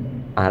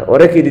 আর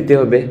ওরে কি দিতে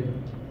হবে,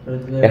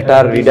 একটা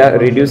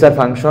রিডিউসার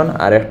ফাংশন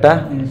আর একটা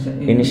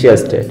ইনিশিয়াল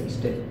স্টেট।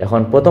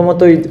 এখন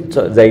প্রথমতই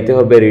যাইতে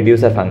হবে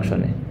রিডিউসার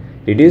ফাংশনে।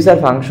 রিডিউসার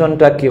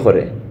ফাংশনটা কি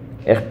করে,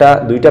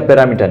 দুইটা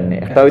প্যারামিটার নেই,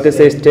 একটা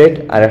হইতেছে স্টেট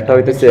আর একটা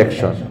হইতেছে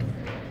অ্যাকশন।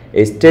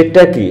 এই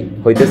স্টেটটা কি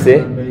হইতেছে,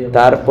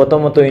 তার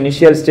প্রথমত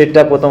ইনিশিয়াল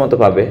স্টেটটা প্রথমত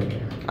পাবে,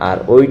 আর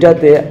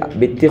ওইটাতে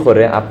ভিত্তি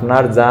করে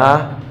আপনার যা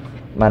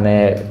মানে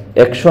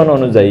অ্যাকশন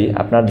অনুযায়ী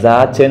আপনার যা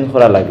চেঞ্জ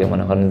করা লাগে,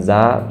 মনে করেন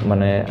যা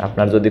মানে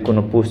আপনার যদি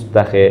কোনো পুশ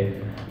থাকে,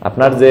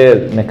 আপনার যে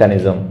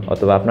মেকানিজম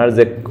অথবা আপনার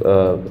যে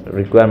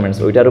রিকোয়ারমেন্টস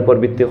ওইটার উপর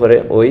ভিত্তি করে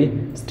ওই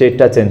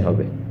স্টেটটা চেঞ্জ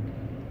হবে।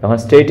 এখন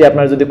স্টেটে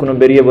আপনার যদি কোনো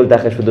ভেরিয়েবল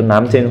থাকে শুধু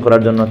নাম চেঞ্জ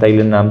করার জন্য,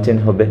 তাইলে নাম চেঞ্জ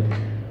হবে,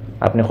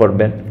 আপনি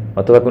করবেন।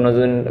 অথবা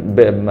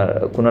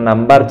কোনো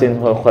নাম্বার চেঞ্জ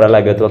করা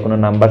লাগে অথবা কোনো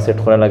নাম্বার সেট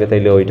করা লাগে,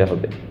 তাইলে ওইটা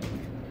হবে।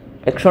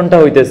 অ্যাকশনটা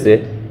হইতেছে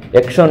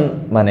অ্যাকশন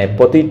মানে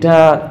প্রতিটা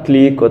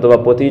ক্লিক অথবা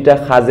প্রতিটা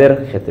কাজের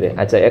ক্ষেত্রে।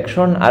 আচ্ছা,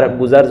 অ্যাকশন আর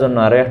বোঝার জন্য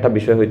আরও একটা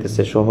বিষয়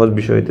হইতেছে, সহজ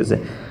বিষয় হইতেছে,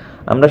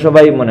 আমরা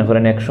সবাই মনে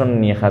করেন অ্যাকশন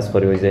নিয়ে কাজ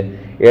করি, ওই যে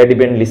অ্যাড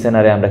ইভেন্ট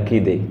লিসেনারে আমরা কি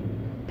দেই,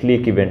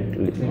 ক্লিক ইভেন্ট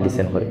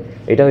লিসেন করে,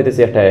 এটা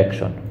হইতেছে একটা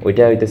অ্যাকশন,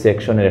 ওইটা হইতেছে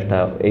অ্যাকশনের একটা,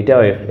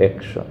 এইটাও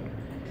অ্যাকশন।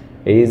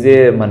 এই যে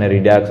মানে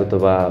রিডাক্স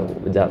অথবা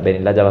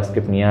ভ্যানিলা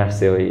জাভাস্ক্রিপ্ট নিয়ে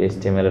আসছে ওই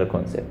HTML এর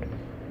কনসেপ্ট,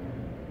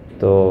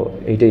 তো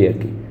এইটাই আর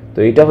কি। তো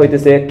এইটা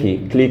হইতেছে কি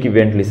ক্লিক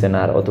ইভেন্ট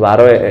লিসেনার, অথবা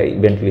আরও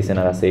ইভেন্ট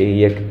লিসেনার আছে এই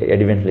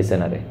অ্যাড ইভেন্ট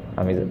লিসেনারে,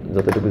 আমি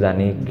যতটুকু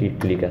জানি কি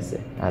ক্লিক আছে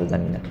আর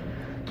জানি না।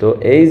 তো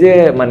এই যে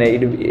মানে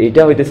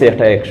এইটা হইতেছে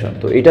একটা অ্যাকশন।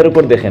 তো এইটার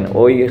উপর দেখেন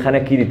এখানে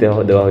কি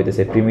দেওয়া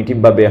হইতেছে,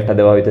 প্রিমিটিভভাবে একটা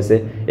দেওয়া হইতেছে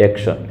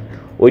অ্যাকশন,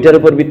 ওইটার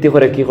উপর ভিত্তি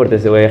করে কি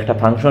করতেছে, ওই একটা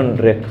ফাংশন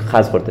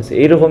কাজ করতেছে।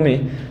 এইরকমই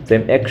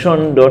সেম অ্যাকশন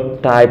ডট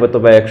টাইপ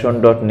অথবা অ্যাকশন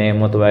ডট নেম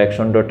অথবা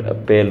অ্যাকশন ডট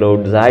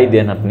পেলোড যাই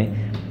দেন আপনি,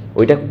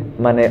 ওইটা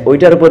মানে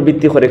ওইটার উপর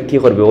ভিত্তি করে কি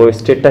করবে, ওই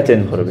স্টেটটা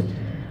চেঞ্জ করবে।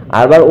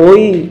 আবার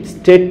ওই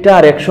স্টেটটা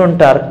আর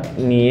অ্যাকশনটার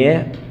নিয়ে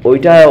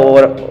ওইটা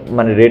ওর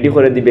মানে রেডি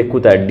করে দিবে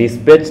কোথায়,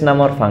 ডিসপ্যাচ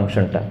নামের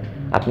ফাংশনটা।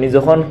 আপনি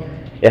যখন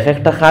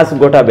একটা কাজ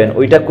গোটাবেন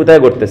ওইটা কোথায়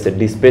ঘটতেছে,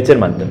 ডিসপ্যাচের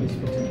মাধ্যমে।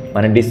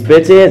 মানে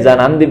ডিসপ্যাচে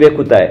জানান দিবে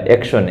কোথায়,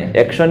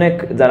 অ্যাকশনে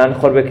জানান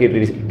করবে কি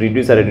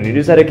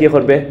রিডিউসারে কি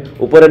করবে,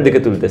 উপরের দিকে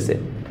তুলতেছে,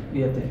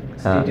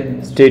 হ্যাঁ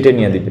স্টেটে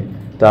নিয়ে দিবে।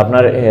 তো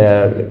আপনার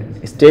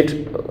স্টেট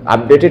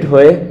আপডেটেড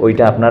হয়ে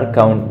ওইটা আপনার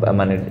কাউন্ট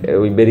মানে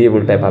ওই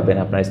ভেরিয়েবলটাই পাবেন,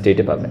 আপনার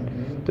স্টেটে পাবেন।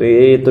 তো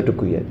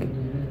এতটুকুই আর কি।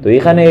 তো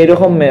এখানে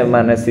এইরকম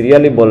মানে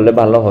সিরিয়ালি বললে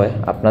ভালো হয়,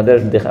 আপনাদের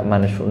দেখা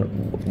মানে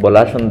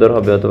বলা সুন্দর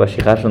হবে অথবা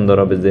শেখা সুন্দর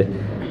হবে যে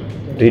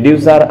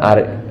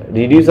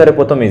রিডিউসারে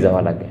প্রথমেই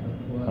যাওয়া লাগে,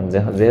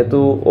 যেহেতু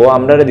ও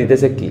আমরারে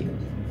দিতেছে কি,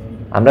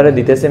 আমরারে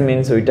দিতেছে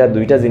মিনস ওইটা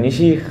দুইটা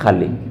জিনিসই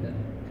খালি,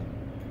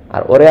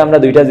 আর ওরে আমরা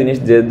দুইটা জিনিস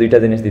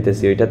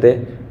দিতেছি, ওইটাতে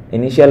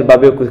ইনিশিয়াল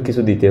ভাবেও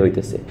কিছু দিতে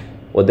হইতেছে,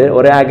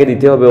 ওরে আগে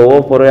দিতে হবে, ও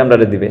পরে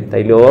আমরারে দিবে,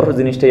 তাইলে ওর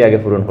জিনিসটাই আগে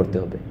পূরণ করতে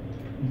হবে।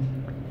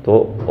 তো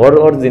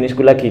ওর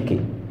জিনিসগুলা কি কি,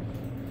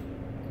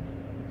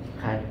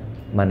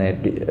 মানে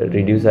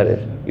রিডিউসারের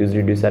ইউজ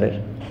রিডিউসারের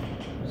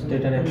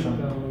স্টেট আর অ্যাকশন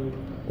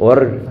ওর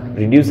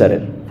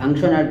রিডিউসারের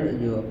ফাংশন আর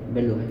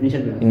ভ্যালু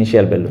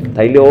ইনিশিয়াল ভ্যালু,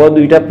 তাইলে ও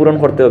দুইটা পূরণ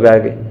করতে হবে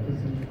আগে।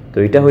 তো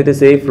এটা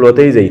হইতেছে এই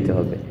ফ্লোতেই যাইতে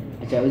হবে।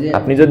 আচ্ছা ওই যে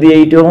আপনি যদি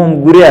এইরকম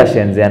ঘুরে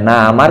আসেন যে না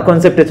আমার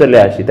কনসেপ্টে চলে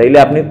আসি, তাইলে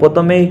আপনি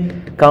প্রথমেই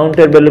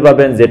কাউন্টের ভ্যালু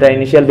পাবেন যেটা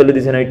ইনিশিয়াল ভ্যালু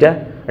দিয়েছেন ওইটা,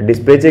 আর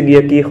ডিসপ্লেতে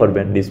গিয়ে কি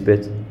করবেন, ডিসপ্লে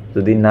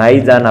যদি নাই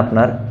যান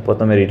আপনার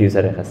প্রথমে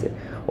রিডিউসারের কাছে,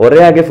 ওরে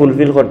আগে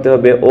ফুলফিল করতে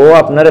হবে, ও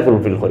আপনারে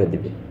ফুলফিল করে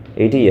দিবে,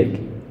 এইটাই আর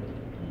কি।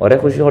 ওরে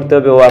খুশি করতে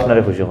হবে, ও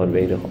আপনারে খুশি করবে,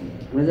 এইরকম।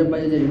 আমরা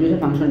যে যে রিডিউসার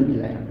ফাংশন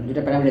দিলা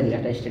যেটা প্যারামিটার দিলা,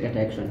 একটা স্টেট একটা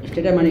অ্যাকশন,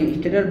 স্টেটার মানে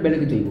স্টেটার ভ্যালু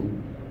কি দিব?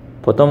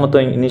 প্রথমত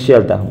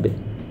ইনিশিয়ালটা হবে,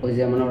 ওই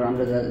যে মানে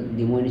আমরা যা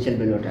দিমো ইনিশিয়াল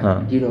ভ্যালুটা হ্যাঁ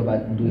 0 বা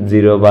 2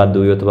 0 বা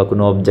 2 অথবা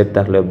কোনো অবজেক্ট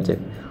থাকলে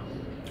অবজেক্ট।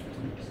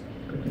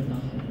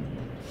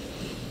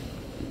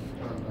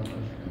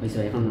 বুঝছো?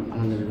 এখন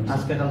আলহামদুলিল্লাহ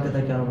আজকে কালকে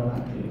থেকে আরো ভালো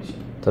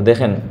তো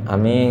দেখেন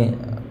আমি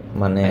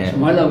মানে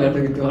সময় লাগবে একটা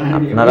কিন্তু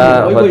আপনারা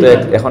হয়তো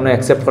এখনো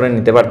অ্যাকসেপ্ট করে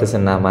নিতে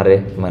পারতেছেন না আমারে,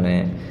 মানে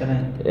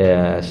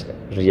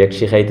রিয়াক্ট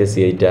শিখাইতেছি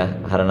এইটা,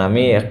 কারণ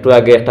আমি একটু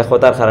আগে একটা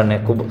কথার কারণে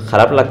খুব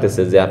খারাপ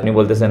লাগতেছে যে আপনি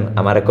বলতেছেন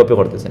আমারে কপি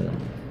করতেছেন না।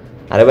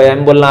 আরে ভাই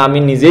আমি বললাম আমি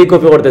নিজেই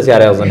কপি করতেছি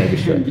আর একজনের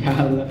বিষয়,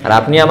 আর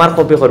আপনি আমার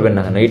কপি করবেন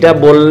না কেন? এটা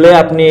বললে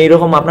আপনি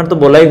এইরকম, আপনার তো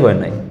বলাই হয়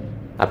নাই।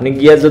 আপনি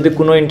গিয়া যদি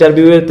কোনো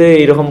ইন্টারভিউতে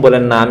এইরকম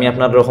বলেন না আমি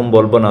আপনার রকম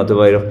বলবো না,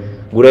 অথবা এরকম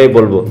ঘুরাই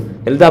বলবো,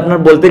 তাহলে তো আপনার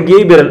বলতে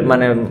গিয়েই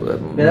মানে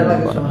বেড়া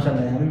লাগে, সমস্যা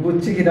নাই, আমি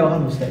বুঝছি কি এটা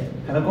এখন বুঝতে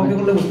কারণ কপি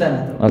করলে বুঝতে না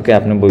তো। ওকে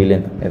আপনি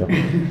বললেন এরকম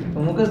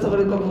মুখস্থ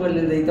করে কপি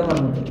করলে দেখতে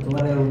পারবো তো,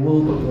 তোমার বহু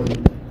কপি করলে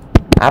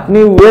আপনি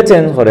ওয়ে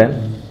চেঞ্জ করেন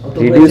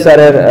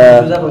রিডিউসারের।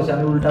 বুঝা বলছি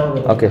আমি উল্টা হবে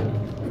ওকে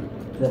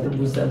যাতে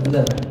বুঝা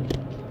যায়।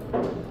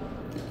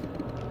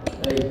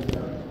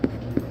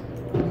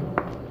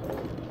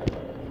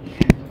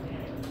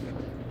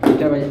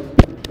 এটা ভাই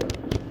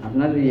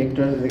আপনার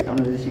রিঅ্যাক্টর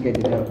আমরা যদি শিখাই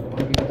দিতে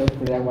হকিকত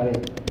পুরো একবারে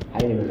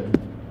হাই লেভেলের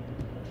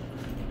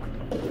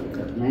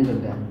নাই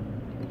চলতে।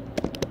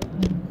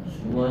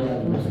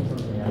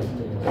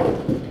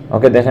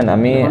 ওকে দেখেন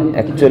আমি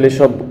অ্যাকচুয়ালি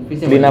সব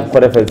ক্লিন আপ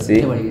করে ফেলছি।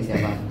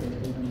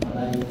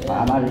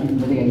 আমার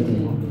বলে গেছি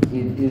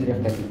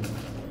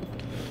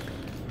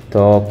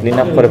তো ক্লিন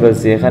আপ করে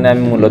ফেলছি। এখানে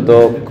আমি মূলত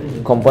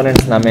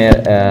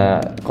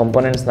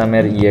কম্পোনেন্টস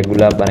নামের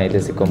ইয়েগুলা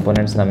বানাইতেছি।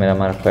 কম্পোনেন্টস নামের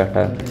আমার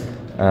কয়েকটা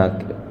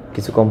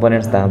কিছু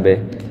কম্পোনেন্টস থাকবে।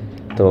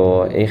 তো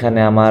এইখানে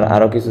আমার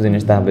আরও কিছু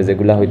জিনিস থাকবে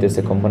যেগুলা হইতেছে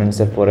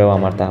কম্পোনেন্টসের পরেও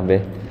আমার থাকবে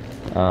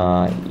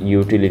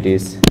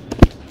ইউটিলিটিস।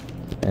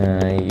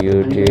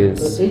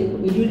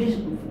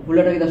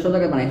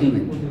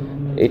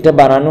 এটা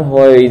বানানো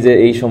হয়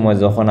এই সময়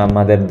যখন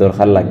আমাদের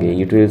দরকার লাগে।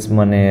 ইউটিলিটিস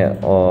মানে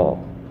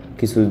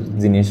কিছু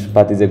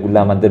জিনিসপাতি যেগুলো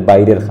আমাদের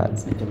বাইরের কাজ,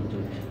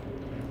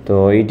 তো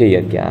এইটাই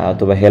আর কি।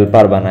 অথবা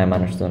হেল্পার বানায়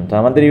মানুষজন, তো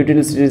আমাদের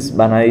ইউটিলিটিস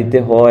বানাইতে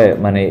হয়,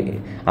 মানে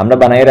আমরা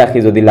বানাই রাখি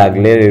যদি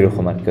লাগলে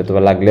এরকম আর কি,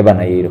 অথবা লাগলে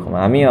বানাই এইরকম।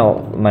 আমি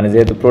মানে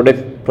যেহেতু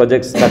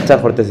প্রজেক্ট স্ট্রাকচার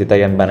করতেছি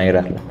তাই আমি বানাই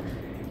রাখলাম।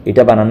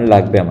 এটা বানানো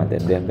লাগবে আমাদের,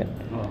 দেখবেন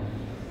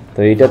তো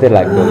এইটাতে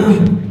লাগবে অবশ্যই।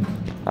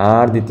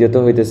 আর দ্বিতীয়ত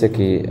হইতেছে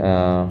কি,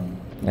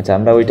 আচ্ছা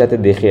আমরা ওইটাতে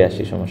দেখে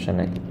আসি, সমস্যা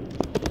নাই।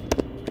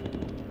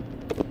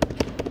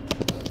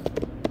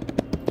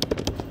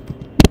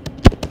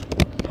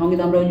 সঙ্গীত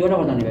আমরা ওই জোড়া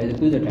কথা নিবে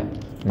কুইজটা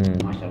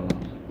মাশাআল্লাহ।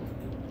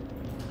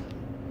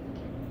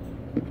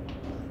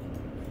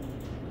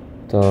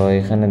 তো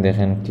এখানে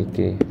দেখেন কি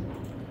কি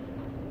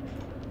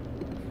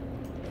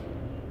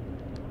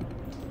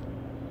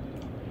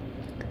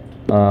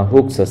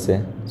হুকস আছে।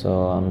 তো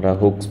আমরা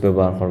হুকস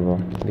ব্যবহার করব,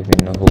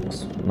 বিভিন্ন হুকস,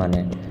 মানে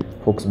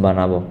হুকস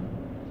বানাবো।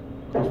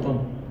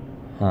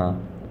 হ্যাঁ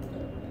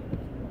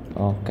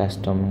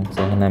কাস্টম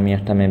এখানে আমি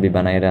একটা মেবি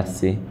বানাই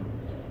রাখছি,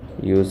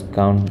 ইউজ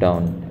কাউন্ট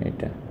ডাউন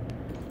এটা।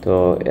 তো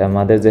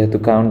আমাদের যেহেতু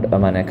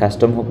মানে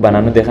কাস্টম হুক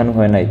বানানো দেখানো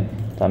হয় নাই,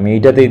 তো আমি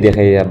এইটাতেই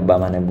দেখাই বা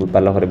মানে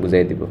ভালো করে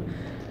বুঝাই দিব।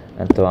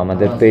 তো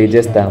আমাদের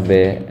পেজেস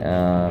থাকবে,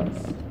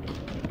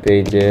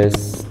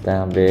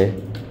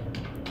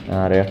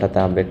 আর একটা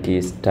থাকবে কি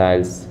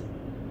স্টাইলস,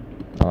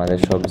 আমাদের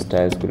সব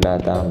স্টাইলসগুলো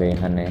থাকবে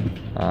এখানে।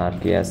 আর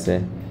কি আছে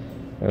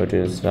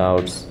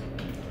রাউটস।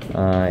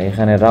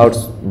 এখানে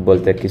রাউটস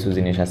বলতে কিছু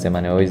জিনিস আছে,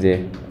 মানে ওই যে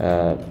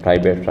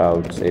প্রাইভেট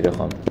রাউটস,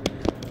 এইরকম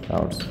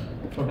রাউটস।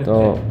 তো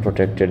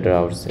প্রোটেক্টেড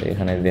রাউটস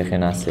এখানে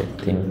দেখেন আছে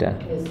তিনটা,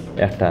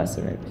 একটা আছে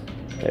মেবি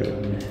প্রাইভেট।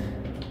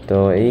 তো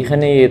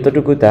এইখানে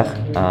এতটুকু থাক।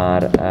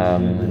 আর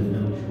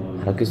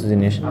আরও কিছু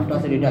জিনিস,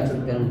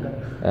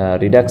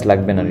 রিডাক্স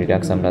লাগবে না।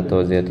 রিডাক্স আমরা তো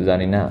যেহেতু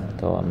জানি না,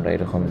 তো আমরা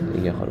এরকম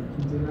ইয়ে করব,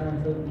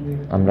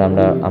 আমরা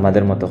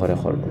আমাদের মতো করে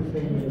করব।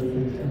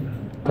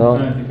 তো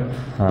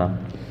হ্যাঁ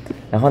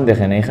এখন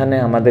দেখেন এখানে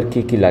আমাদের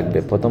কি কি লাগবে।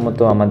 প্রথমত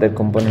আমাদের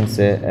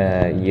কম্পোনেন্টসে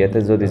ইয়েতে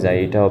যদি যাই,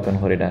 এটা ওপেন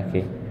করে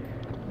রাখি।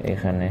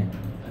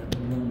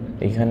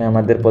 এখানে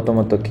আমাদের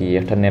প্রথমত কি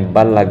একটা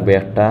নেববার লাগবে,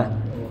 একটা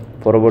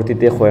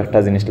পরবর্তীতে কয়েকটা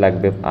জিনিস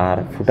লাগবে। আর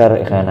ফুটার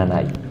এখানে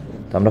নাই,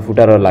 তো আমরা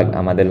ফুটারও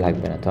আমাদের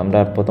লাগবে না। তো আমরা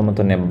প্রথমত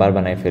নেববার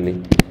বানাই ফেলি।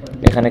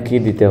 এখানে কি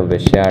দিতে হবে,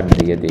 শেয়ার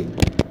দিয়ে দিই,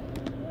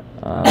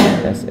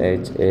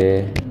 SHARD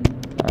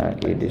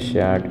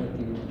শেয়ার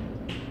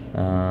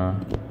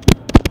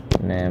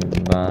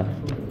নেববার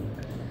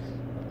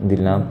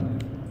দিলাম।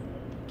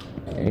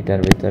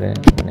 এটার ভিতরে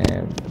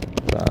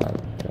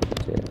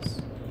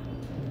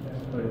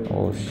ও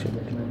শিট,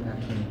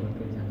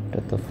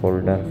 এটা তো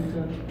ফোল্ডার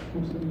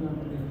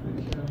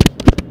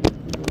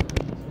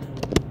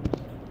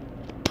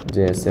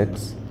JSX,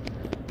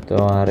 তো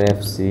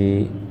RFC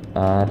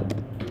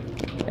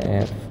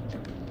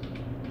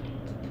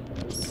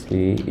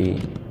RFCE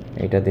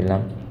এটা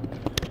দিলাম।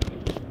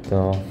 তো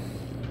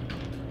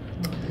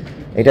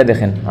এটা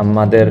দেখেন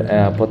আমাদের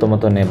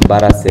প্রথমত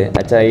নেবার আছে।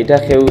 আচ্ছা, এটা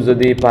কেউ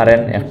যদি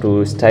পারেন একটু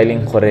স্টাইলিং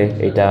করে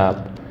এটা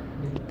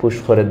পুশ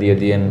করে দিয়ে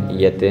দিয়েন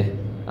ইয়েতে।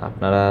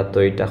 আপনারা তো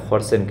এটা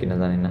করছেন কিনা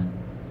জানি না,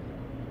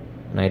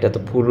 না এটা তো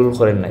ফুল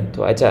করেন নাই তো।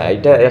 আচ্ছা,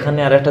 এটা এখানে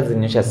আর একটা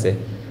জিনিস আছে,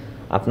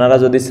 আপনারা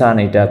যদি চান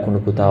এটা কোনো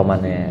কোথাও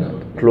মানে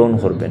ক্লোন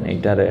করবেন,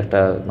 এইটার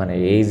একটা মানে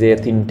এই যে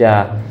 3টা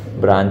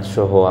ব্রাঞ্চ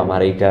সহ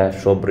আমার এইটা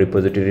সব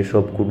রিপোজিটরি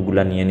সব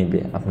কোডগুলা নিয়ে নিবে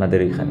আপনাদের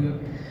এখানে।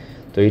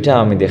 তো এটা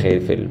আমি দেখাই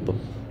ফেলবো,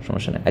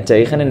 সমস্যা নেই। আচ্ছা,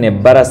 এখানে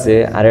নেবার আছে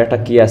আর একটা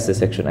কি আছে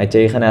সেকশন। আচ্ছা,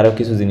 এখানে আরও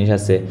কিছু জিনিস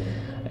আছে,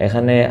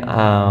 এখানে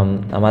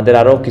আমাদের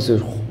আরও কিছু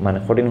মানে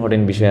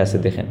কঠিন বিষয় আছে।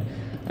 দেখেন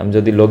আমি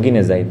যদি লগ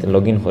ইনে যাই,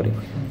 লগ ইন করি,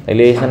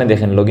 তাইলে এখানে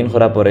দেখেন লগ ইন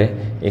করার পরে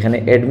এখানে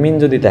অ্যাডমিন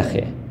যদি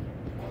থাকে,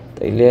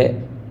 তাইলে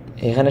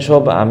এখানে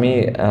সব আমি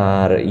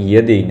আর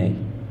দিই নাই,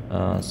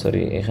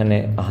 সরি এখানে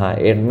হ্যাঁ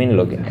অ্যাডমিন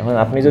লগ ইন। এখন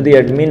আপনি যদি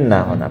অ্যাডমিন না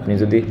হন, আপনি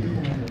যদি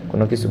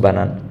কোনো কিছু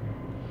বানান,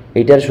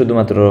 এইটার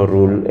শুধুমাত্র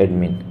রুল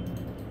অ্যাডমিন।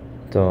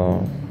 তো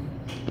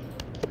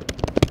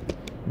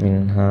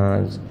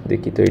মিনহাজ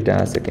দেখি তো এটা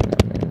আছে কিনা।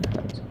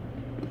 মিনহাজ,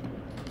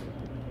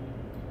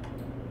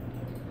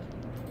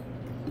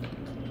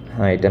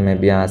 হ্যাঁ এটা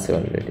মেবি আছে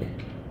অলরেডি।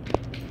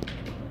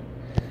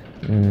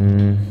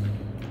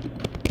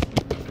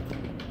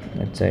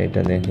 আচ্ছা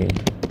এটা দেখি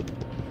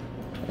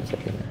আচ্ছা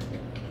কিনা,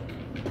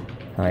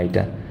 হ্যাঁ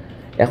এটা।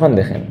 এখন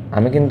দেখেন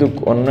আমি কিন্তু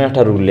অন্য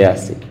একটা রুলে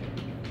আছি,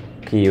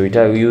 কি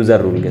ওইটা ইউজার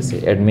রুল গেছে,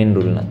 অ্যাডমিন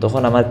রুল না।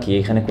 তখন আমার কি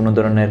এখানে কোনো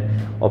ধরনের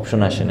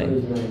অপশন আসে নাই।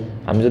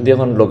 আমি যদি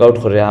এখন লগ আউট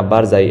করে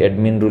আবার যাই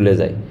অ্যাডমিন রুলে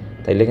যাই,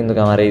 তাইলে কিন্তু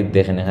আমার এই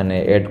দেখেন এখানে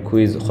অ্যাড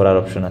কুইজ করার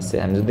অপশন আছে।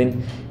 আমি যদি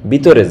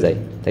ভিতরে যাই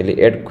তাইলে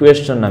অ্যাড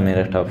কোয়েশ্চন নামের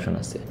একটা অপশন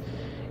আছে।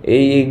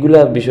 এইগুলা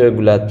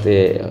বিষয়গুলাতে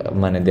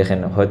মানে দেখেন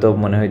হয়তো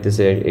মনে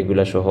হইতেছে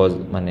এগুলা সহজ,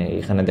 মানে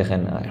এখানে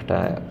দেখেন একটা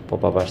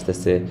পপ আপ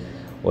আসতেছে,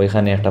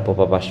 ওইখানে একটা পপ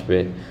আপ আসবে।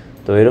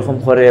 তো এরকম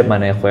করে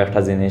মানে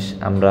কয়েকটা জিনিস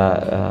আমরা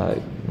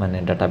মানে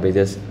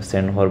ডাটাবেজে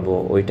সেন্ড করব,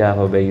 ওইটা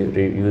হবে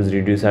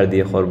useReducer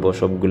দিয়ে করব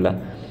সবগুলা।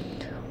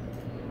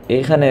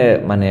 এইখানে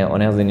মানে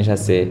অনেক জিনিস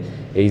আছে,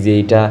 এই যে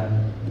এইটা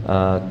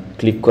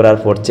ক্লিক করার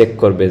পর চেক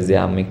করবে যে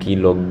আমি কি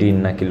লগড ইন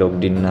নাকি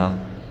লগড ইন না,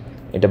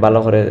 এটা ভালো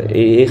করে।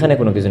 এইখানে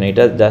কোনো কিছু নেই,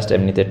 এটা জাস্ট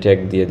এমনিতে ট্যাগ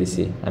দিয়ে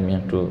দিছি আমি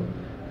একটু।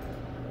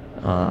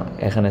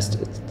 এখানে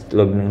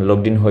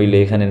লগড ইন হইলে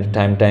এখানে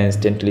টাইমটা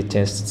ইনস্ট্যান্টলি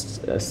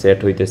সেট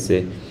হইতেছে।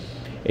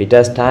 এটা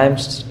টাইম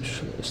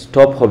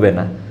স্টপ হবে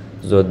না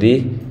যদি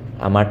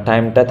আমার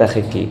টাইমটা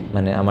থাকে কি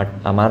মানে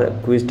আমার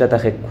কুইজটা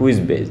থাকে কুইজ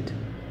বেসড।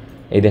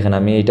 এই দেখেন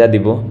আমি এইটা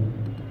দিব,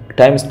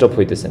 টাইম স্টপ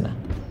হইতেছে না।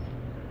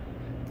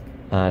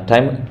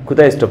 টাইম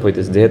কোথায় স্টপ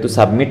হইতেছে, যেহেতু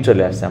সাবমিট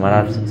চলে আসছে, আমার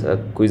আর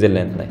কুইজের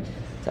লেন্থ নাই।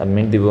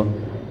 সাবমিট দিব,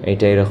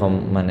 এইটা এরকম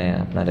মানে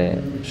আপনারে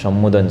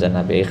সম্বোধন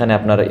জানাবে, এখানে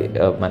আপনার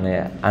মানে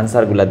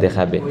আনসারগুলা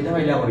দেখাবে।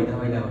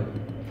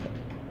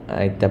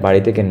 এটা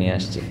বাড়ি থেকে নিয়ে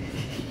আসছি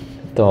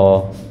তো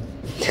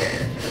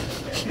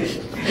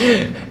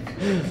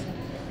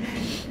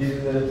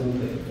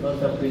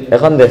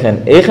এখন দেখেন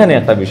এইখানে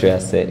একটা বিষয়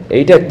আছে,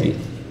 এইটা কি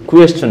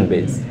কোয়েশ্চন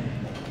বেস।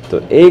 তো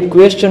এই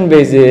কোয়েশ্চন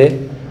বেজে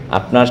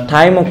আপনার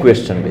টাইমও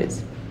question base,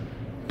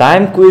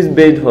 time quiz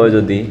based হয়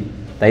যদি,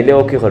 তাইলে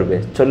ও কী করবে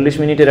 40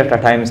 মিনিটের একটা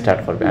টাইম স্টার্ট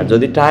করবে। আর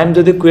যদি টাইম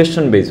যদি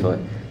কোয়েশ্চন বেস হয়,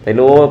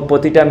 তাইলে ও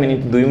প্রতিটা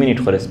মিনিট 2 মিনিট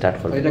করে স্টার্ট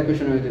করবে,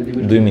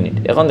 2 মিনিট।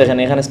 এখন দেখেন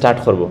এখানে স্টার্ট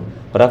করবো,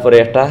 করার পরে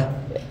একটা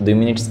 2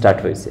 মিনিট স্টার্ট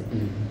হয়েছে,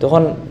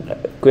 তখন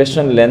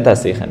কোয়েশ্চন লেন্থ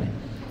আছে এখানে।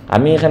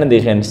 আমি এখানে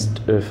দেখেন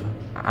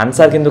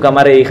আনসার কিন্তু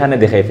আমার এইখানে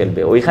দেখাই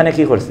ফেলবে, ওইখানে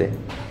কি করছে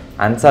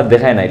আনসার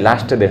দেখায় নাই,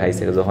 লাস্টে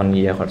দেখাইছে যখন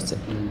ইয়ে করছে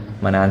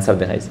মানে আনসার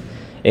দেখাইছে।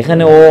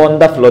 এখানে ও অন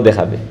দ্য ফ্লো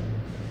দেখাবে,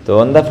 তো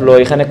অন দ্য ফ্লো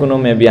এখানে কোনো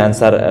মেবি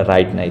আনসার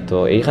রাইট নাই। তো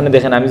এইখানে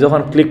দেখেন আমি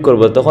যখন ক্লিক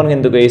করব তখন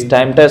কিন্তু এই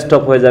টাইমটা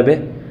স্টপ হয়ে যাবে,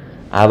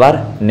 আবার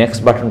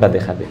নেক্সট বাটনটা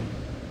দেখাবে।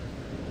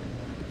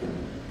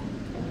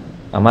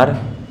 আমার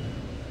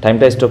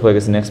টাইমটা স্টপ হয়ে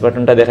গেছে, নেক্সট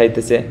বাটনটা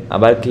দেখাইতেছে,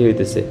 আবার কি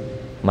হইতেছে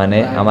মানে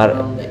আমার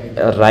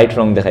রাইট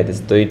রং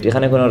দেখাইতেছে। তো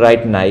এখানে কোনো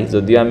রাইট নাই,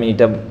 যদিও আমি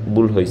এটা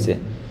ভুল হয়েছে।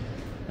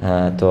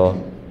 তো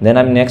দেন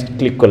আমি নেক্সট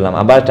ক্লিক করলাম,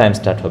 আবার টাইম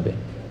স্টার্ট হবে।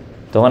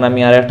 তখন আমি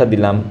আর একটা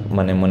দিলাম,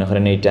 মানে মনে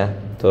করেন এইটা,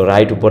 তো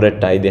রাইট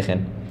উপরেরটাই দেখেন,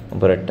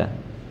 উপরেরটা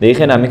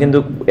দেখেন আমি কিন্তু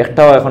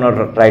একটাও এখনও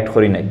রাইট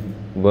করি নাই,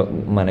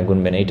 মানে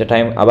গুনবেন। এইটা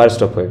টাইম আবার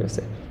স্টপ হয়ে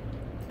গেছে,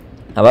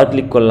 আবার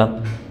ক্লিক করলাম,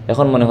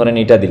 এখন মনে করেন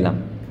এইটা দিলাম,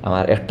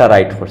 আমার একটা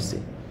রাইট করছি,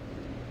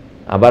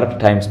 আবার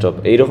টাইম স্টপ।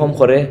 এইরকম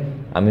করে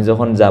আমি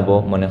যখন যাব,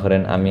 মনে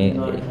করেন আমি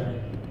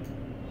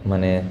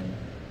মানে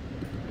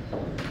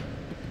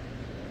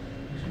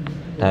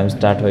টাইম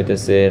স্টার্ট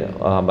হইতেছে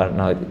আবার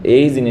না হইতে,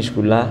 এই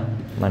জিনিসগুলা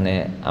মানে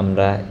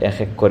আমরা এক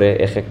এক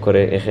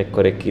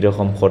করে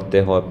কীরকম করতে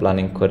হয়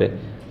প্ল্যানিং করে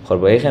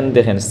করবো। এখানে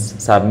দেখেন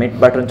সাবমিট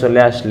বাটন চলে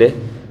আসলে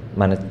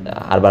মানে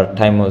আবার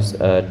টাইমও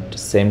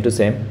সেম টু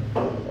সেম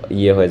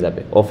ইয়ে হয়ে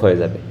যাবে, অফ হয়ে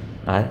যাবে,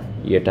 আর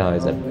ইয়েটা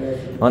হয়ে যাবে।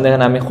 এখন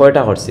দেখেন আমি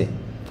কয়টা করছি,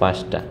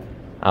 5টা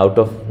আউট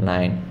অফ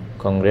 9,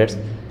 কংগ্রেটস।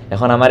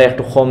 এখন আমার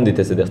একটু কম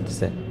দিতেছে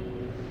দেখতেছে,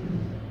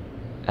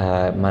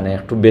 মানে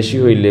একটু বেশি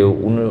হইলেও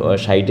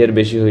 60-এর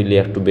বেশি হইলে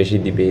একটু বেশি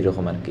দিবে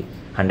এরকম আর কি,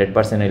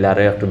 100% হইলে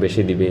আরও একটু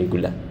বেশি দিবে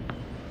এইগুলা,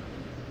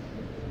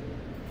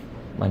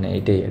 মানে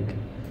এইটাই আর কি।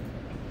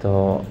 তো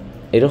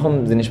এরকম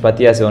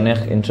জিনিসপাতি আছে অনেক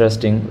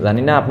ইন্টারেস্টিং,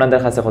 জানি না আপনাদের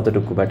কাছে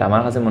কতটুকু, বাট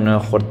আমার কাছে মনে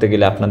হয় করতে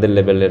গেলে আপনাদের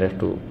লেভেলের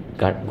একটু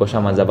গোসা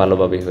মাজা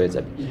ভালোভাবেই হয়ে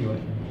যাবে।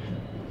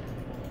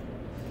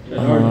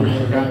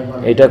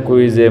 এটা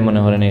কই যে মনে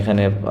করেন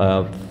এখানে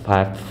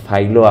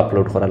ফাইলও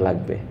আপলোড করা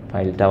লাগবে,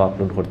 ফাইলটাও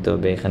আপলোড করতে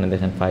হবে, এখানে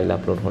দেখেন ফাইল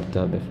আপলোড করতে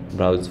হবে,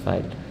 ব্রাউজ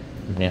ফাইল,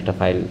 আপনি একটা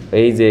ফাইল,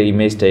 এই যে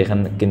ইমেজটা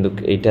এখানে কিন্তু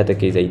এইটা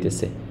থেকেই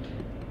যাইতেছে।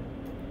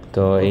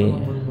 তো এই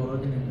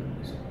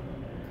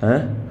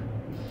হ্যাঁ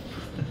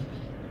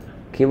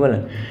কি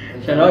বলেন,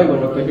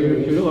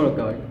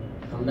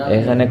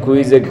 এখানে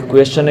কুইজে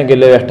কোয়েশ্চনে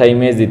গেলেও একটা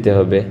ইমেজ দিতে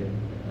হবে,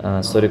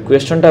 সরি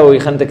কোয়েশ্চনটা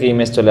ওইখান থেকে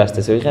ইমেজ চলে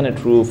আসতেছে, ওইখানে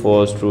ট্রু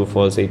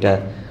ফলস এইটা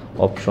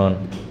অপশন,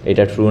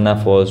 এটা ট্রু না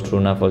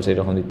ফলস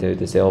এরকম দিতে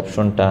হইতেছে,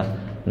 অপশনটা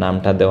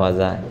নামটা দেওয়া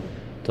যায়,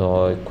 তো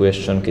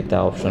কোয়েশ্চন কিতা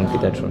অপশন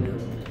কিতা ট্রু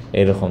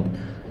এইরকম,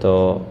 তো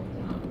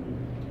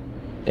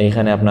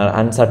এইখানে আপনার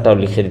আনসারটাও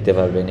লিখে দিতে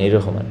পারবেন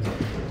এইরকম আর কি।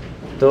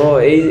 তো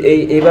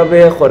এইভাবে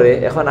করে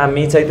এখন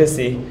আমি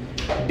চাইতেছি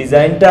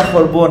ডিজাইনটা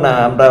করবো না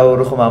আমরা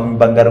ওরকম আমি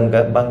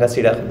বাঙ্গা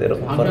সিরা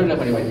এরকম,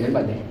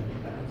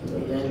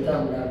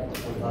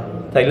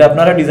 তাইলে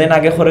আপনারা ডিজাইন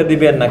আগে করে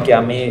দিবেন নাকি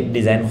আমি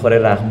ডিজাইন করে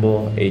রাখবো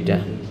এইটা?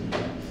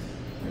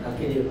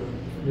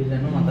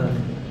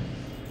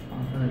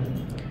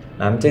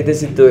 আমি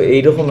চাইতেছি তো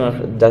এইরকম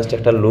জাস্ট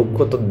একটা লুক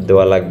কত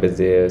দেওয়া লাগবে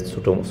যে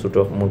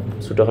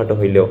ছোটোখাটো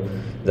হইলেও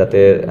যাতে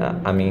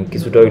আমি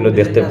কিছুটা হইলেও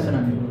দেখতে,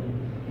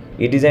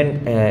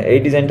 এই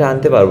ডিজাইনটা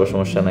আনতে পারবো,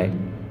 সমস্যা নাই,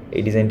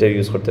 এই ডিজাইনটা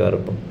ইউজ করতে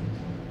পারবো।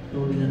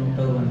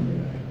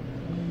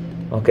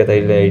 ওকে,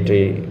 তাইলে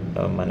এইটাই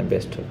মানে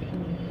বেস্ট হবে।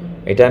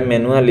 এটা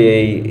ম্যানুয়ালি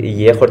এই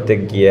ইয়ে করতে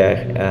গিয়ে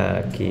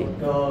কি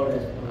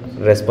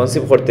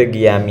রেসপন্সিভ করতে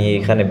গিয়ে আমি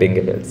এখানে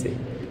ভেঙে ফেলছি,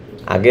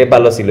 আগে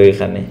ভালো ছিল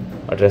এখানে,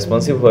 বাট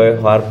রেসপন্সিভ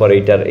হওয়ার পর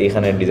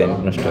এইখানে ডিজাইন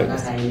নষ্ট হয়ে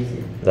গেছে,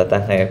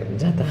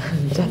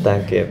 যাতা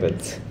খেয়ে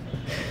ফেলছে।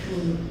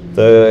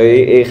 তো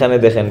এইখানে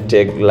দেখেন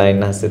টেগ লাইন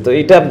আছে, তো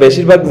এটা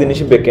বেশিরভাগ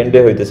জিনিসই ব্যাকএন্ডে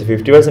হইতেছে,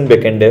 50%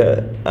 ব্যাকএন্ডে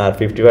আর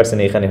 50%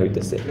 এখানে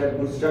হইতেছে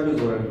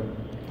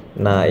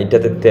না,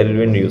 এটাতে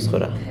টেলউইন্ড ইউজ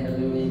করা।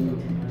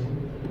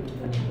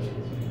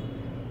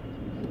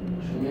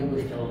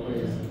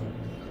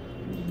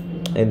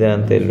 এই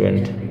দেখেন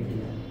টেলউইন্ড,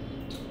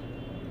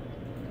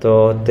 তো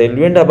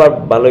টেলউইন্ড আবার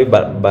ভালোই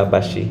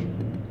বাসি।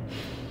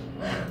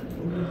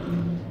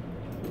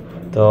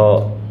 তো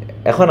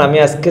এখন আমি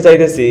আজকে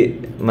চাইতেছি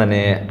মানে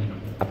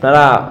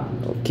আপনারা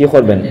কি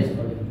করবেন,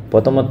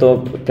 প্রথমত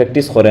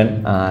প্র্যাকটিস করেন,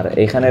 আর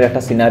এইখানের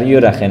একটা সিনারিও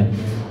রাখেন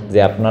যে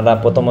আপনারা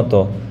প্রথমত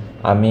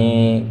আমি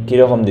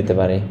কীরকম দিতে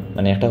পারি,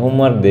 মানে একটা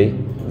হোমওয়ার্ক দিই,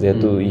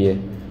 যেহেতু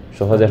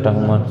সহজ একটা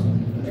হোমওয়ার্ক,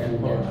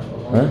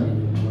 হ্যাঁ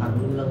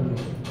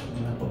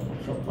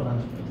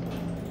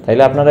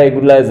তাইলে আপনারা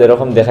এগুলা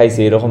যেরকম দেখাইছি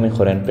এরকমই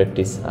করেন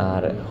প্র্যাকটিস,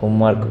 আর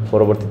হোমওয়ার্ক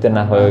পরবর্তীতে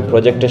না হয় ওই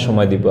প্রজেক্টের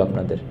সময় দিব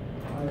আপনাদের,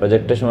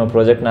 প্রজেক্টের সময়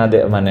প্রজেক্ট না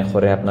মানে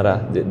করে আপনারা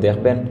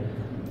দেখবেন,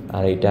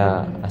 আর এইটা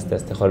আস্তে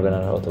আস্তে করবেন,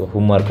 আর অথবা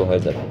হোমওয়ার্কও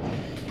হয়ে যাবে।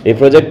 এই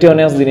প্রজেক্টে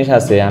অনেক জিনিস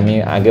আছে, আমি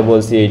আগে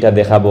বলছি এইটা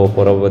দেখাবো,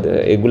 পরবর্তী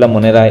এগুলা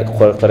মনে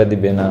করে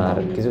দিবেন, আর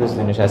কিছু কিছু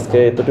জিনিস আজকে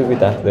এতটুকুই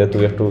তা, যেহেতু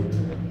একটু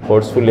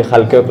ফোর্সফুলি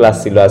কালকেও ক্লাস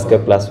ছিল, আজকেও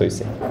ক্লাস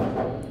হয়েছে।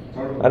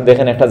 আর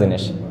দেখেন একটা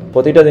জিনিস,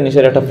 প্রতিটা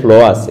জিনিসের একটা ফ্লো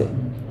আছে,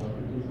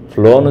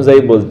 ফ্লো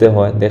অনুযায়ী বলতে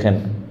হয়। দেখেন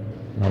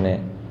মানে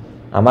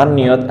আমার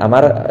নিয়ত,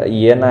 আমার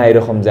না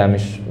এরকম যে আমি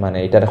মানে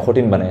এটা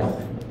কঠিন বানাই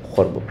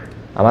করবো,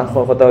 আমার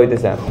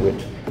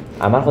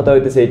কথা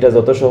হইতেছে এটা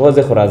যত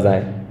সহজে করা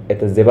যায়,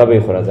 এতে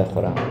যেভাবেই করা যায়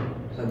করা।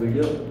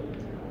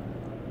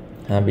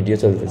 হ্যাঁ ভিডিও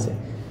চলতেছে।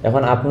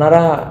 এখন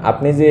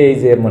আপনি যে এই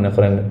যে মনে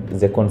করেন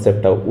যে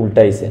কনসেপ্টটা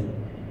উল্টাইছেন,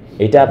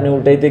 এটা আপনি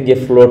উল্টাইতে গিয়ে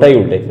ফ্লোটাই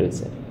উল্টাই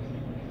ফেলছেন,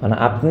 মানে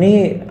আপনি,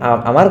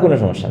 আমার কোনো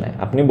সমস্যা নাই,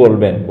 আপনি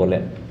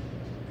বলেন,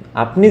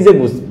 আপনি যে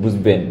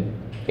বুঝবেন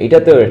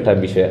এইটাতেও একটা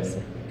বিষয় আছে,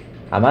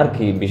 আমার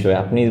কি বিষয়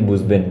আপনি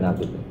বুঝবেন না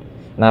বুঝবেন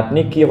না, আপনি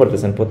কি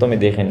করতেছেন প্রথমে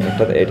দেখেন,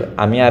 এটা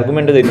আমি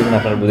আর্গুমেন্টে যাইতেছেন,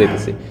 আপনার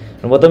বুঝাইতেছি,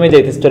 প্রথমে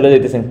চলে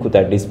যাইতেছেন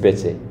কোথায়,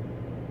 ডিসপ্যাচে।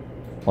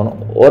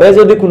 ওরা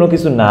যদি কোনো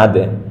কিছু না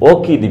দেন, ও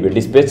কি দিবে,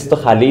 ডিসপ্যাচ তো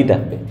খালিই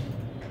থাকবে,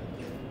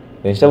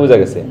 জিনিসটা বোঝা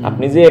গেছে।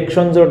 আপনি যে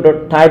অ্যাকশন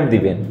টাইপ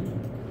দিবেন,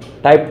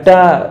 টাইপটা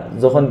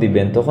যখন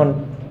দিবেন তখন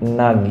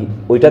না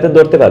ওইটাতে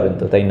ধরতে পারবেন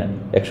তো, তাই না,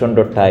 অ্যাকশন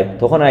টাইপ,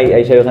 তখন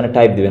আইসা ওখানে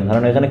টাইপ দিবেন,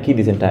 কারণ ওইখানে কি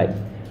দিছেন টাইপ,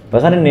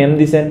 ওখানে নেম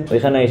দিছেন,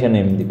 ওইখানে আইসা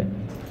নেম দিবেন।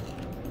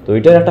 তো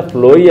ওইটার একটা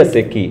ফ্লোই আছে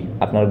কি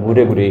আপনার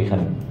ঘুরে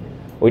এখানে,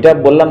 ওইটা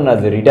বললাম না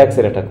যে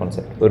রিডাক্সের একটা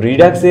কনসেপ্ট, তো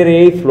রিডাক্সের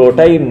এই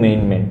ফ্লোটাই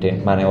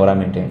মানে ওরা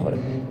মেনটেন করে।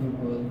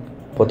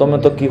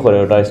 প্রথমত কি করে,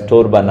 ওটা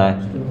স্টোর বানায়,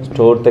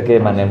 স্টোর থেকে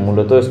মানে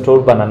মূলত স্টোর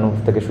বানানো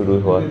থেকে শুরু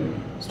হয়,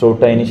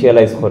 স্টোরটা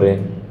ইনিশিয়ালাইজ করে,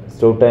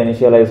 স্টোভটা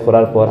ইনিশিয়ালাইজ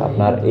করার পর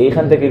আপনার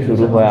এইখান থেকে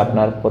শুরু হয়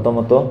আপনার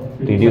প্রথমত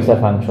রিডিউসার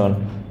ফাংশন।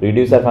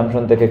 রিডিউসার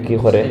ফাংশন থেকে কি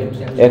করে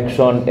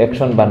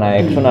অ্যাকশন বানায়,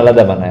 অ্যাকশন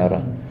আলাদা বানায় ওরা।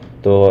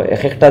 তো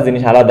এক একটা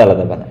জিনিস আলাদা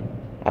আলাদা বানায়।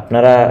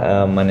 আপনারা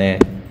মানে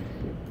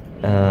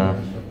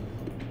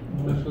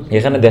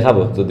এখানে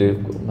দেখাবো যদি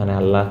মানে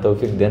আল্লাহ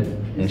তৌফিক দেন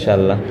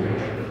ইনশাআল্লাহ।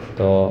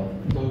 তো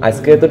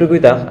আজকে এতটুকুই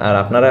থাক, আর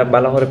আপনারা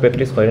ভালো করে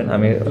প্র্যাকটিস করেন।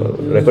 আমি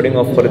রেকর্ডিং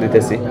অফ করে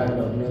দিতেছি,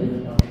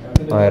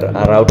 আর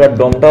রাউটার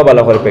ডোমটাও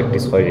ভালো করে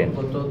প্র্যাকটিস করেন।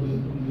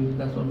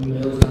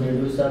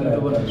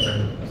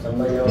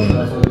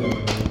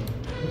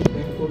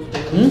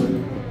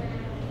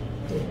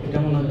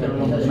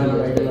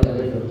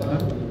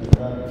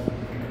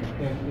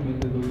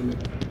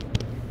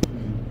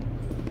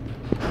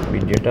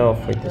 ভিডিওটা অফ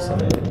হইতেছে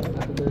না।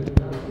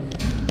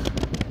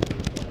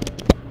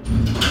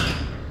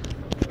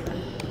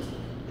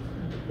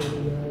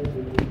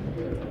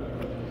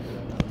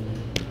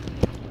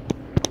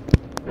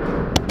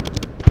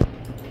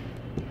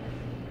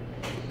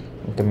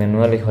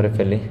 ম্যানুয়ালি করে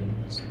ফেলি,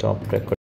 স্টপ রেকর্ড।